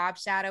jobs or job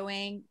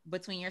shadowing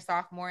between your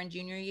sophomore and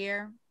junior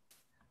year?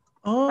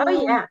 Oh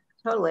yeah,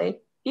 totally.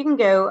 You can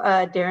go,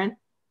 Darren.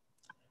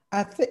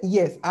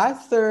 Yes, I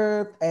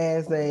served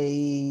as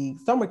a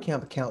summer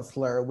camp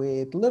counselor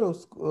with little,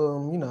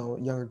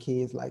 younger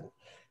kids like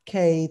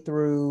K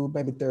through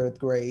maybe third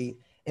grade.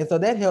 And so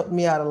that helped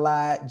me out a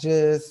lot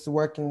just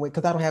working with,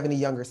 because I don't have any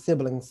younger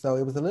siblings. So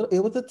it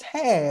was a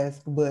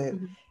task, but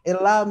it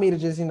allowed me to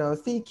just,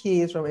 see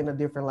kids from in a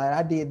different light.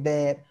 I did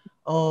that.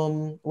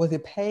 Was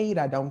it paid?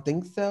 I don't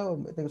think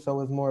so. I think so.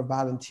 It was more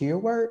volunteer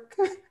work.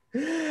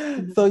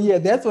 So yeah,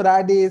 that's what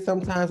I did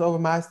sometimes over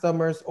my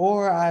summers,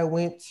 or I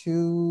went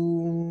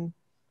to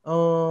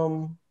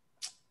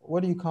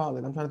what do you call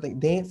it? I'm trying to think,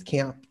 dance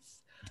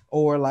camps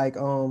or like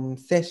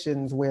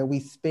sessions where we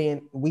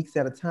spent weeks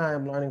at a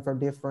time learning from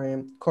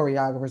different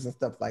choreographers and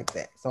stuff like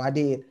that. So I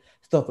did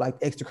stuff like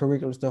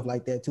extracurricular stuff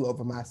like that too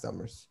over my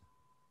summers.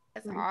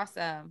 That's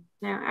awesome.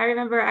 Yeah, I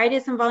remember I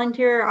did some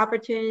volunteer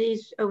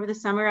opportunities over the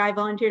summer. I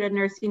volunteered at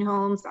nursing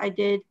homes. I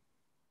did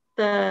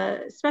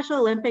the Special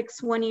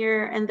Olympics one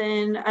year, and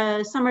then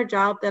a summer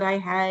job that I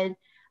had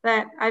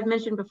that I've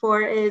mentioned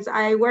before is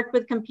I worked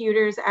with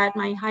computers at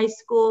my high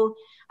school.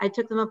 I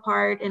took them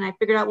apart and I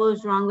figured out what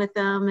was wrong with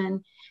them,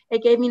 and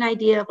it gave me an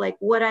idea of like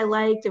what I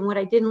liked and what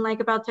I didn't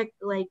like about tech,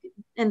 like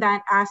in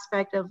that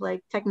aspect of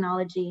like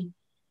technology,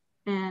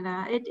 and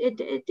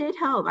it did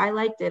help. I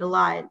liked it a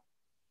lot.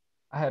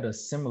 I had a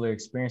similar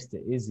experience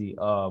to Izzy.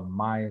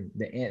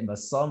 The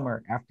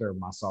summer after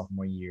my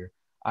sophomore year,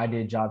 I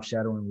did job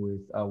shadowing with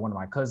one of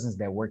my cousins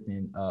that worked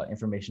in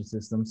information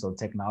systems, so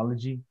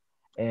technology.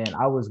 And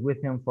I was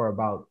with him for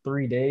about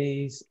 3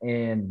 days.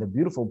 And the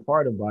beautiful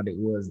part about it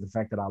was the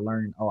fact that I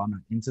learned, oh, I'm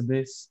not into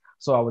this.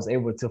 So I was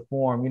able to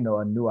form,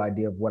 a new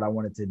idea of what I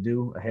wanted to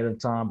do ahead of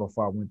time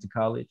before I went to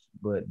college.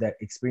 But that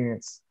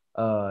experience,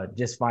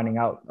 just finding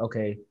out,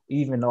 okay,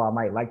 even though I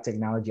might like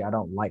technology, I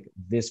don't like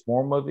this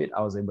form of it.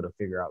 I was able to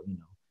figure out,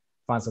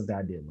 find something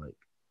I did like.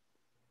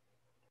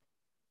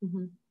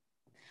 Mm-hmm.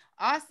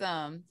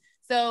 Awesome.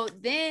 So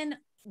then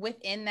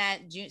within that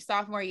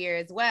sophomore year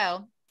as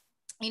well,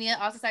 you need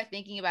to also start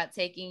thinking about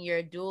taking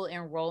your dual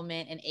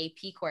enrollment and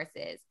AP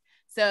courses.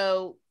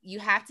 So you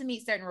have to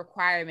meet certain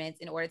requirements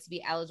in order to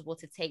be eligible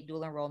to take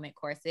dual enrollment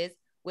courses,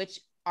 which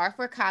are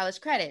for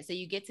college credit. So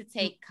you get to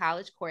take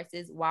college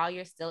courses while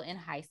you're still in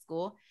high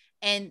school.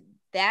 And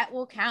that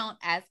will count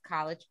as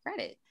college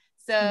credit.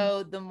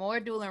 So the more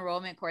dual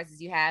enrollment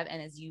courses you have,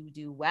 and as you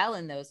do well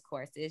in those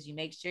courses, you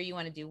make sure you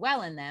want to do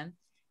well in them,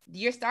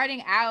 you're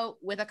starting out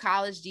with a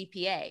college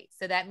GPA.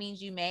 So that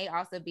means you may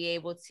also be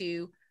able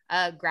to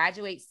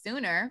graduate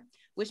sooner,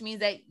 which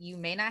means that you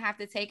may not have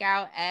to take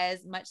out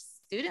as much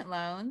student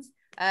loans,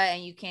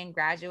 and you can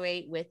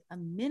graduate with a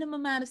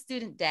minimum amount of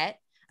student debt,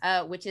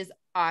 which is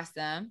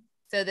awesome.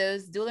 So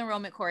those dual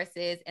enrollment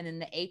courses and then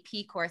the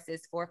AP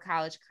courses for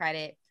college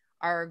credit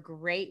are a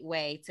great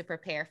way to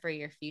prepare for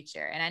your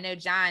future. And I know,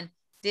 John,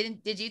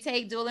 did you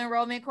take dual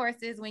enrollment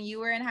courses when you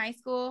were in high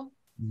school?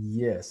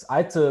 Yes,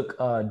 I took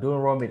dual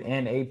enrollment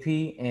and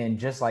AP, and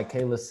just like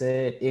Kayla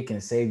said, it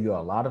can save you a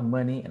lot of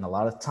money and a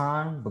lot of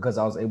time because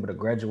I was able to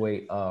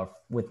graduate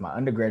with my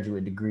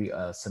undergraduate degree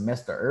a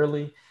semester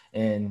early.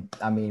 And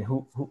I mean,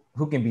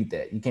 who can beat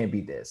that? You can't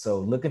beat that. So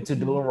look into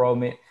dual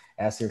enrollment,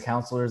 ask your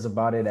counselors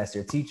about it, ask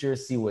your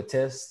teachers, see what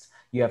tests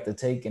you have to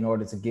take in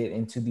order to get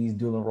into these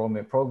dual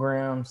enrollment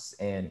programs.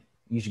 And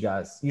you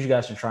guys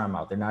should try them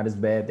out. They're not as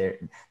bad.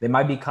 They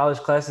might be college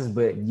classes,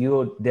 but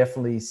you'll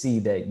definitely see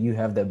that you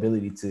have the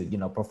ability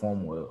to,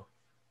 perform well.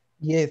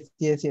 Yes.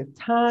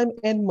 Time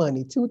and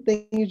money, two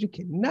things you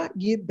cannot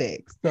get back.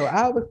 So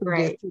I would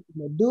suggest taking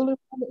the dual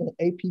enrollment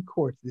and AP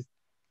courses.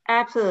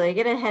 Absolutely.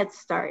 Get a head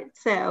start.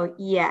 So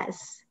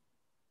yes.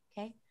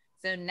 Okay.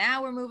 So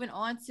now we're moving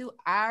on to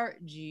our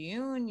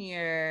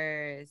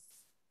juniors.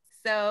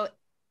 So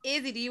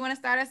Izzy, do you want to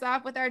start us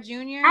off with our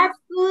juniors?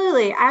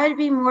 Absolutely. I would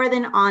be more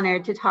than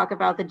honored to talk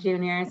about the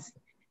juniors.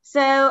 So,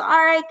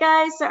 all right,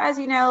 guys. So as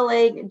you know,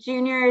 like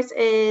juniors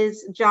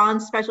is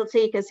John's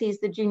specialty because he's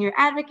the junior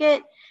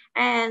advocate.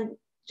 And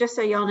just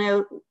so y'all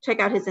know,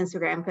 check out his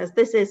Instagram because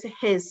this is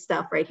his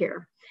stuff right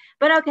here.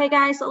 But okay,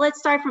 guys, so let's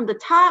start from the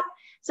top.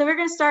 So we're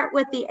going to start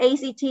with the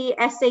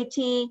ACT,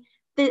 SAT.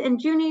 And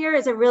junior year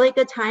is a really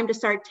good time to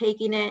start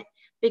taking it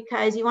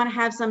because you want to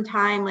have some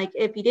time. Like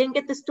if you didn't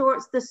get the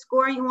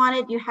score you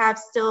wanted, you have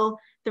still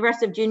the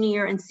rest of junior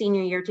year and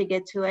senior year to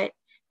get to it.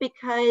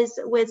 Because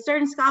with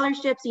certain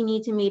scholarships, you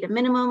need to meet a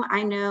minimum.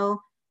 I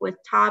know with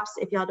TOPS,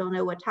 if y'all don't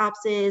know what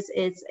TOPS is,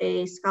 it's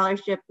a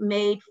scholarship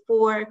made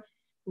for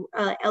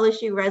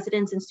LSU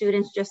residents and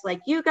students just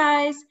like you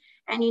guys.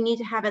 And you need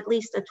to have at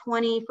least a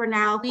 20 for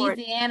now.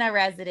 Louisiana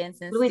residents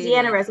and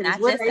Louisiana students, residents,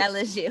 not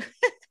just LSU.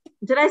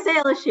 Did I say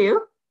LSU?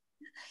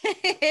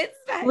 It's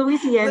fine.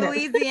 Louisiana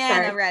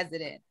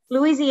residents.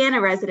 Louisiana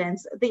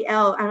residents. The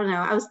L, I don't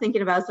know. I was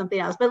thinking about something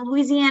else, but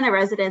Louisiana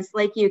residents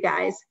like you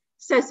guys.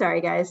 So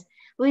sorry, guys.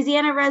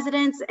 Louisiana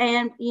residents,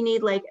 and you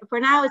need like, for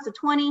now it's a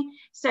 20.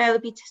 So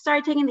if you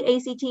start taking the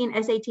ACT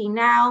and SAT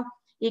now,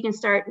 you can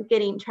start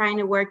trying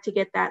to work to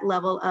get that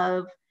level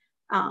of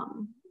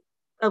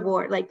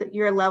award, like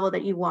your level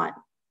that you want.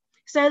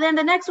 So then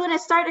the next one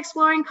is start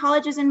exploring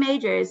colleges and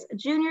majors.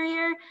 Junior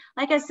year,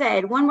 like I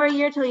said, one more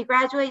year till you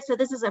graduate. So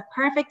this is a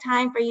perfect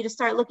time for you to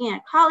start looking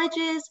at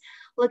colleges,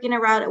 looking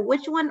around at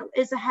which one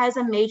has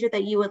a major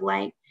that you would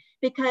like,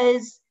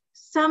 because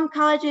some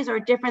colleges are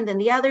different than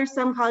the others.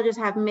 Some colleges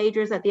have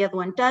majors that the other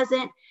one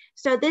doesn't.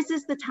 So this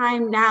is the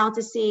time now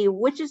to see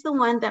which is the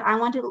one that I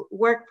want to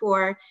work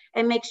for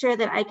and make sure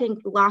that I can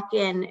lock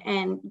in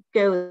and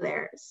go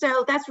there.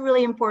 So that's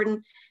really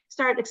important.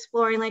 Start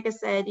exploring. Like I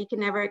said, you can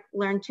never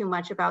learn too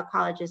much about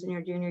colleges in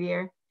your junior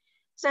year.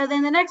 So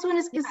then the next one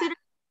is consider.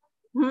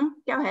 Go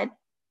ahead.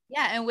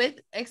 Yeah, and with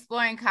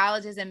exploring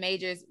colleges and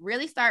majors,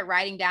 really start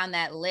writing down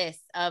that list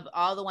of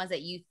all the ones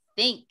that you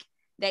think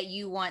that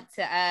you want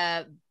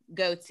to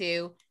go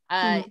to,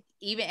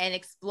 even and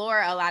explore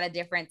a lot of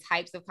different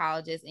types of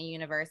colleges and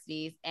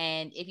universities.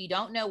 And if you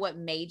don't know what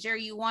major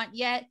you want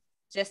yet,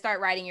 just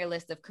start writing your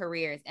list of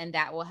careers, and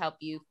that will help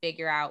you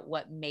figure out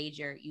what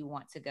major you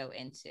want to go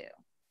into.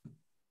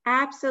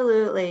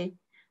 Absolutely.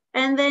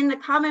 And then the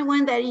common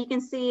one that you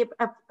can see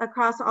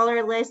across all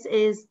our lists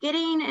is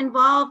getting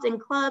involved in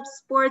clubs,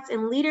 sports,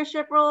 and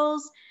leadership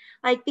roles.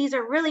 Like these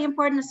are really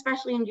important,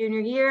 especially in junior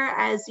year,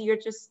 as you're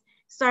just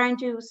starting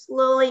to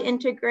slowly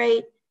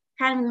integrate,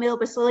 kind of in the middle,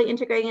 but slowly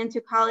integrating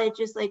into college,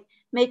 just like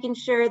making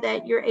sure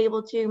that you're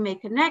able to make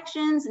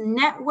connections.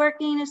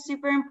 Networking is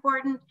super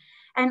important.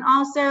 And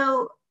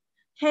also,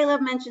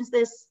 Caleb mentions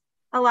this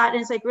a lot,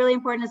 and it's like really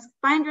important, is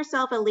find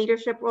yourself a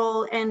leadership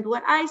role. And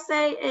what I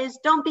say is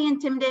don't be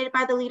intimidated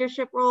by the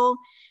leadership role.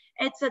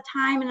 It's a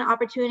time and an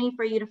opportunity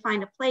for you to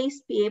find a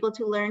place, be able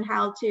to learn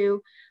how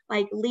to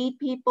like lead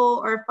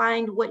people or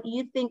find what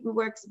you think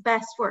works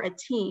best for a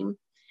team.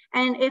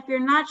 And if you're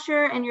not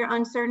sure and you're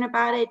uncertain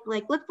about it,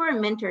 like look for a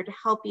mentor to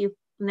help you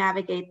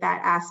navigate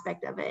that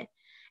aspect of it.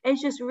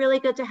 It's just really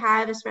good to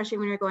have, especially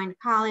when you're going to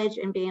college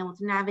and being able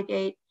to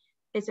navigate.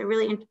 It's a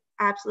really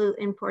absolute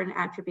important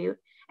attribute.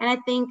 And I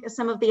think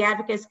some of the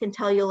advocates can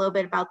tell you a little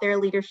bit about their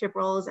leadership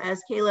roles,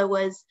 as Kayla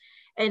was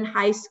in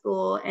high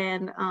school.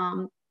 And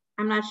I'm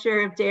not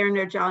sure if Darren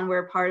or John were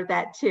a part of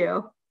that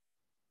too.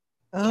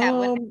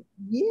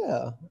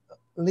 Yeah,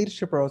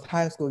 leadership roles,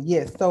 high school.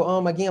 Yes.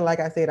 So again, like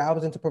I said, I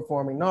was into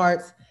performing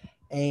arts,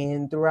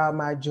 and throughout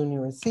my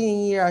junior and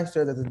senior year, I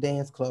served as a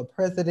dance club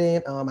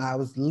president. I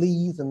was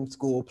lead some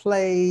school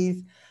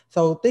plays.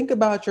 So think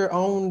about your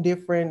own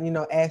different,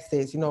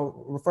 assets,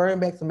 referring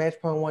back to match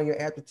point one, your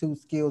aptitude,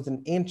 skills,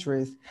 and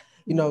interests,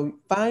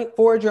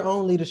 forge your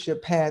own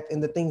leadership path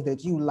in the things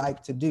that you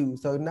like to do.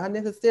 So not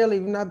necessarily,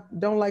 if you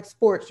don't like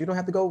sports, you don't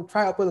have to go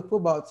try out for the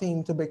football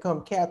team to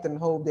become captain and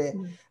hold that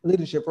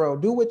leadership role.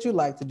 Do what you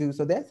like to do.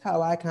 So that's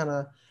how I kind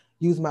of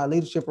use my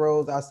leadership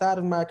roles outside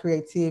of my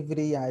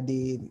creativity. I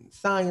did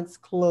science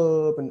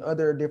club and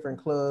other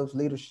different clubs,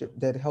 leadership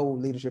that hold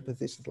leadership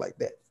positions like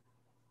that.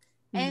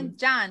 And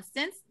John,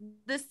 since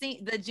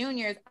the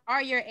juniors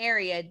are your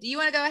area, do you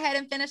want to go ahead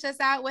and finish us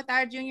out with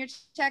our junior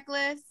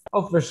checklist?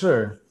 Oh, for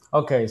sure.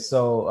 Okay,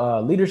 so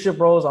leadership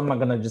roles, I'm not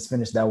gonna just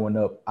finish that one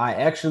up. I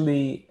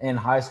actually in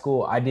high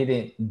school I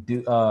didn't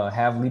do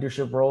have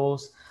leadership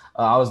roles.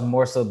 I was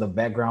more so the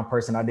background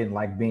person. I didn't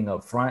like being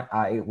up front.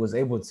 I was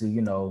able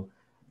to,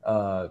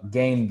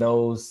 gain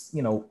those,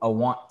 a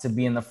want to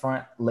be in the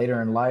front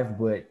later in life.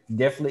 But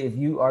definitely, if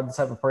you are the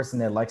type of person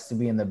that likes to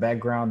be in the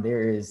background,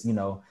 there is,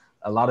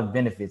 a lot of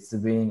benefits to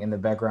being in the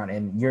background,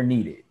 and you're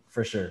needed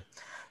for sure.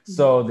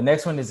 So the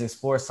next one is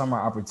explore summer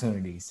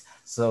opportunities.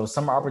 So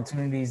summer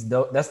opportunities,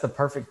 that's the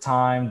perfect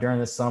time during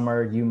the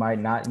summer. You might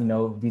not,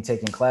 be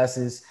taking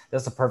classes.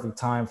 That's the perfect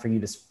time for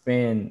you to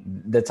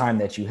spend the time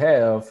that you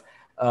have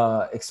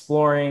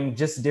exploring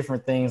just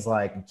different things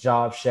like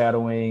job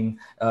shadowing.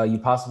 You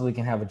possibly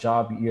can have a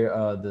job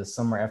the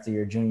summer after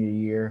your junior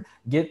year.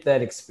 Get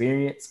that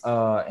experience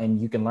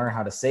and you can learn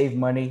how to save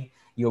money.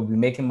 You'll be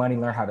making money,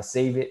 learn how to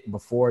save it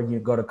before you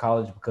go to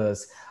college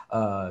because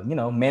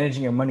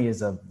managing your money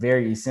is a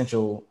very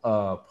essential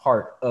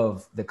part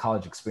of the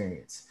college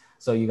experience.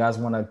 So you guys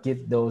want to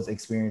get those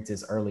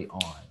experiences early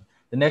on.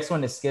 The next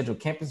one is schedule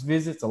campus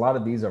visits. A lot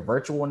of these are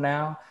virtual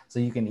now, so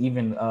you can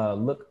even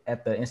look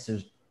at the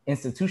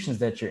institutions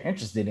that you're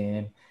interested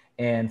in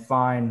and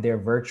find their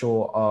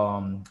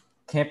virtual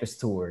campus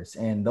tours.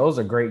 And those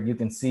are great. You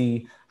can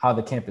see how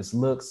the campus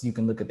looks. You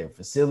can look at their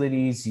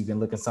facilities. You can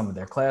look at some of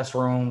their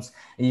classrooms,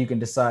 and you can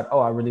decide, oh,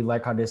 I really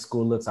like how this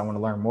school looks. I want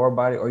to learn more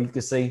about it. Or you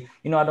could say,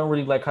 I don't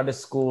really like how this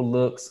school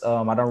looks.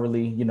 I don't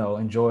really,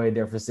 enjoy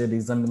their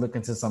facilities. Let me look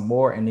into some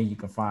more, and then you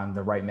can find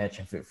the right match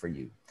and fit for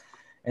you.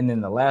 And then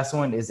the last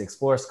one is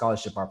explore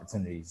scholarship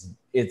opportunities.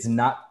 It's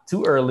not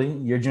too early,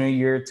 your junior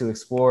year, to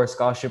explore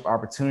scholarship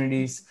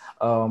opportunities.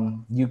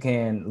 You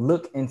can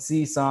look and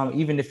see some,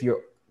 even if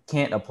you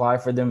can't apply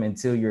for them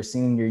until your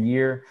senior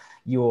year,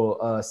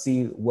 you'll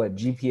see what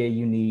GPA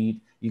you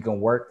need. You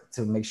can work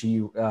to make sure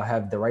you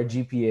have the right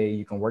GPA.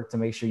 You can work to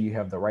make sure you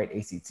have the right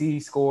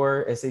ACT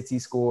score,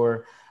 SAT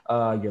score,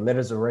 your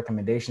letters of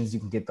recommendations. You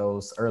can get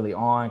those early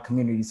on.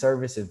 Community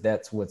service, if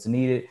that's what's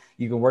needed.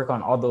 You can work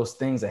on all those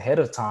things ahead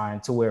of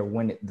time to where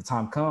when the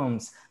time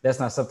comes,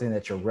 that's not something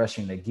that you're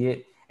rushing to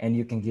get, and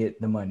you can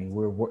get the money.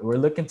 We're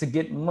looking to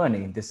get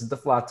money. This is the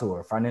Fly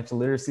Tour, financial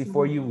literacy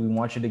for you. We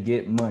want you to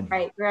get money.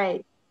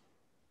 Right.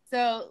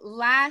 So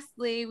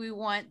lastly,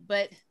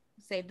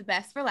 save the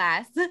best for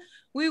last.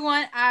 We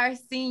want our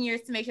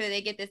seniors to make sure that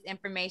they get this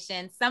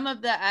information. Some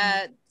of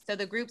so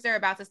the groups are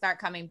about to start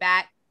coming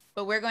back,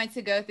 but we're going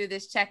to go through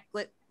this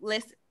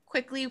checklist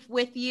quickly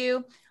with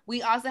you.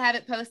 We also have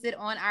it posted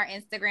on our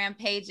Instagram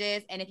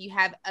pages. And if you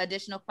have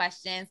additional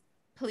questions,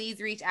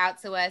 please reach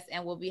out to us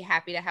and we'll be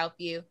happy to help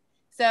you.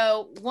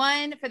 So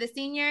one, for the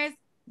seniors,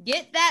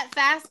 get that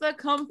FAFSA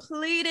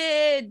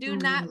completed. Do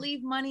not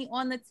leave money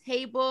on the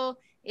table.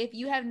 If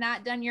you have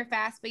not done your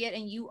FAFSA yet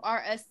and you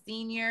are a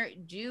senior,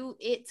 do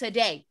it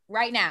today,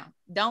 right now.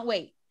 Don't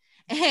wait.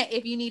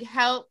 If you need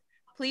help,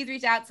 please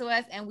reach out to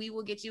us and we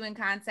will get you in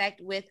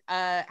contact with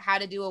how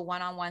to do a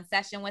one-on-one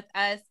session with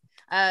us,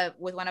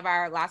 with one of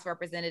our LOSFA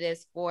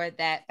representatives for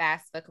that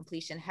FAFSA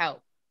completion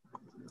help.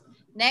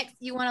 Next,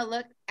 you want to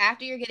look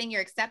after you're getting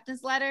your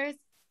acceptance letters,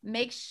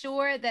 make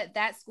sure that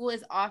that school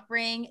is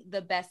offering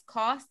the best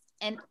cost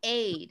and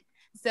aid.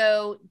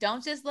 So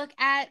don't just look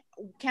at,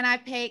 can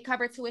I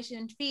cover tuition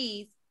and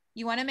fees?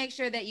 You want to make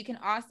sure that you can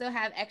also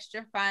have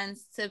extra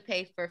funds to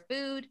pay for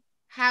food,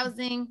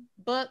 housing,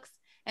 books,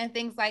 and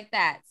things like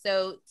that.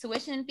 So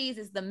tuition and fees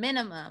is the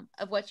minimum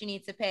of what you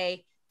need to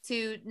pay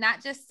to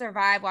not just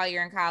survive while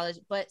you're in college,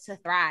 but to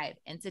thrive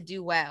and to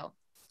do well.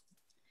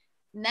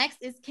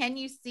 Next is, can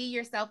you see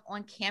yourself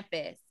on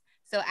campus?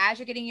 So as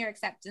you're getting your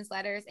acceptance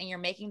letters and you're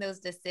making those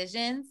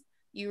decisions,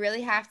 you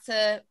really have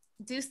to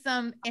do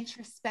some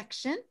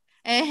introspection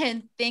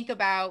and think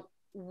about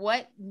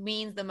what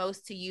means the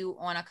most to you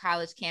on a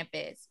college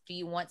campus. Do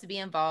you want to be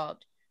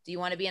involved? Do you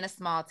want to be in a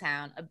small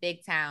town, a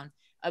big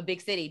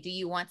city? Do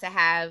you want to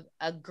have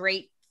a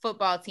great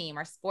football team?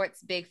 Or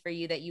sports big for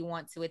you that you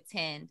want to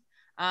attend?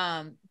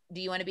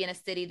 Do you want to be in a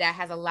city that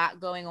has a lot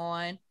going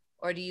on?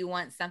 Or do you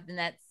want something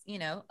that's,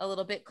 a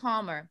little bit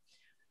calmer?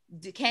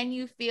 Can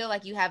you feel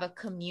like you have a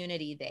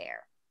community there?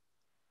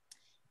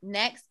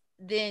 Next,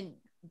 then,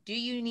 do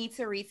you need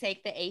to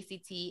retake the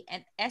ACT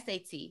and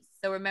SAT?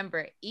 So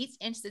remember, each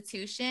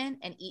institution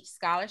and each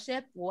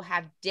scholarship will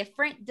have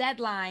different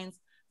deadlines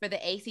for the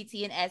ACT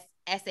and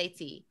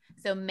SAT.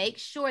 So make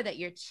sure that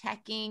you're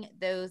checking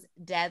those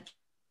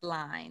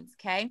deadlines,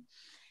 okay?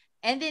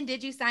 And then,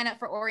 did you sign up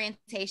for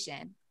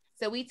orientation?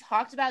 So we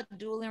talked about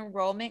dual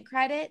enrollment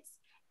credits.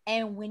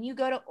 And when you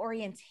go to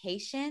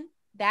orientation,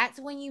 that's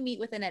when you meet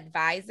with an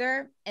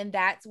advisor, and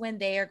that's when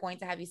they are going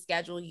to have you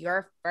schedule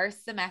your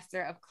first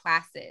semester of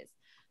classes.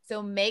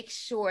 So make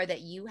sure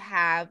that you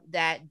have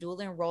that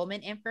dual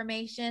enrollment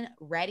information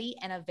ready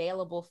and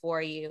available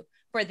for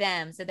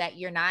them, so that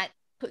you're not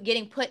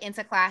getting put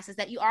into classes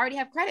that you already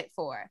have credit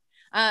for.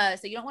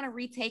 So you don't want to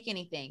retake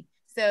anything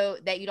so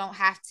that you don't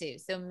have to.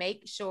 So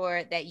make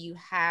sure that you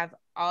have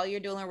all your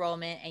dual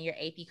enrollment and your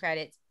AP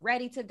credits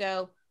ready to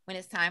go when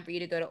it's time for you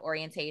to go to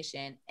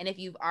orientation. And if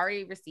you've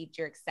already received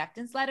your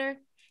acceptance letter,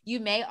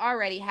 you may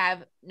already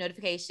have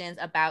notifications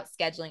about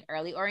scheduling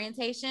early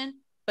orientation,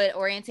 but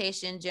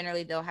orientation,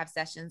 generally they'll have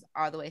sessions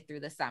all the way through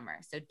the summer.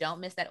 So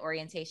don't miss that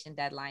orientation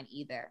deadline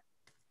either.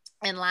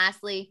 And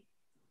lastly,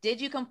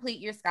 did you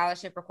complete your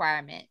scholarship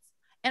requirements?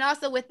 And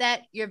also with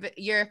that,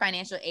 your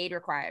financial aid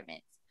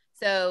requirements.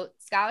 So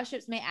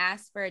scholarships may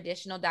ask for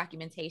additional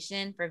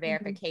documentation for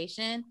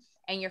verification,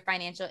 and your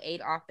financial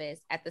aid office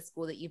at the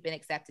school that you've been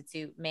accepted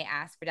to may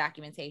ask for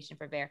documentation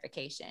for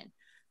verification.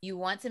 You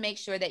want to make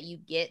sure that you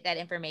get that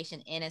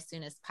information in as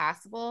soon as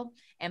possible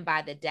and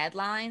by the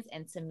deadlines,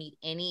 and to meet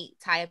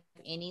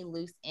any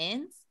loose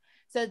ends.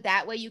 So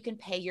that way you can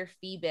pay your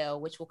fee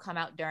bill, which will come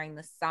out during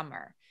the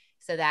summer.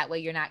 So that way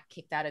you're not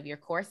kicked out of your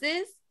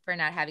courses for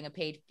not having a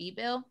paid fee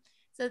bill.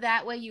 So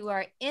that way you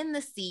are in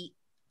the seat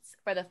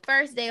for the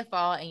first day of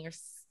fall, and you're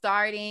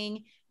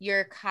starting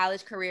your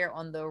college career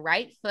on the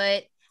right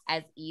foot,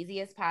 as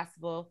easy as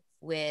possible,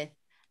 with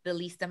the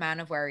least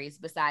amount of worries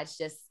besides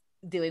just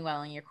doing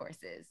well in your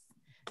courses.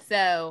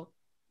 So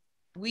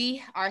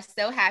we are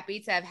so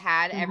happy to have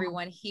had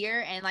everyone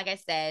here. And like I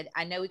said,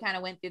 I know we kind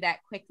of went through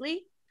that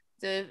quickly.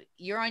 So if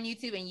you're on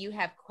YouTube and you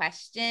have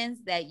questions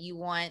that you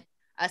want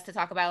us to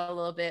talk about a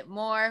little bit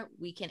more,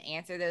 we can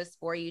answer those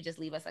for you. Just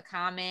leave us a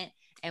comment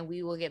and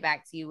we will get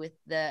back to you with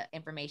the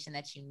information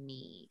that you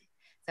need.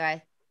 So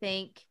I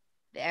think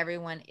that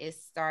everyone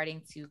is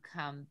starting to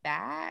come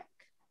back.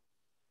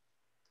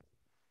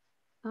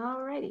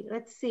 All righty,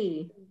 let's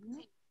see.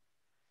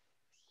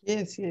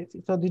 Yes.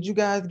 So did you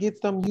guys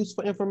get some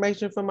useful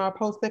information from our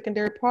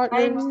post-secondary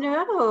partners? I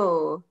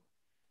know.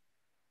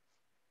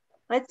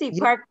 Let's see,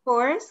 Park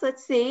Forest,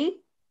 let's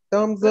see.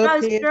 Thumbs what up.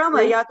 about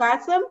Stroma? Y'all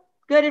got some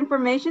good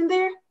information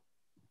there?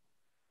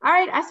 All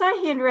right, I saw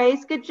a hand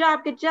raised. Good job.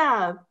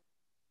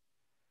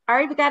 All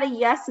right, we got a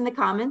yes in the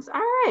comments.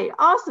 All right,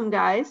 awesome,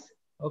 guys.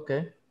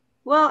 Okay.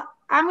 Well,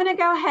 I'm gonna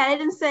go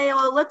ahead and say,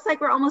 well, it looks like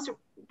we're almost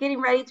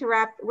ready to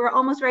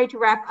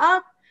wrap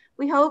up.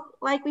 We hope,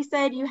 like we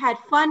said, you had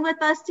fun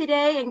with us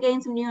today and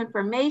gained some new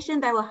information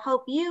that will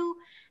help you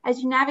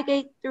as you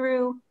navigate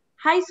through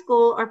high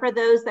school, or for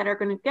those that are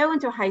going to go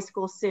into high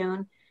school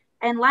soon,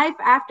 and life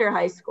after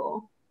high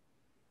school.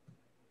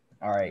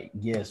 All right.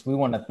 Yes, we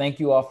want to thank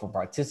you all for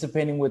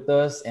participating with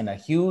us, and a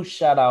huge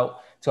shout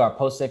out to our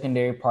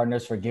post-secondary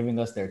partners for giving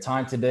us their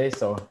time today.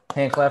 So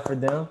hand clap for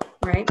them.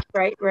 Right.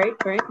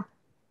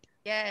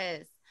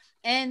 Yes.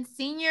 And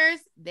seniors,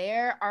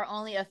 there are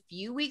only a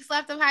few weeks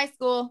left of high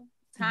school.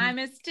 Time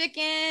is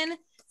ticking.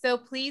 So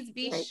please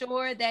be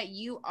sure that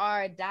you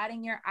are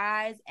dotting your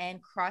I's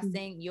and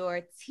crossing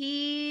your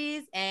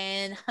T's.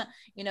 And,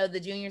 the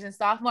juniors and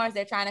sophomores,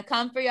 they're trying to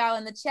come for y'all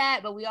in the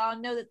chat, but we all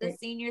know that the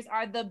seniors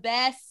are the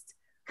best.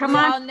 We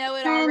all know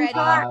it already.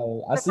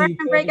 I see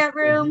you breakout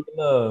room.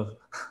 Love.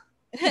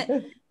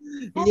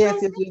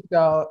 Yes,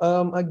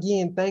 y'all.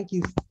 Again, thank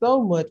you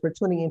so much for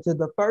tuning into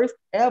the first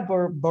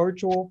ever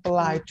virtual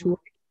fly tour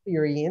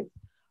experience.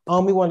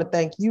 We want to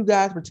thank you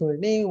guys for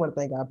tuning in. We want to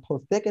thank our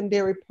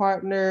post-secondary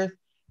partners.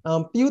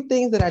 Few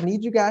things that I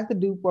need you guys to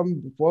do for me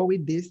before we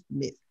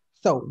dismiss.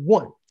 So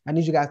one, I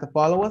need you guys to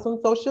follow us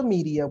on social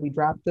media. We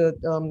dropped the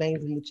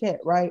names in the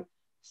chat, right?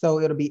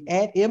 So it'll be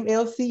at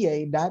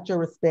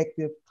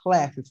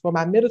mlca.yourrespective-classes. For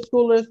my middle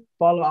schoolers,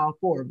 follow all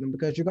 4 of them,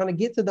 because you're going to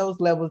get to those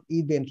levels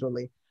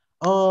eventually.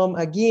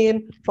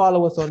 Again,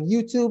 follow us on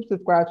YouTube,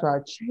 subscribe to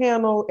our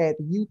channel at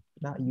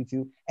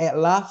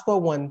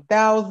LOSFA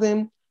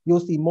 1000. You'll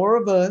see more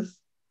of us.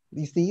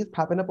 You see it's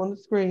popping up on the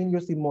screen.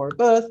 You'll see more of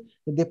us,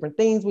 the different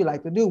things we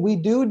like to do. We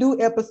do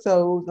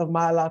episodes of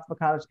My LOSFA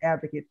College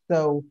Advocate.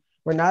 So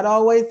we're not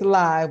always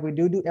live. We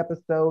do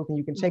episodes, and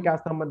you can check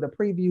out some of the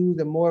previews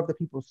and more of the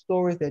people's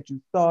stories that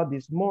you saw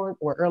this morning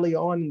or earlier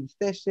on in the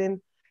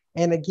session.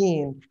 And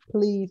again,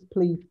 please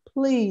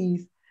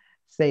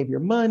save your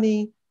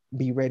money.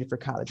 Be ready for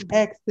college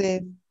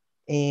access.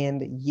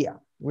 And yeah,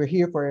 we're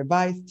here for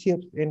advice,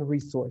 tips, and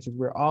resources.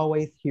 We're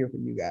always here for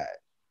you guys.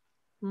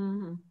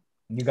 You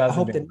guys I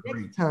hope the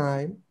next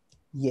time,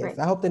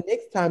 I hope the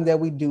next time that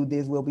we do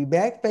this, we'll be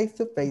back face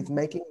to face,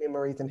 making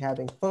memories and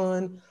having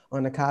fun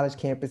on a college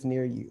campus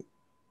near you.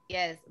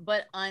 Yes,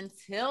 but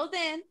until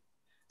then,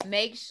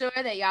 make sure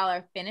that y'all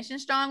are finishing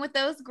strong with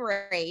those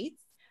grades.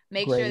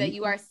 Make sure that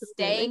you are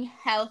staying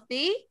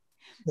healthy.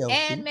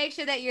 And make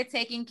sure that you're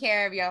taking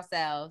care of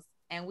yourselves.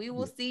 And we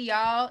will see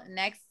y'all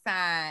next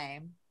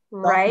time.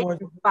 Right.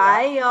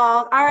 Bye,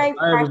 y'all. All right.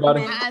 Bye,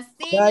 everybody.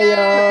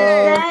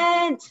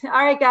 Seniors. All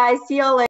right, guys. See y'all later.